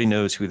 everybody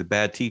knows who the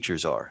bad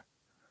teachers are.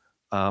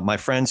 My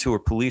friends who are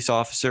police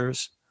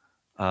officers,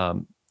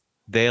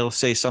 they'll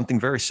say something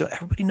so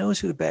everybody knows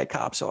who the bad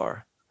cops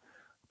are,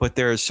 but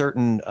there are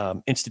certain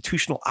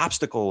institutional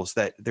obstacles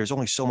that there's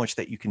only so much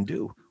that you can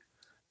do.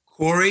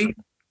 Corey,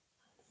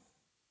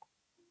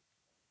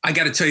 I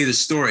got to tell you the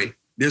story.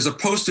 There's a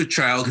poster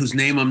child whose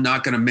name I'm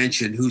not going to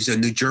mention, who's a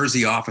New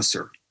Jersey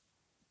officer.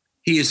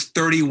 He is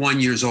 31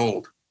 years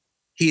old.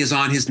 He is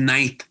on his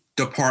 9th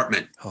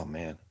department. Oh,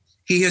 man.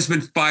 He has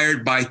been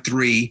fired by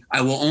 3.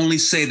 I will only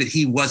say that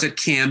he was at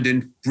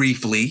Camden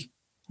briefly.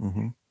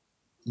 Mm-hmm.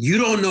 You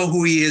don't know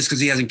who he is because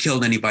he hasn't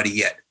killed anybody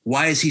yet.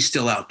 Why is he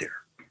still out there?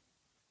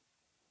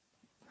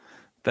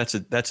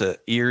 That's a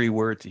eerie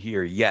word to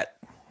hear. Yet.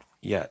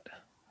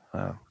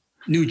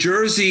 New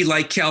Jersey,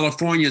 like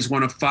California, is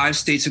one of 5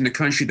 states in the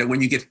country that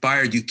when you get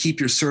fired, you keep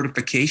your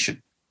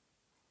certification.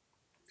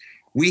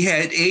 We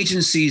had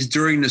agencies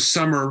during the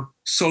summer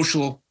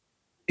social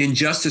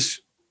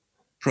injustice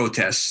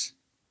protests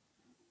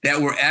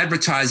that were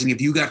advertising,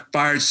 if you got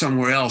fired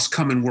somewhere else,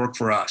 come and work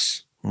for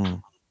us.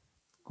 Mm.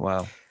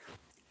 Wow.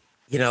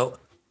 You know,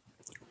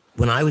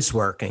 when I was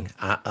working,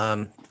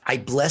 I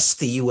blessed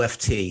the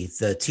UFT,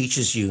 the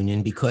teachers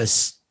union,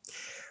 because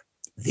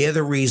they're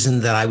the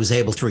reason that I was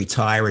able to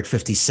retire at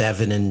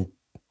 57 and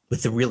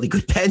with a really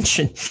good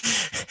pension.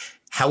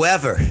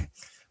 However,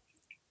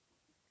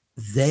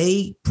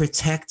 they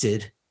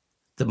protected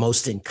the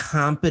most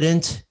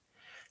incompetent,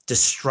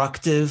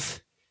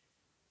 destructive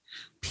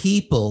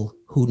people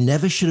who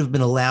never should have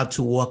been allowed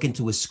to walk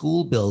into a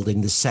school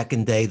building the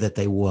second day that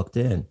they walked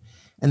in.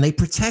 And they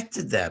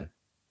protected them,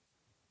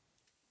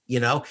 you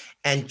know?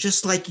 And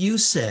just like you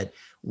said,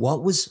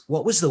 what was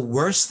the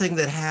worst thing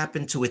that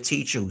happened to a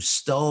teacher who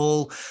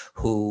stole,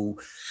 who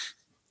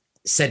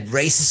said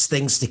racist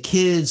things to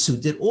kids, who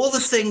did all the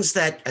things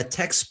that a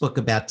textbook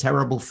about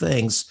terrible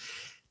things,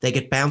 they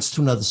get bounced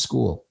to another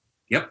school.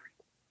 Yep.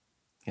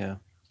 Yeah.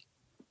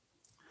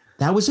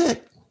 That was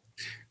it.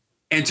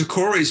 And to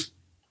Corey's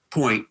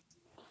point,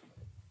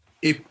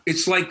 if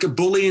it's like a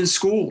bully in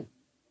school.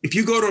 If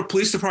you go to a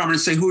police department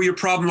and say, who are your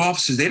problem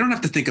officers? They don't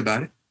have to think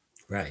about it.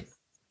 Right.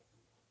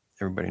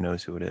 Everybody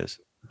knows who it is.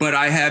 But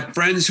I have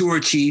friends who are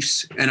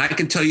chiefs, and I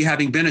can tell you,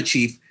 having been a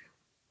chief,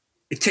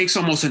 it takes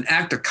almost an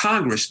act of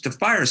Congress to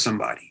fire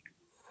somebody.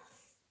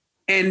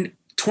 And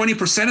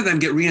 20% of them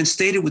get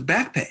reinstated with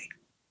back pay.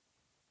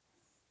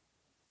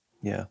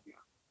 Yeah.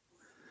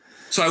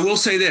 So I will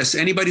say this,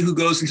 anybody who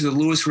goes into the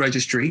Lewis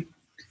registry,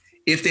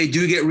 if they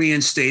do get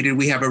reinstated,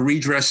 we have a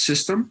redress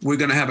system. We're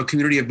going to have a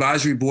community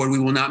advisory board. We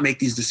will not make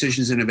these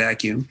decisions in a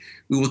vacuum.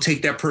 We will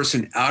take that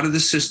person out of the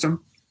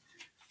system,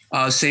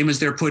 same as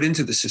they're put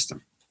into the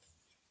system.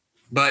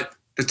 But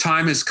the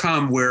time has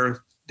come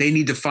where they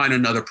need to find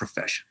another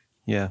profession.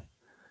 Yeah.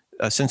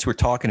 Since we're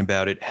talking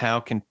about it, how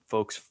can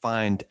folks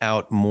find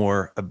out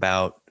more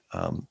about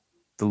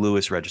the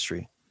Lewis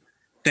registry?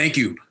 Thank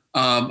you.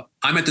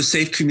 I'm at the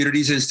Safe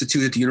Communities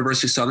Institute at the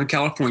University of Southern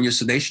California.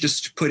 So they should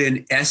just put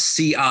in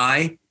sci.usc.edu.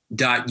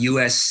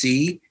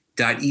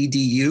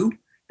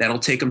 That'll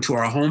take them to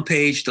our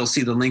homepage. They'll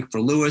see the link for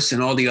Lewis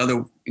and all the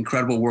other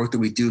incredible work that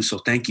we do. So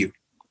thank you.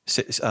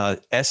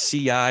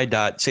 SCI.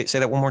 Say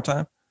that one more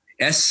time.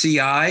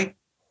 sci.usc.edu.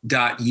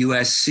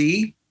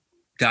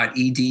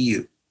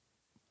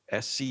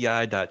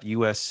 sci.usc.edu.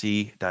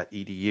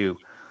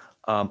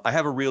 I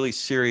have a really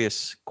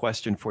serious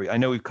question for you. I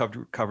know we've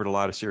covered a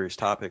lot of serious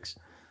topics,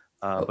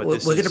 but we're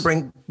going to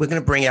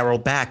bring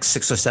Erroll back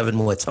 6 or 7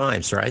 more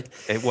times, right?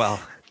 Well,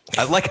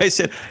 like I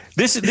said,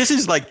 this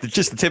is like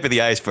just the tip of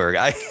the iceberg.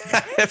 I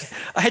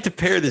had to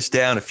pare this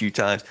down a few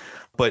times,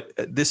 but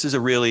this is a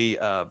really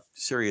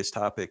serious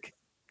topic.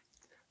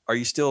 Are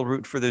you still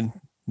rooting for the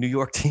New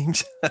York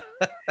teams?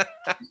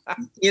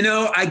 You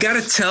know, I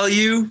got to tell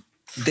you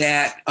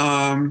that,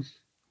 how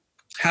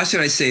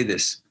should I say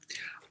this?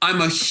 I'm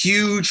a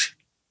huge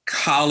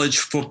college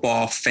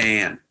football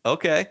fan.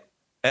 Okay.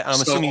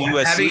 I'm assuming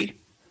USC.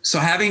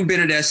 Having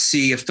been at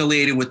SC,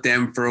 affiliated with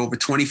them for over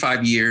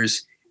 25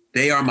 years,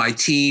 they are my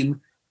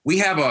team. We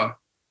have a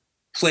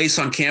place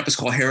on campus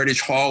called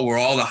Heritage Hall where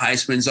all the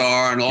Heismans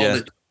are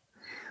and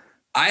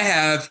I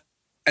have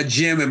a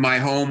gym in my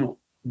home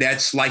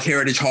that's like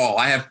Heritage Hall.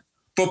 I have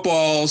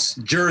footballs,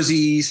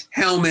 jerseys,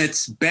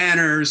 helmets,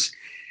 banners.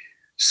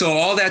 So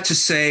all that to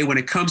say, when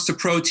it comes to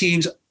pro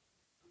teams,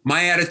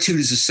 my attitude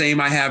is the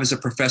same I have as a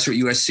professor at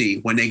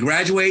USC. When they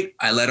graduate,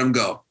 I let them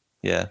go.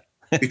 Yeah.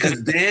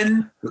 Because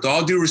then, with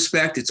all due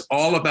respect, it's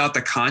all about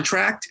the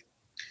contract.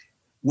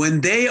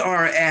 When they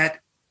are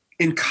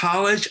in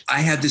college,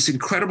 I have this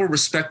incredible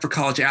respect for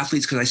college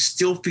athletes because I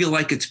still feel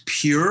like it's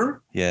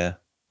pure. Yeah.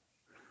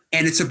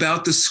 And it's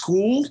about the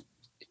school.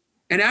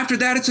 And after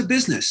that, it's a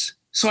business.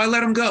 So I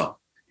let them go.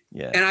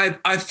 Yeah. And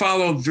I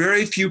follow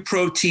very few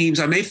pro teams.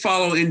 I may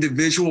follow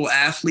individual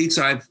athletes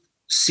I've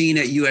seen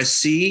at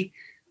USC,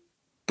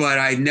 but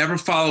I never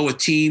follow a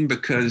team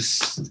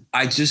because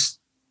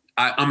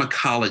I'm a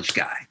college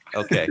guy.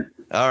 Okay.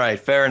 All right.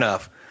 Fair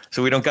enough.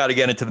 So we don't got to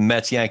get into the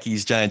Mets,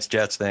 Yankees, Giants,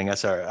 Jets thing.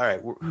 That's all right. All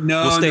right.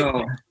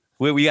 No.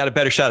 We got a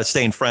better shot at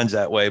staying friends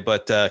that way.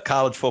 But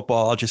college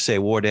football, I'll just say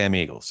war damn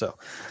Eagles. So,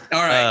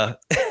 all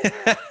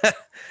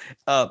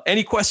right.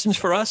 Any questions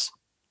for us?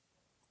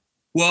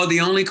 Well, the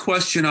only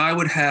question I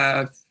would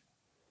have,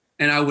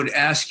 and I would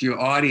ask your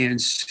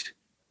audience,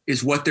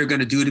 is what they're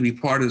going to do to be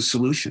part of the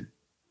solution.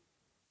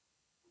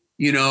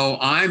 You know,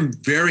 I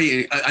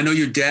know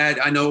your dad,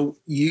 I know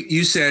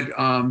you said,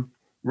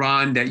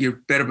 Ron, that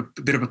you're a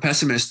bit of a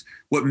pessimist.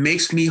 What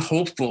makes me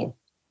hopeful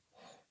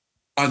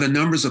are the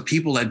numbers of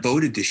people that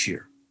voted this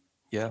year.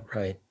 Yeah,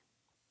 right.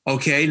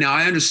 Okay, now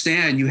I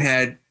understand you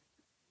had,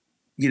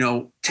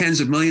 tens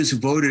of millions who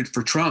voted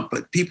for Trump,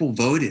 but people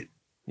voted.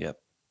 Yep.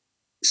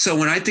 So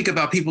when I think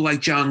about people like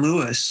John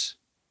Lewis,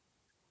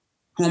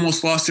 who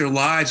almost lost their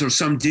lives, or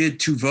some did,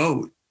 to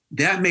vote,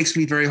 that makes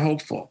me very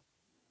hopeful.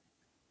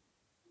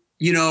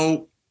 You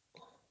know,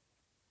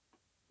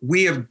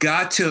 we have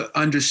got to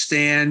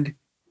understand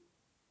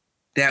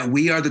that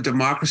we are the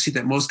democracy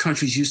that most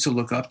countries used to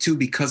look up to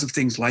because of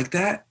things like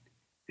that.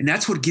 And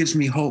that's what gives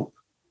me hope.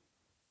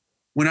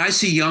 When I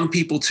see young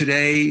people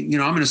today,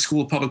 I'm in a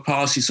school of public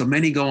policy, so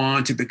many go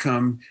on to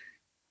become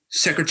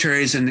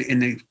secretaries in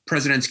the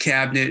president's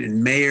cabinet,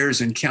 and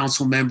mayors and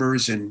council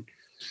members and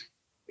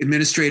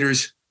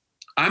administrators.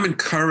 I'm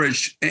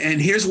encouraged.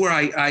 And here's where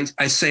I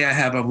say I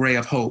have a ray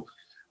of hope.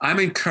 I'm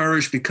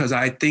encouraged because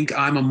I think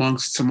I'm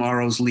amongst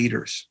tomorrow's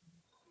leaders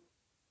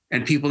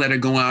and people that are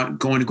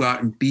going to go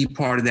out and be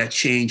part of that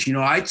change.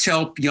 I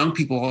tell young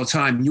people all the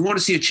time, you want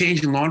to see a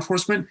change in law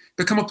enforcement?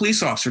 Become a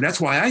police officer.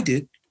 That's why I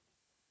did.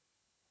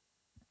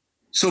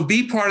 So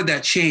be part of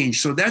that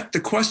change. So that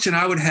the question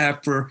I would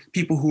have for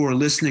people who are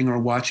listening or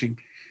watching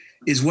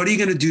is, what are you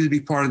going to do to be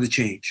part of the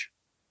change?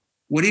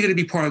 What are you going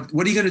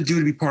to do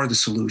to be part of the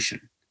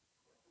solution?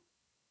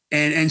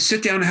 And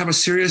sit down and have a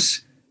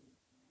serious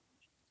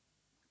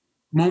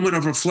moment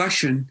of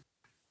reflection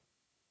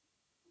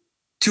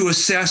to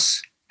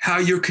assess how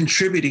you're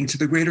contributing to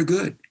the greater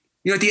good.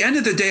 At the end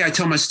of the day, I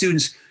tell my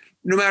students,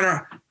 no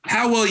matter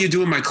how well you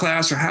do in my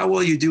class, or how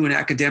well you do in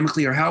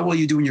academically, or how well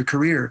you do in your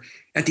career,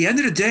 at the end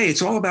of the day,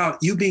 it's all about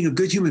you being a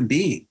good human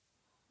being.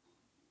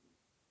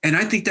 And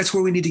I think that's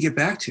where we need to get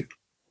back to.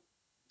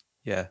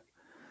 Yeah.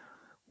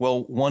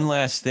 Well, one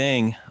last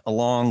thing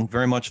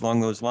very much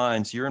along those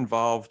lines, you're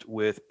involved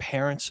with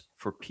Parents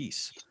for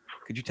Peace.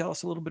 Could you tell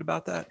us a little bit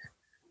about that?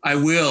 I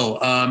will.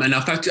 And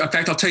in fact,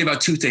 I'll tell you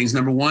about two things.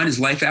 Number one is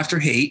Life After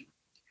Hate.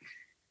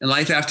 And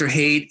Life After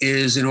Hate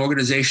is an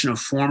organization of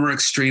former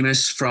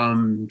extremists,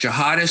 from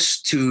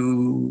jihadists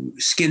to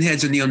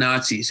skinheads and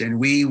neo-Nazis. And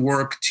we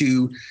work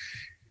to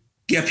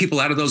get people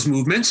out of those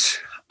movements.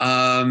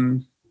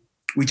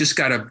 We just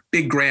got a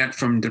big grant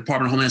from the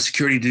Department of Homeland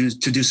Security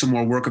to do some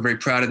more work. I'm very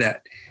proud of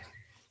that.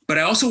 But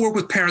I also work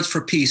with Parents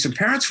for Peace. And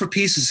Parents for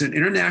Peace is an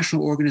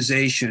international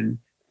organization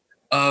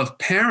of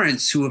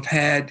parents who have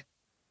had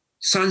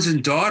sons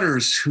and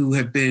daughters who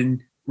have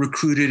been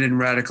recruited and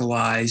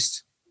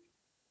radicalized,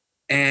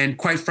 and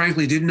quite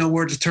frankly, didn't know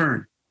where to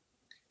turn.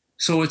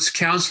 So it's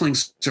counseling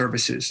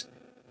services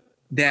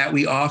that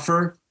we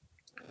offer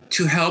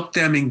to help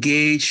them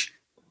engage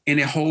in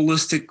a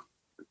holistic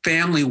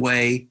family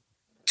way,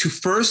 to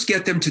first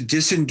get them to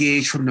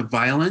disengage from the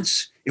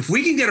violence. If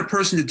we can get a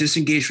person to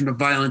disengage from the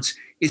violence,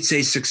 it's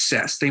a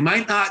success. They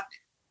might not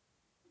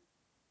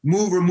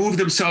remove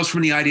themselves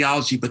from the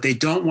ideology, but they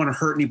don't want to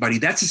hurt anybody.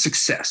 That's a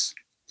success.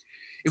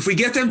 If we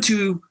get them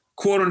to,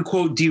 quote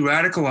unquote,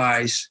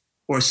 de-radicalize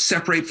or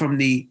separate from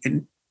the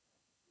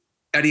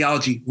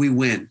ideology, we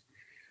win.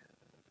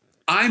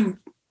 I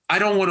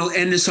don't want to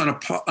end this on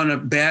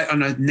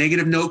a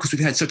negative note, because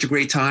we've had such a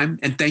great time,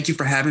 and thank you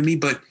for having me.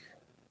 But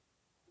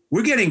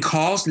we're getting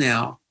calls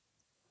now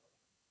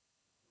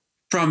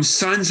from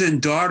sons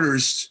and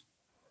daughters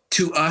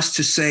to us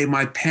to say,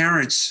 my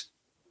parents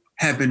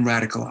have been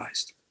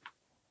radicalized.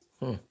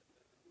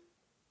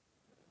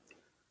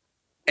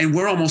 And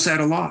we're almost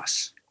at a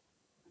loss.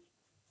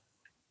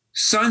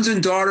 Sons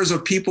and daughters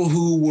of people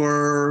who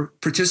were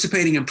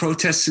participating in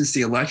protests since the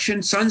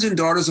election, sons and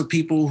daughters of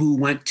people who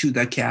went to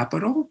the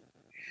Capitol.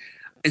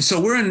 And so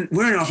we're in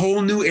a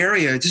whole new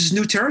area. This is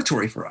new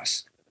territory for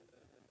us.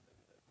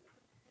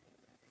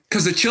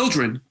 Because the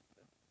children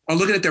are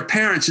looking at their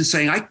parents and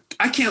saying,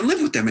 I can't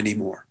live with them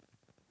anymore.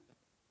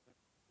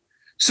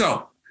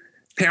 So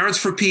Parents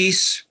for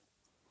Peace,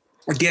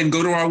 again,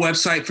 go to our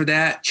website for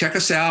that. Check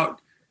us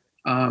out.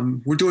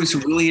 We're doing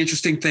some really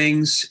interesting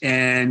things,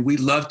 and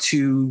we'd love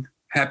to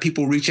have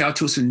people reach out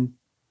to us. And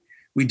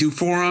we do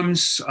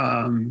forums,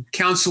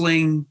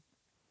 counseling,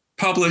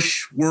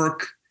 publish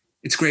work.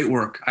 It's great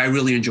work. I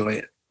really enjoy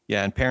it.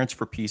 Yeah, and Parents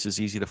for Peace is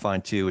easy to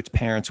find too. It's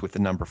parents with the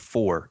number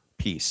 4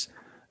 peace.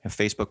 And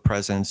Facebook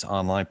presence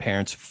online,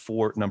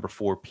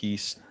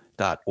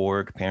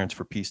 parents4peace.org,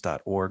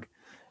 parentsforpeace.org.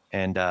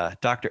 And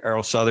Dr.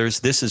 Erroll Southers,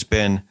 this has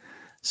been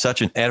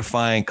such an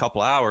edifying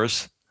couple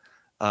hours.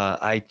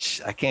 I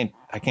can't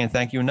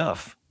thank you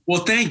enough.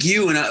 Well, thank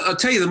you. And I'll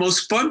tell you, the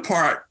most fun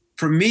part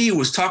for me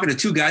was talking to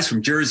two guys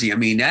from Jersey. I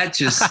mean, that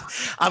just...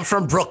 I'm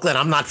from Brooklyn.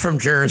 I'm not from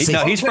Jersey.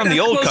 No, he's from the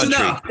old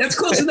country. That's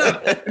close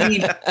enough. I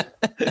mean,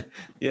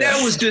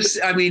 That was just,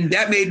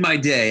 that made my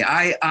day.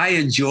 I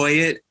enjoy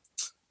it.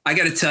 I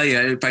got to tell you,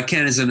 if I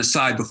can, as an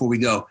aside before we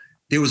go,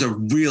 there was a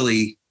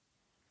really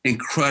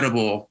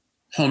incredible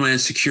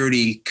Homeland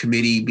Security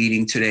Committee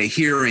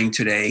hearing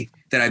today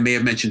that I may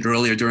have mentioned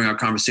earlier during our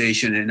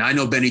conversation. And I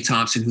know Benny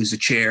Thompson, who's the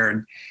chair,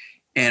 and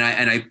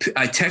I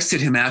texted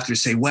him after to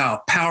say,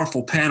 wow,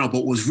 powerful panel. But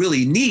what was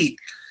really neat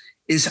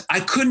is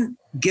I couldn't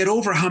get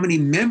over how many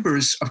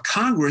members of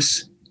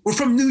Congress were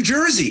from New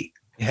Jersey.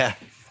 Yeah.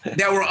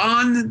 That were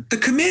on the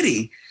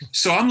committee.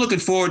 So I'm looking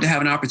forward to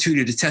have an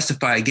opportunity to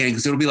testify again,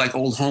 because it'll be like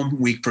old home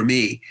week for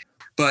me.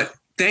 But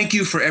thank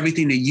you for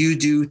everything that you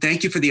do.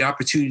 Thank you for the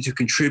opportunity to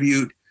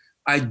contribute.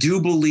 I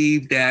do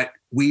believe that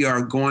we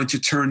are going to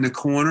turn the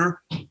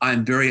corner.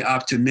 I'm very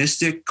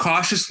optimistic,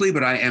 cautiously,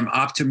 but I am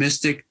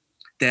optimistic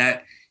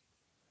that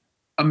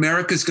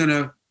America's going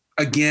to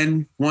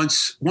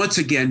once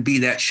again be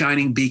that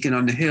shining beacon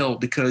on the hill,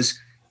 because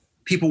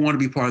people want to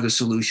be part of the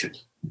solution.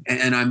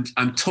 And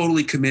I'm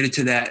totally committed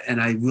to that.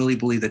 And I really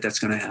believe that that's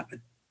going to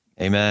happen.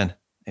 Amen.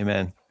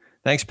 Amen.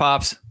 Thanks,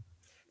 Pops.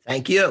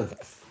 Thank you.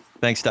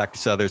 Thanks, Dr.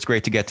 Southers. It's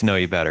great to get to know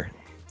you better.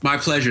 My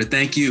pleasure.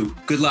 Thank you.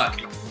 Good luck.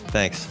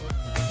 Thanks.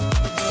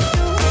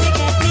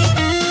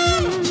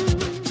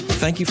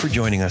 Thank you for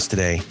joining us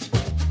today.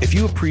 If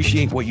you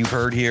appreciate what you've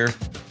heard here,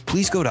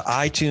 please go to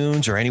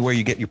iTunes or anywhere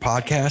you get your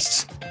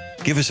podcasts.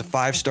 Give us a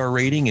 5-star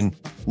rating and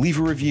leave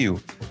a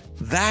review.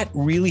 That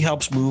really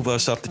helps move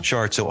us up the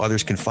chart so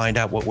others can find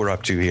out what we're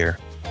up to here.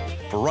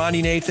 For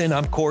Ronnie Nathan,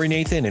 I'm Corey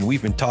Nathan, and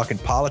we've been talking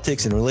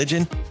politics and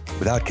religion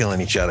without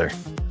killing each other.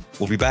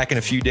 We'll be back in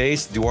a few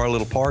days to do our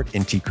little part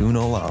in Tikkun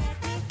Olam.